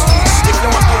post. If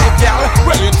you want to rape girl,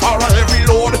 well in for every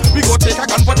load. We go take a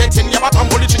gun for that in your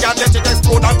bottom, bullet you can let it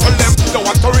explode and tell them you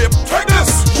want to rape. Take this.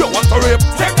 You want to rape.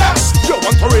 Take that. You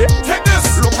want to rape. Take this.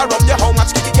 Look around you how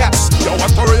much kitty cat. You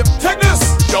want to rape. Take this.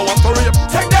 You want to rape.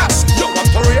 Take that. You want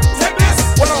to rape. Take this.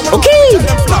 Okay.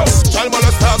 Child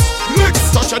molesters, licks,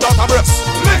 touch your daughter breast.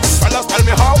 Licks, fellas tell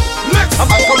me how. Licks, a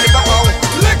man go live the how.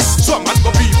 Licks, some man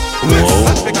go beef. Licks,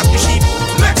 that's big as the sheep.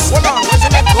 Licks, hold on, where's the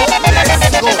neck go?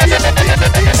 Let's go.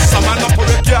 Some man up for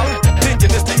a girl, thinking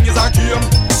this thing is a game.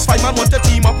 5 man want to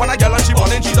team up on a girl and she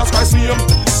born in Jesus Christ's name.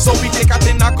 So we take a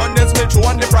tin a condensed milk through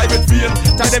on the private vein.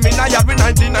 Tie them in a yard with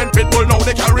 99 pitbull, now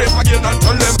they can rape again and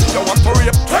tell them you want to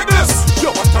rape, take this.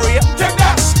 You want to rape, take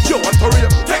that. You want to rape,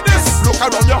 take this. Look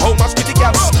around your home and kitty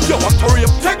cat. You want to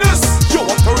rape, take this. You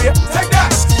want to rape, take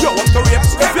that. You want to rape.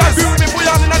 If you agree with me, put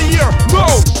your hand in the air. No.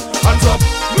 Hands up,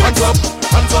 hands up,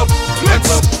 hands up, hands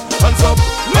up, hands up,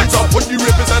 hands up. What you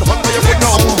represent, what you put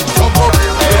now? Jump up,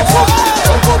 jump up,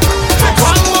 jump up, jump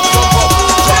up,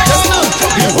 jump up.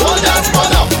 Behold that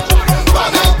banner,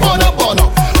 banner, banner, banner,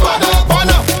 banner,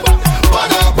 banner,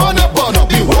 banner,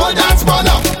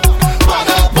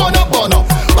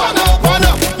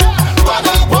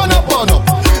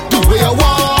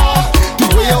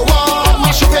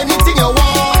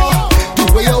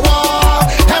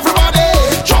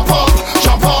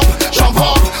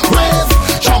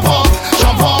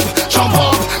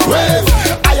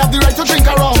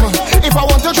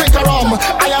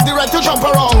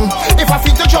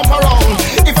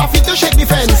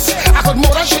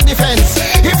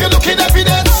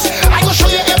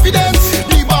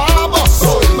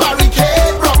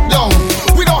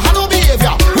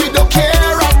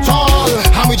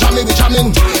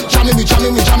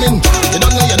 coming. You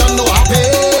don't know what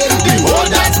happened. The whole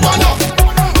dance burn up.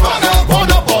 Burn up,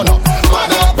 burn up, burn up.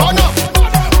 Burn up, burn up.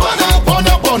 Burn up, burn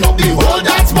up, burn up. The whole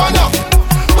dance burn up.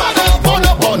 Burn up, burn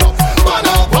up, burn up. Burn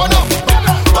up, burn up.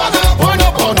 Burn up, burn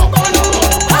up, burn up.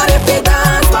 And if the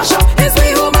dance mash up, it's we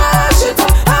who mash it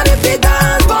up. And if the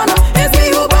dance burn up, it's we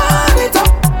who burn it up.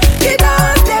 The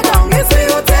dance tear down, it's we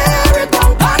who tear it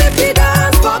down. And if the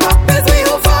dance fuck up, it's we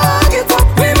who fuck it up.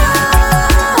 We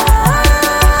mad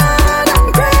and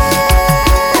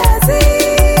crazy.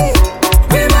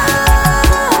 We mad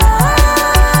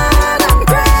and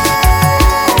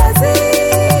crazy.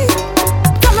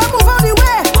 Tell them move out the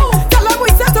way. Tell them we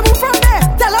set to move from there.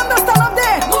 Tell them to stand up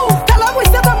there. Tell them we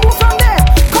set to move from there.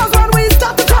 Cause when we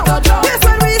start to come, yes,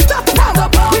 when we start to come,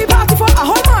 we party for a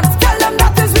whole month. Tell them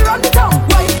that is we run the town.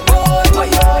 White boy, boy, boy,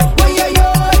 boy,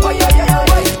 boy, boy, boy, white boy,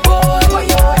 boy, boy, boy, boy, white boy, boy,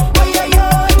 boy,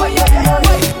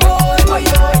 boy,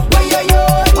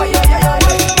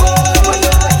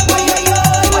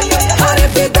 and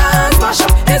if the dance mash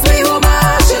up, it's we who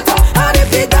mash it up. And if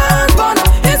the dance burn up,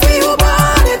 it's we who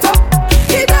burn it up.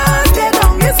 The dance tear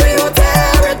down, it's we who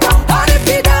tear it down. And if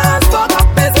the dance fuck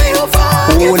up, it's we who fuck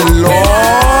it up. Oh Lord.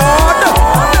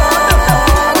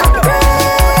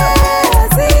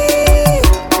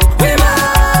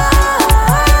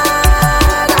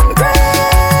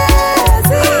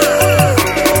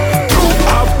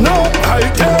 Have no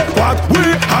idea what we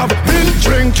have been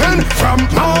drinking from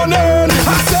morning. I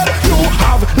said you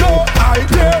have no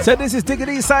idea. So this is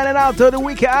Diggity signing out to the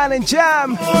Weekend Island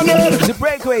Jam, the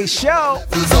Breakaway Show.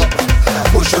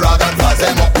 Push your rag and pass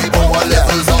them up, people want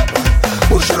levels up.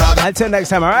 Push your rag Until next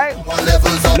time, alright?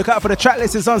 Look out for the track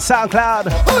list is on SoundCloud.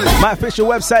 My official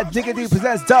website,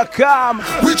 diggitypresents.com.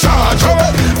 We charge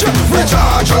up, we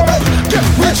charge up,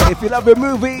 we charge. If you love your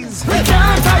movies, make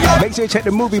sure you check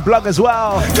the movie blog as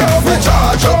well. We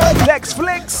charge up, Lex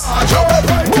Flicks. so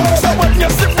when you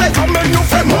sit there, come and you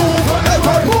can move.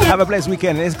 Have a blessed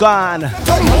weekend. It's gone.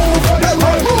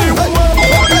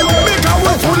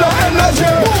 Full of energy,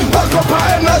 back up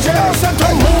our energy, set to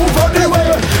move all the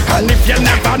way. And if you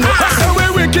never know, that's the way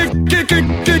we kick.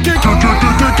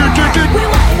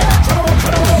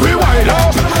 We wind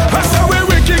up. That's the way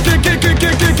we kick.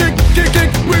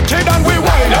 Wicked and we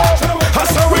wind up.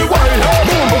 That's how we wind up.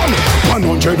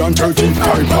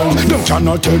 135 pounds. Them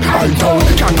cannot take I down.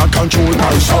 Cannot control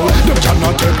my soul. Them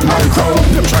cannot take my crown.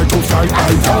 Them try to fight I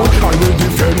down. I will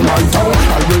defend my town.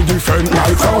 I will defend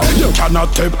my crown. You cannot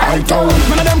take I down.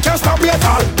 None of them can stop me at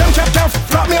all. Them can't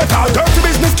flop me at all. Dirty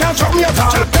business can't stop me at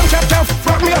all. Them can't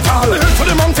flop me at all. For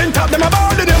the mountain top, them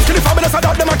about the names. Kill the fabulous, I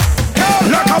doubt them.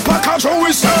 Like a package, how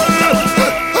we sell.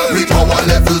 We power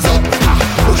levels up.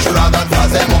 Push your rag and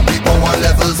pass them up. We power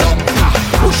levels up.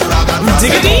 Push your rag and pass them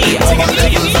up.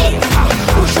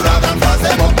 Push your rag and pass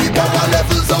them up. We power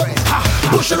levels up.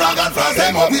 Push your rag and pass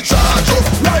them up. We charge up.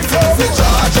 We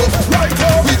charge up.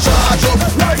 We charge up. We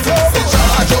charge up. We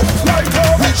charge up.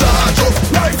 We charge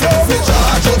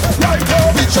up.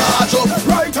 We charge up.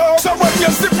 So when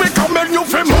you sit, we come and you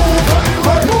feel move.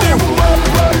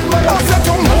 I said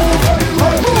to move.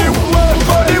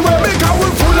 All the way, because we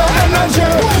full of energy.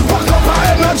 Back up our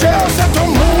energy. I said to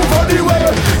move all the way.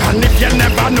 And if you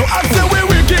never know, I say we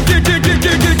kick it,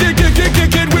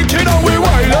 wicked and we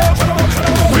wild up.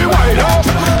 We wild up.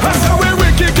 I say we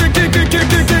kick it,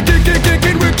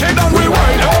 wicked and we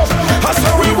wild up. I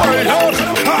say we wild up.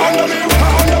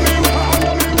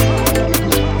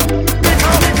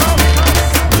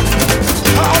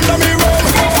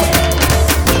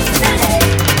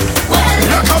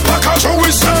 So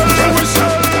we sell.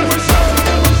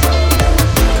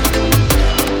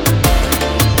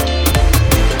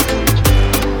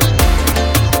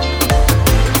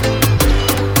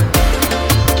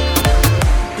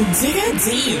 Digga D,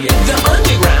 the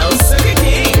underground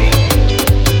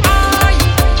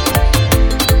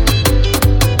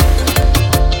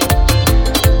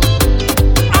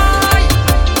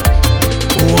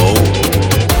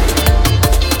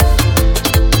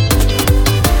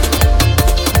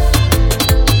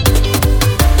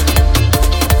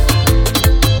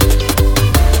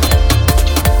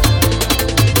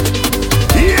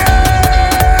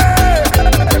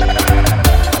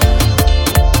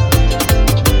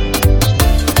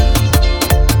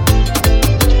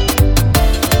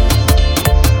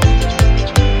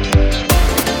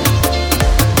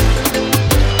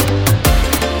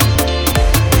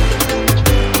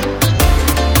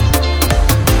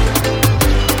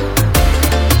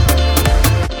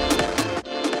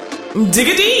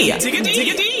Sugar King.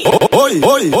 Digga D. Oi,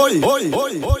 oi, oi, oi,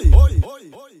 oi, oi.